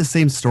 Did you get the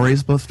same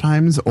stories both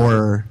times,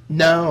 or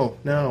no?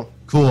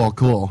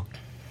 Cool.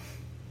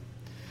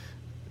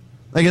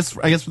 I guess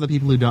for the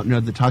people who don't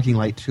know, the Talking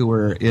Light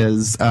Tour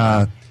is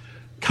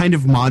kind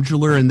of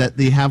modular in that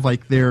they have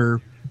like their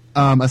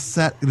a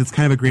set that's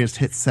kind of a greatest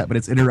hits set, but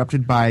it's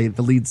interrupted by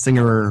the lead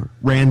singer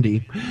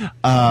Randy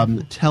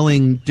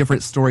telling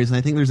different stories, and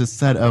I think there's a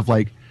set of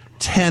like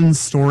 10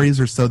 stories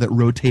or so that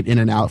rotate in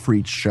and out for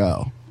each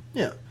show.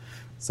 Yeah.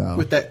 So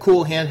with that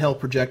cool handheld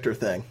projector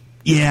thing.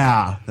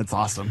 Yeah, that's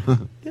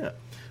awesome. Yeah.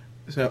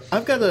 So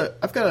I've got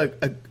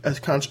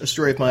a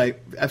story of my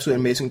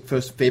absolutely amazing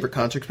favorite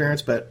concert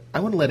experience, but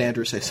I want to let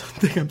Andrew say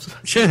something. I'm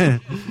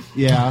sorry.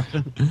 Yeah.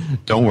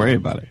 Don't worry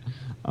about it.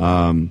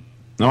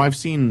 No, I've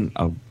seen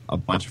a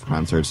bunch of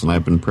concerts, and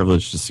I've been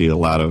privileged to see a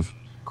lot of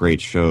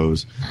great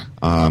shows.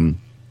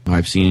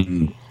 I've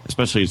seen,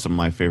 especially some of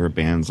my favorite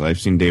bands. I've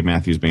seen Dave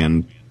Matthews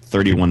Band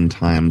 31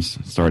 times,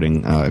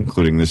 starting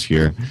including this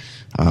year.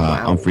 Wow.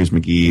 Humphreys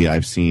McGee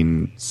I've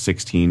seen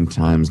 16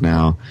 times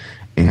now,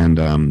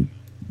 and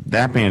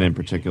that band in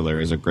particular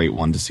is a great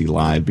one to see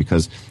live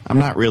because I'm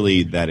not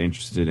really that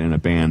interested in a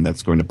band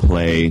that's going to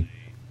play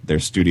their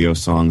studio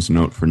songs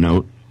note for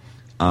note.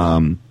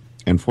 And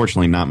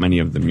fortunately, not many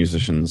of the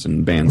musicians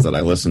and bands that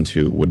I listen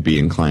to would be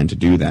inclined to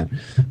do that.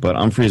 But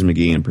Humphreys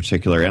McGee in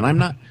particular, and I'm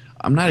not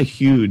a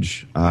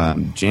huge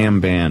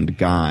jam band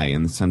guy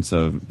in the sense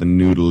of the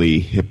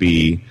noodly,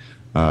 hippie,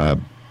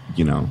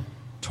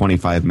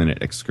 25-minute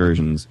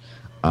excursions.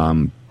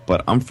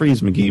 But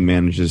Humphreys McGee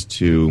manages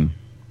to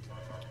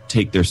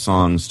take their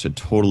songs to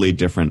totally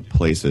different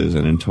places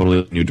and in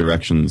totally new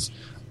directions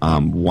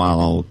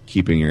while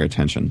keeping your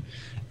attention.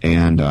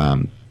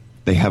 And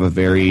they have a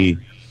very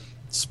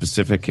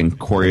specific and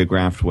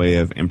choreographed way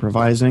of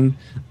improvising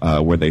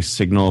where they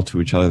signal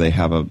to each other. They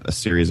have a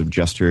series of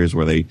gestures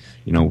where they,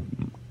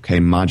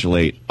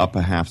 modulate up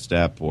a half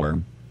step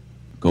or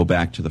go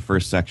back to the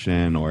first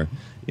section or,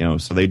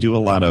 so they do a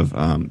lot of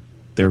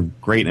they're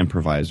great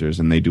improvisers,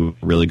 and they do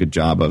a really good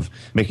job of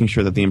making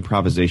sure that the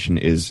improvisation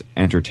is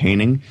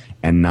entertaining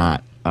and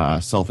not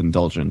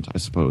self-indulgent, I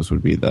suppose,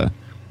 would be the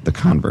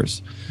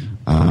converse.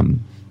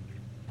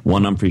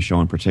 One Humphrey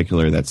show in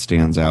particular that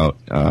stands out,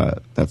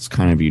 that's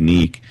kind of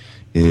unique,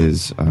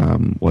 was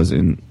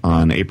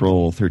on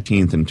April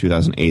 13th in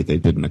 2008. They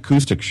did an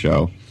acoustic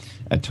show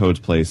at Toad's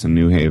Place in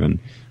New Haven,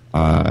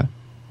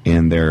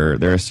 and they're a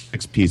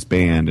 6-piece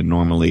band, and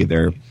normally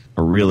they're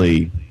a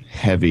really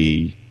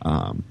heavy,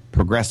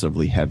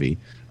 progressively heavy,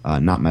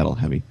 not metal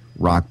heavy,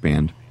 rock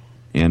band.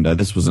 And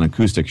this was an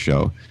acoustic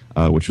show,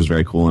 which was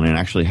very cool, and it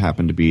actually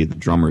happened to be the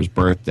drummer's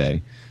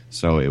birthday.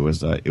 So it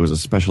was a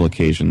special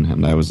occasion,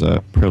 and I was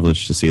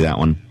privileged to see that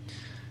one.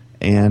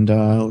 And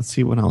let's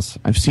see what else.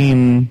 I've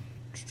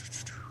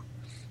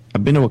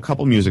been to a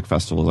couple music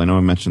festivals. I know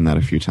I mentioned that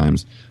a few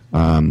times.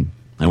 I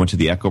went to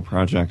the Echo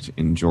Project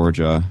in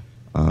Georgia,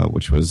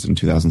 which was in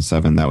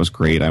 2007. That was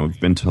great. I've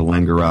been to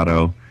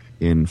Langerado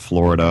in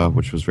Florida,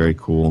 which was very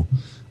cool.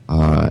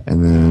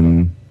 And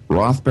then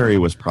Rothbury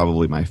was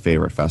probably my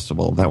favorite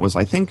festival. That was,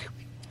 I think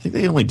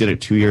they only did it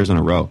 2 years in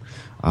a row.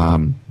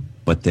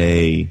 But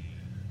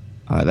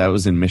that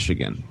was in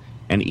Michigan.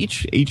 And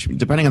each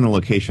depending on the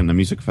location, the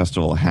music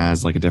festival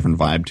has like a different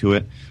vibe to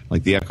it.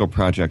 Like the Echo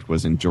Project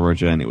was in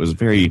Georgia, and it was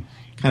very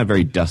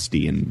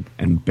dusty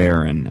and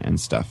barren and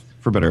stuff,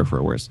 for better or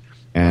for worse.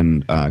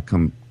 And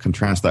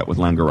contrast that with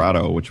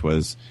Langerado, which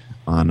was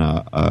on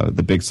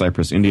the Big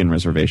Cypress Indian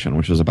Reservation,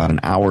 which was about an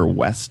hour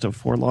west of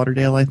Fort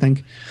Lauderdale, I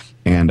think.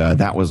 And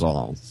that was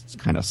all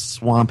kind of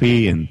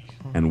swampy and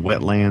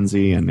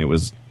wetlandsy, and it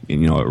was, it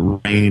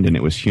rained and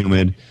it was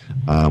humid,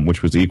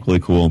 which was equally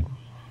cool.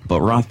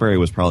 But Rothbury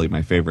was probably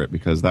my favorite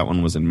because that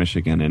one was in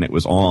Michigan, and it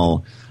was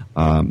all,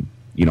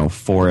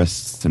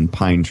 forests and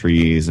pine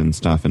trees and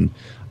stuff. And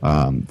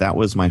that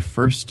was my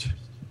first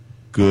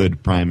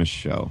good Primus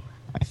show.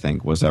 I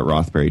think, was at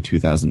Rothbury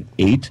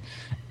 2008.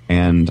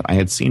 And I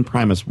had seen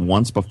Primus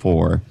once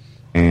before,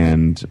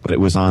 but it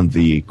was on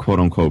the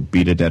quote-unquote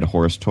Beat a Dead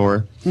Horse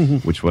tour,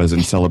 which was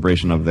in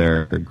celebration of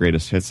their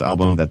greatest hits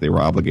album that they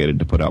were obligated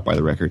to put out by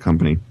the record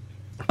company.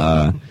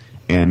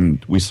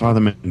 And we saw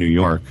them in New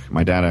York.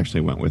 My dad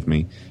actually went with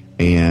me.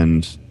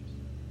 And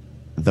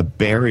the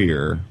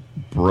barrier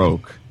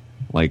broke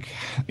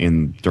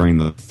during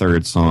the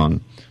third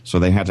song. So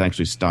they had to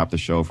actually stop the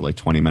show for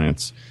 20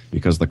 minutes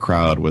because the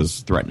crowd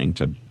was threatening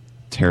to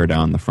tear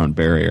down the front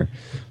barrier.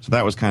 So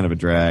that was kind of a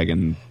drag.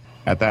 And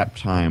at that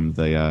time,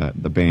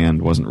 the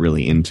band wasn't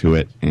really into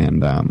it.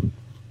 And,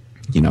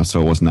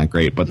 so it wasn't that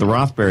great. But the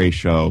Rothbury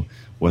show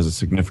was a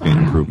significant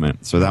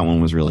improvement. So that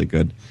one was really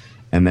good.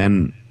 And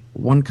then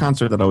one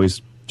concert that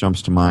always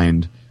jumps to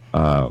mind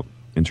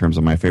in terms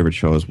of my favorite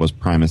shows was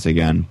Primus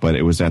again, but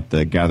it was at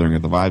the Gathering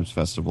of the Vibes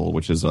Festival,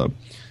 which is a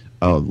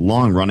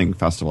long-running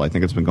festival. I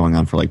think it's been going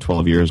on for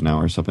 12 years now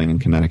or something in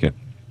Connecticut.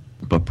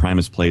 But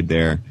Primus played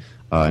there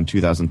in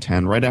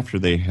 2010, right after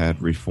they had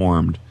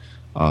reformed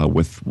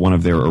with one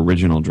of their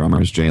original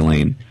drummers, Jay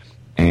Lane.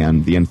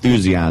 And the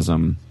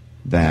enthusiasm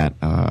that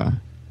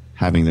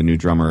having the new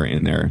drummer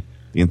in there,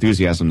 the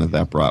enthusiasm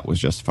that brought was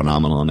just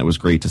phenomenal, and it was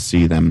great to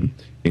see them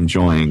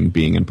enjoying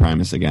being in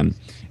Primus again.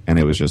 And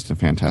it was just a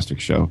fantastic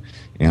show.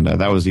 And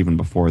that was even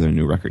before their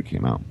new record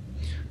came out.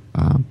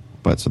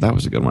 So that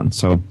was a good one.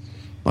 So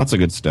lots of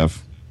good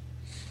stuff.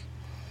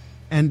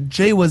 And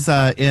Jay was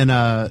on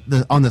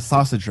the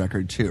Sausage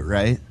record too,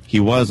 right? He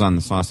was on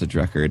the Sausage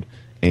record.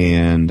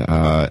 And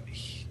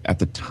at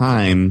the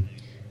time,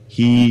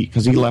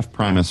 because he left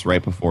Primus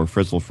right before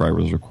Frizzle Fry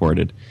was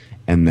recorded.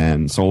 And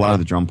then, so a lot of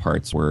the drum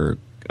parts were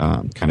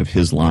kind of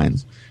his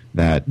lines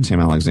that Tim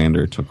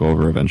Alexander took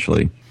over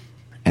eventually.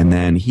 And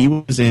then he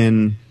was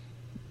in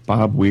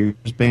Bob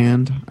Weir's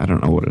band. I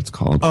don't know what it's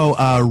called.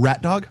 Oh,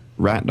 Rat Dog?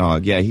 Rat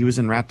Dog. Yeah, he was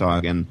in Rat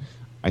Dog. And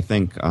I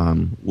think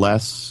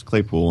Les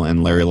Claypool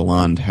and Larry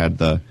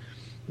Lalonde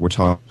were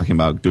talking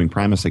about doing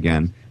Primus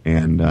again.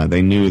 And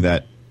they knew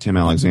that Tim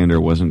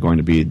Alexander wasn't going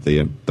to be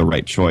the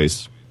right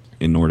choice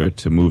in order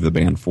to move the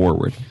band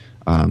forward.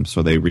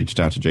 So they reached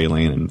out to Jay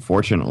Lane. And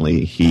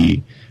fortunately,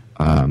 he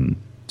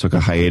took a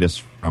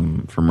hiatus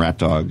from Rat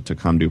Dog to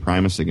come do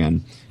Primus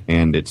again.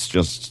 And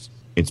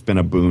it's been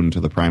a boon to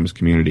the Primus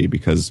community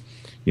because,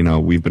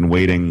 we've been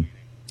waiting.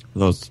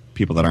 Those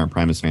people that aren't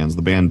Primus fans,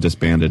 the band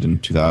disbanded in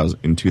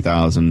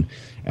 2000,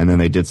 and then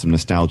they did some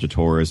nostalgia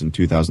tours in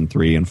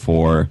 2003 and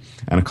 2004,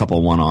 and a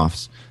couple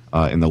one-offs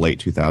in the late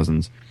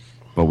 2000s.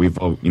 But we've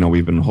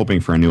been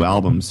hoping for a new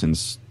album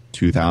since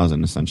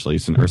 2000, essentially,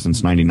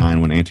 since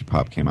 '99 when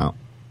Antipop came out,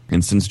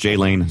 and since Jay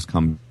Lane has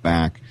come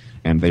back,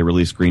 and they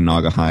released Green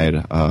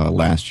Naugahyde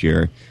last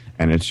year,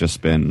 and it's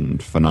just been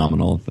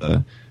phenomenal.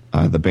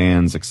 The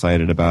band's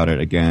excited about it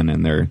again,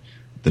 and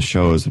the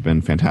shows have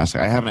been fantastic.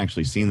 I haven't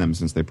actually seen them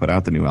since they put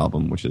out the new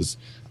album, which is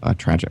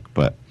tragic,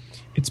 but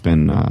it's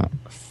been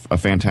a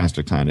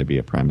fantastic time to be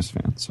a Primus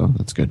fan, so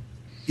that's good.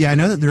 Yeah, I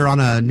know that they're on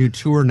a new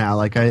tour now.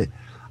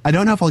 I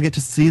don't know if I'll get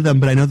to see them,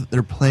 but I know that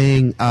they're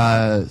playing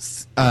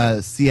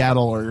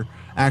Seattle, or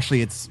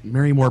actually it's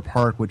Marymore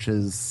Park, which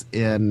is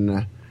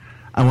in,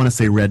 I want to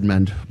say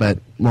Redmond, but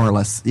more or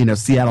less,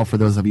 Seattle for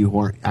those of you who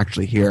aren't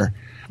actually here.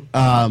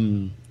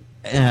 And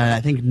I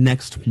think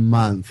next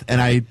month.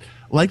 And I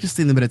like to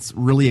see them, but it's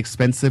really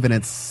expensive, and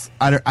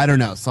I don't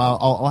know. So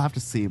I'll have to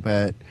see.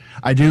 But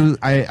I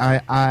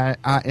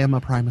am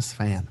a Primus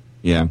fan.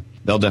 Yeah,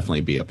 they'll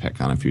definitely be a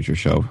pick on a future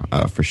show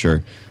for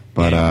sure.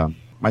 But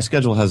my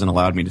schedule hasn't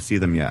allowed me to see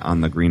them yet on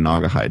the Green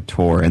Naugahyde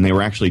tour, and they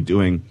were actually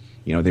doing.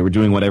 They were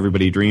doing what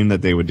everybody dreamed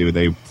that they would do.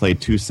 They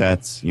played 2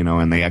 sets,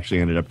 and they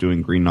actually ended up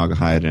doing Green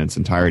Naugahyde in its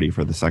entirety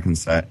for the second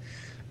set.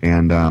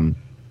 And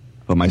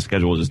but my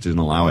schedule just didn't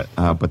allow it.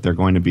 But they're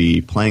going to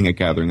be playing at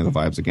Gathering of the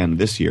Vibes again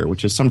this year,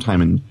 which is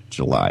sometime in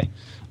July.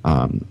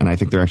 And I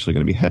think they're actually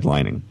going to be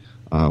headlining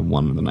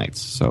one of the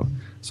nights. So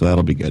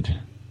that'll be good.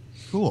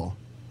 Cool.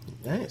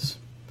 Nice.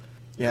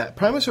 Yeah,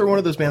 Primus are one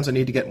of those bands I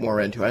need to get more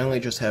into. I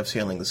only just have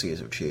Sailing the Seas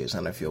of Cheese,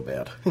 and I feel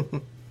bad.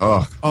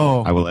 Oh,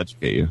 I will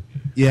educate you.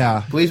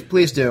 Yeah.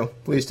 Please do.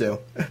 Please do.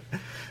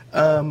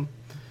 At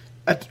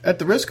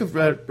the risk of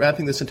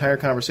wrapping this entire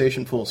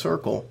conversation full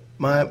circle,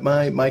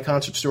 my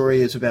concert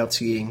story is about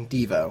seeing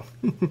Devo.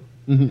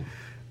 Mm-hmm.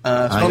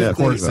 Of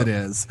course it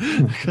is.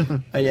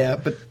 Yeah,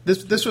 but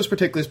this was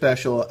particularly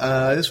special.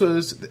 This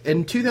was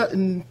in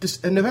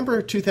November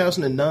of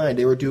 2009.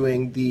 They were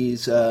doing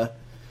these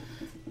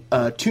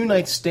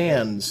 2-night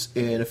stands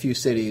in a few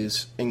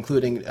cities,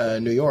 including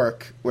New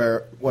York,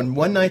 where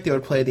one night they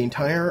would play the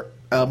entire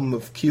album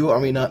of Q,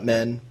 Army Not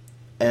Men,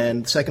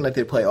 and the second night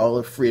they'd play all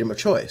of Freedom of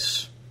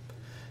Choice.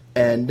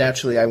 And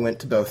naturally, I went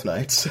to both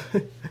nights.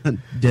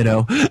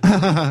 Ditto.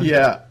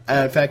 Yeah.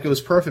 In fact, it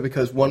was perfect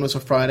because one was a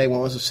Friday,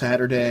 one was a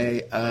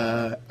Saturday.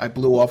 I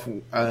blew off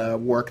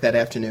work that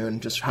afternoon,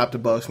 just hopped a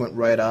bus, went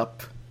right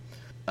up.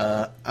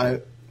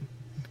 I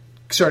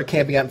started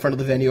camping out in front of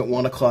the venue at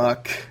 1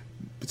 o'clock.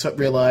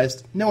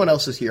 Realized no one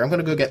else is here. I'm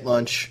going to go get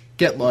lunch,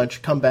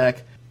 come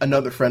back.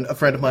 a friend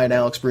of mine,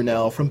 Alex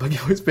Brunel from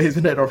Boogie Boys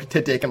Basement,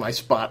 had taken my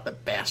spot, the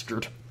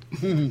bastard.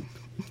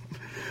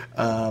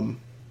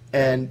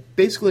 And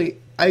basically,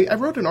 I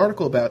wrote an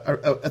article about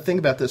a thing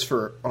about this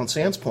on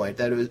SansPoint,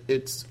 that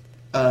it's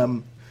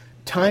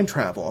time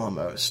travel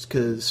almost,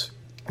 because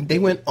they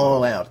went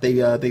all out.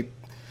 They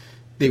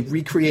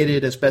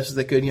recreated as best as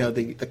they could,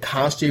 the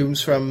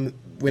costumes from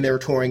when they were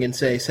touring in,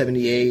 say,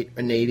 78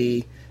 and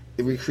 80.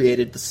 They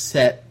recreated the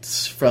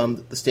sets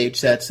from the stage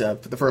sets. For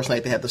the first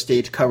night, they had the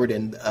stage covered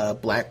in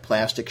black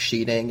plastic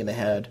sheeting, and they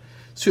had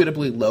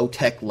suitably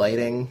low-tech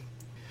lighting.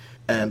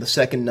 And the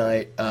second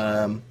night,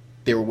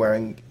 they were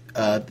wearing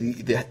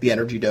the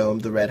Energy Dome,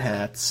 the red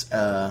hats,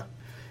 and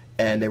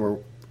they were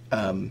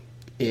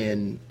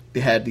they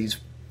had these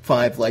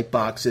 5 light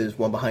boxes,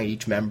 one behind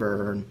each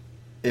member, and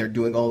they were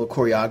doing all the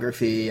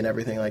choreography and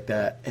everything like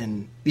that.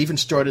 And they even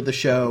started the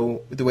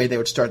show the way they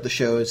would start the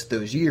shows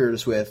those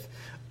years, with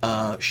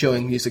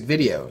showing music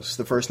videos.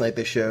 The first night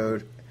they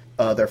showed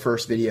their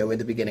first video. In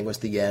the beginning was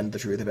The End, The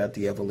Truth About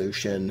the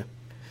Evolution.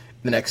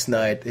 The next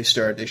night they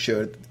showed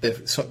the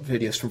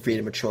videos from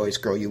Freedom of Choice,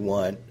 Girl You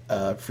Want,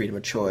 Freedom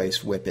of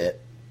Choice, Whip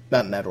It.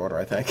 Not in that order,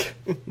 I think.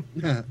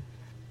 Yeah.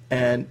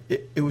 And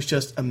it was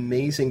just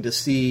amazing to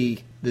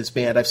see this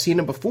band. I've seen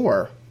them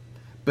before,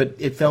 but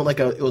it felt like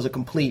it was a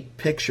complete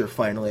picture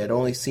finally. I'd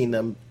only seen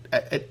them...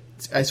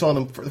 I saw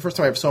them... The first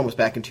time I ever saw them was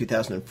back in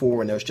 2004,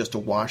 when there was just a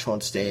wash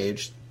on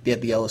stage. They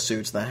had the yellow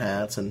suits and the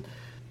hats and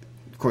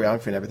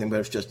choreography and everything,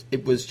 but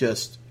it was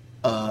just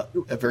a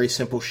very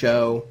simple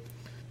show.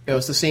 It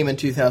was the same in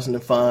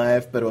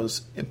 2005, but it was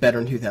better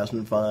in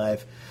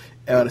 2005.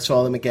 And when I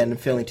saw them again in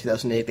Philly in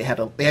 2008,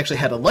 they actually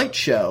had a light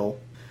show,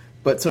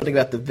 but something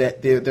about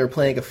they were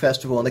playing a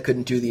festival and they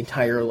couldn't do the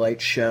entire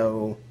light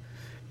show.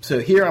 So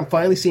here I'm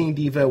finally seeing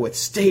Devo with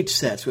stage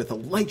sets, with a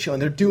light show,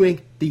 and they're doing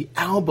the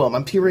album.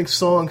 I'm hearing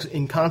songs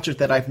in concert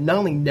that I've not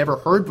only never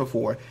heard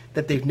before,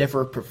 that they've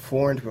never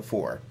performed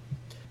before.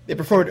 They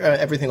performed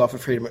everything off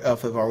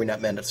of Are We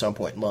Not Men at some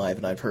point live,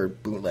 and I've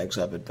heard bootlegs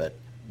of it, but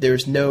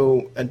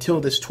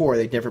until this tour,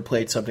 they'd never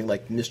played something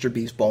like Mr.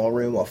 B's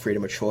Ballroom or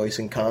Freedom of Choice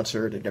in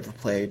concert. They'd never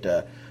played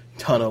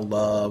Ton of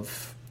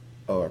Love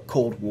or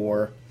Cold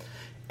War.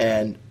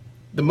 And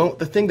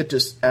the thing that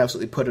just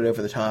absolutely put it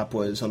over the top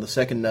was on the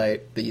second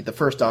night, the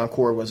first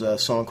encore was a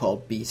song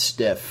called Be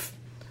Stiff,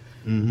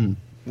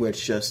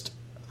 which just,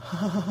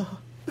 oh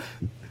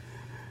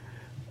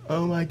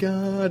my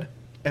God.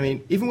 I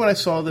mean, even when I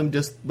saw them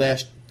this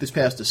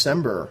past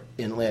December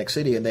in Atlantic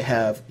City, and they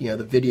have,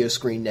 the video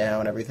screen now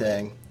and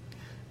everything,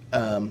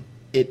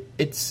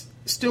 it's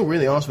still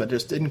really awesome. It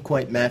just didn't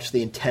quite match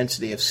the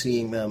intensity of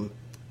seeing them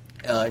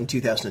in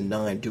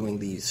 2009 doing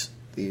these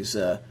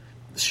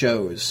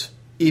shows.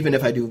 Even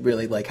if I do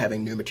really like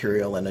having new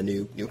material and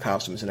new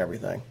costumes and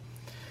everything.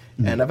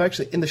 Mm-hmm. And I've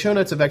actually, in the show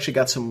notes, I've actually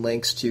got some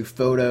links to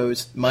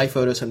photos, my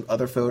photos and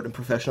other and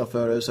professional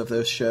photos of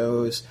those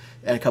shows,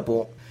 and a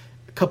couple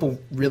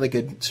really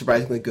good,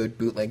 surprisingly good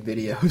bootleg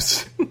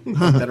videos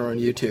that are on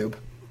YouTube.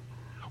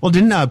 Well,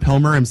 didn't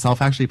Pilmer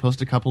himself actually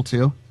post a couple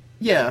too?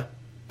 Yeah,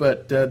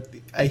 but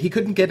he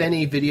couldn't get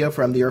any video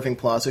from the Irving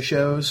Plaza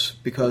shows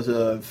because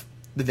of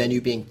the venue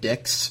being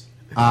Dick's.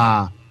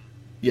 Ah.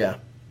 Yeah.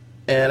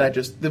 And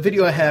the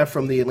video I have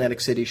from the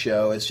Atlantic City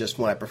show is just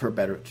one I prefer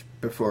to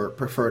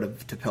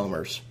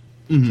Pilmer's.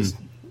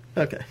 Mm-hmm.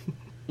 Okay.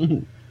 Mm-hmm.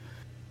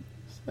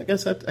 I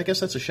guess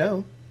that's a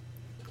show.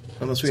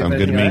 Unless we have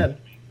anything to add.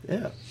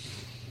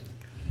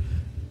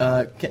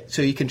 Yeah.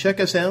 So you can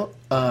check us out.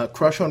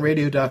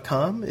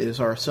 CrushOnRadio.com is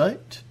our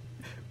site.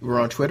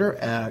 We're on Twitter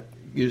at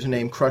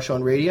username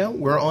CrushOnRadio.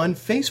 We're on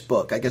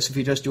Facebook. I guess if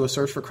you just do a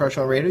search for Crush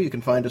on Radio, you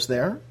can find us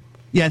there.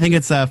 Yeah, I think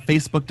it's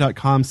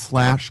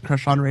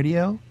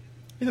Facebook.com/CrushOnRadio.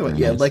 Either way,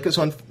 yeah, like us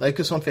on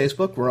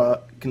Facebook. You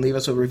can leave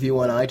us a review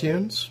on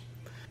iTunes.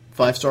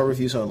 5-star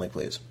reviews only,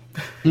 please.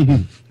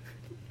 And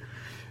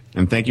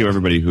thank you,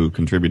 everybody who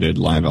contributed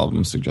live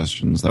album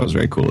suggestions. That was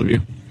very cool of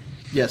you.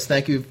 Yes,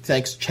 thank you.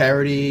 Thanks,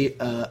 Charity,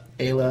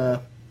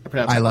 Ayla. I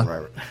pronounced it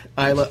right.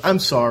 Ayla. I'm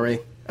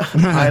sorry.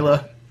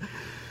 Ayla.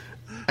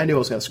 I knew I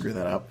was going to screw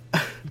that up.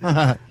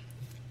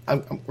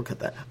 We'll cut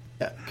that.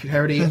 Yeah,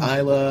 Charity,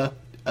 Ayla,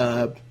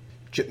 Mr.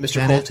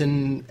 Janet.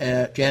 Colton,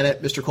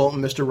 Janet, Mr.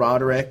 Colton, Mr.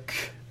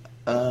 Roderick,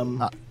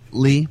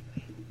 Lee.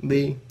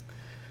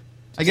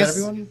 I guess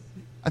everyone.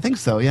 I think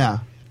so. Yeah.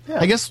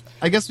 I guess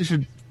we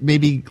should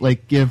maybe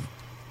give.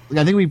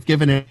 I think we've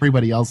given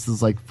everybody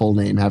else's full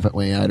name, haven't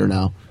we? I don't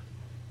know.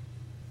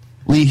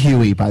 Lee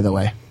Huey, by the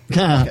way.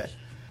 Okay.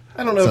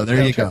 I don't know. So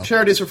there you go.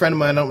 Charity's a friend of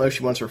mine. I don't know if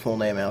she wants her full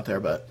name out there,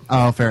 but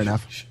fair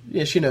enough.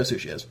 She knows who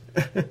she is.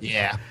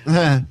 Yeah.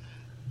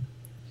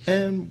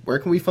 And where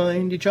can we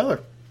find each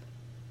other?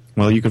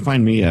 Well, you can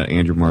find me at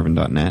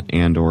andrewmarvin.net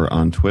and or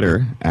on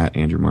Twitter at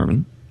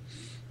andrewmarvin.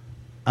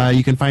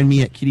 You can find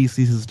me at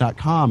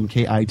kittyseezes.com,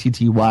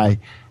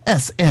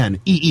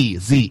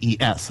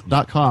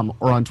 KITTYSNEEZES.com,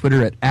 or on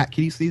Twitter at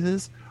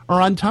kittyseezes,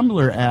 or on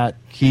Tumblr at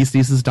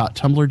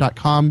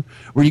kittyseezes.tumblr.com,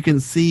 where you can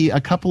see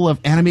a couple of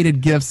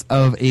animated GIFs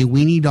of a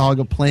weenie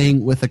dog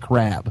playing with a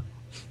crab.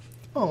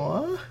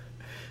 Aww.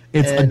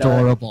 It's And,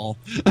 adorable.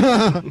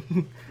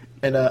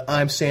 And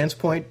I'm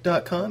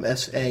sanspoint.com,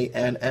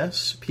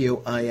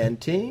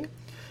 SANSPOINT.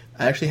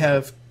 I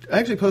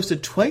actually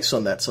posted twice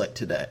on that site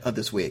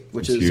this week,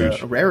 which That's is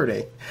huge. a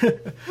rarity.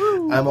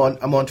 I'm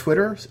on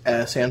Twitter,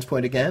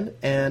 Sanspoint again,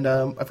 and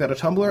I've got a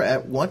Tumblr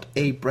at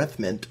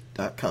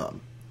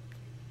wantabreathmint.com.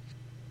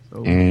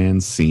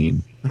 And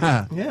scene.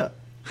 Yeah,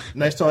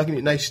 nice talking to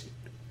you. Nice.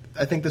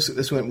 I think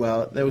this went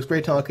well. It was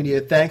great talking to you.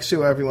 Thanks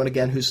to everyone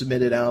again who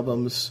submitted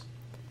albums,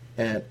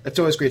 and it's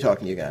always great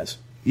talking to you guys.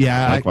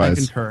 Yeah, I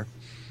Likewise. concur.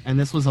 And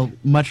this was a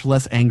much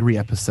less angry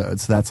episode,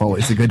 so that's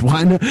always a good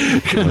one.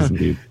 It was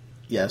indeed.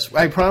 Yes,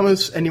 I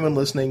promise anyone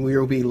listening we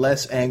will be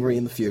less angry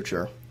in the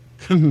future.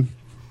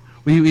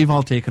 We've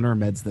all taken our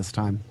meds this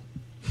time.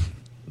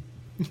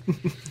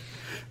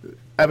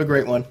 Have a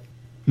great one.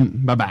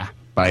 Bye-bye.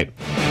 Bye.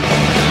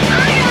 I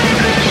got a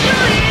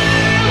crush on you.